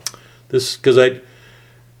 Fred.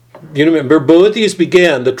 You remember, Boethius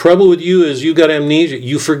began, the trouble with you is you got amnesia.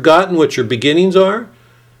 You've forgotten what your beginnings are.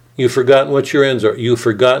 You've forgotten what your ends are. You've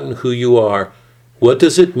forgotten who you are. What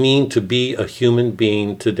does it mean to be a human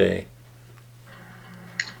being today?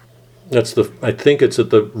 I think it's at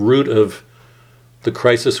the root of the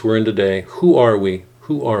crisis we're in today. Who are we?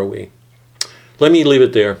 Who are we? Let me leave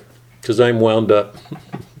it there, because I'm wound up.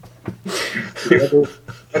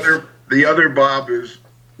 The other Bob is,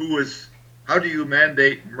 how do you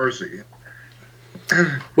mandate mercy?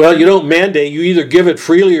 Well, you don't mandate. You either give it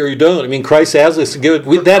freely or you don't. I mean, Christ asks us to give it.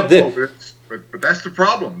 But that's the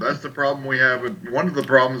problem. That's the problem we have. One of the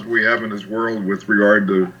problems we have in this world with regard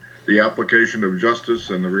to the application of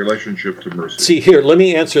justice and the relationship to mercy. See, here, let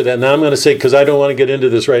me answer that. Now I'm going to say, because I don't want to get into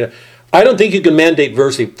this right now. I don't think you can mandate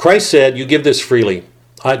mercy. Christ said you give this freely.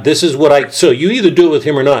 So you either do it with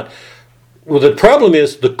him or not. Well, the problem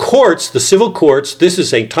is the courts, the civil courts, this is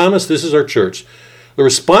St. Thomas, this is our church. The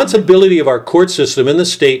responsibility of our court system in the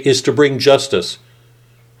state is to bring justice,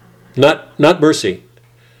 not mercy.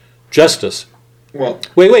 Justice. Well,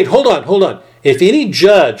 wait, hold on. If any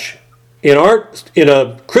judge in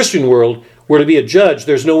a Christian world were to be a judge,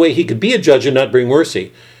 there's no way he could be a judge and not bring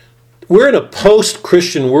mercy. We're in a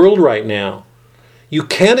post-Christian world right now. You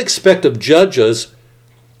can't expect of judges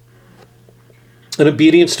an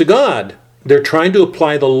obedience to God. They're trying to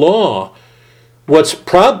apply the law. What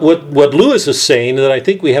Lewis is saying that I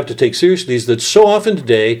think we have to take seriously is that so often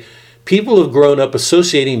today people have grown up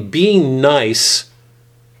associating being nice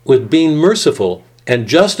with being merciful, and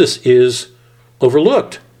justice is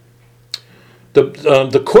overlooked.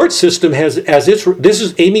 The court system has this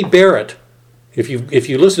is Amy Barrett. If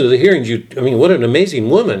you listen to the hearings, what an amazing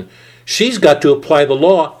woman. She's got to apply the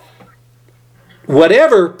law.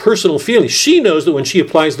 Whatever personal feelings, she knows that when she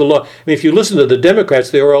applies the law, if you listen to the Democrats,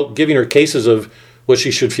 they were all giving her cases of what she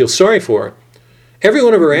should feel sorry for. Every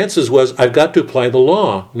one of her answers was, I've got to apply the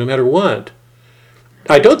law, no matter what.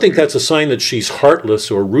 I don't think that's a sign that she's heartless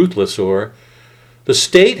or ruthless the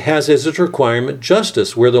state has as its requirement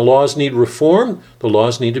justice. Where the laws need reform, the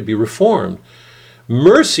laws need to be reformed.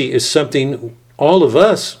 Mercy is something all of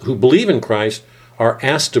us who believe in Christ are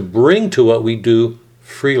asked to bring to what we do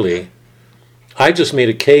freely. I just made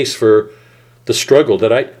a case for the struggle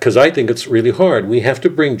because I think it's really hard. We have to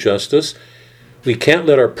bring justice. We can't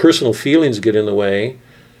let our personal feelings get in the way,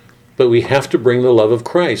 but we have to bring the love of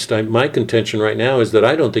Christ. My contention right now is that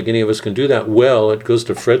I don't think any of us can do that well. It goes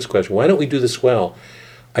to Fred's question. Why don't we do this well?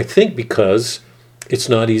 I think because it's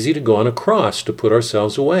not easy to go on a cross, to put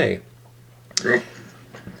ourselves away. Yep.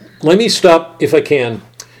 Let me stop if I can.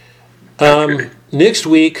 Okay. Next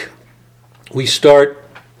week, we start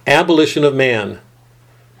abolition of man.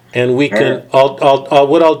 And we can,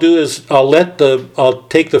 what I'll do is I'll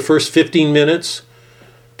take the first 15 minutes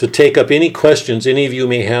to take up any questions any of you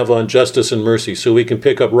may have on justice and mercy. So we can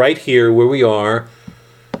pick up right here where we are.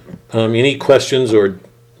 Any questions or,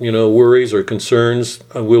 worries or concerns,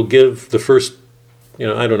 we'll give the first,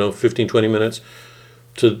 15, 20 minutes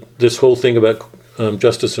to this whole thing about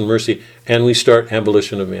justice and mercy. And we start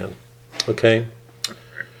abolition of man. Okay?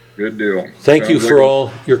 Good deal. Thank you Sounds for like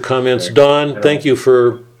all your comments. Don, thank you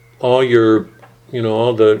for all your,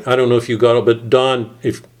 all the, I don't know if you got it, but Don,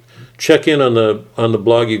 check in on the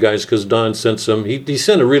blog, you guys, because Don sent some, he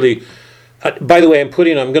sent a really, by the way, I'm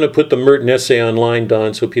going to put the Merton essay online,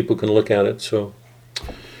 Don, so people can look at it. So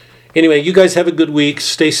anyway, you guys have a good week,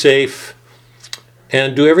 stay safe,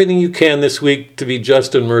 and do everything you can this week to be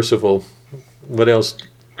just and merciful. What else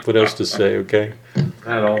to say, okay?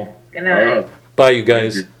 At all. Good night. Bye, you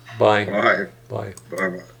guys. Bye. Bye. Bye.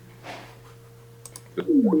 Bye-bye.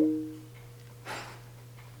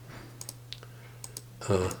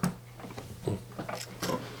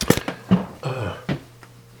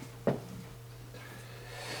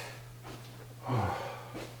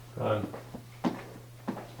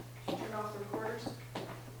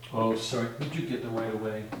 Oh, sorry. Could you get them right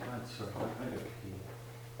away? I'm sorry. I got a key.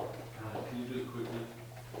 Can you do it quickly?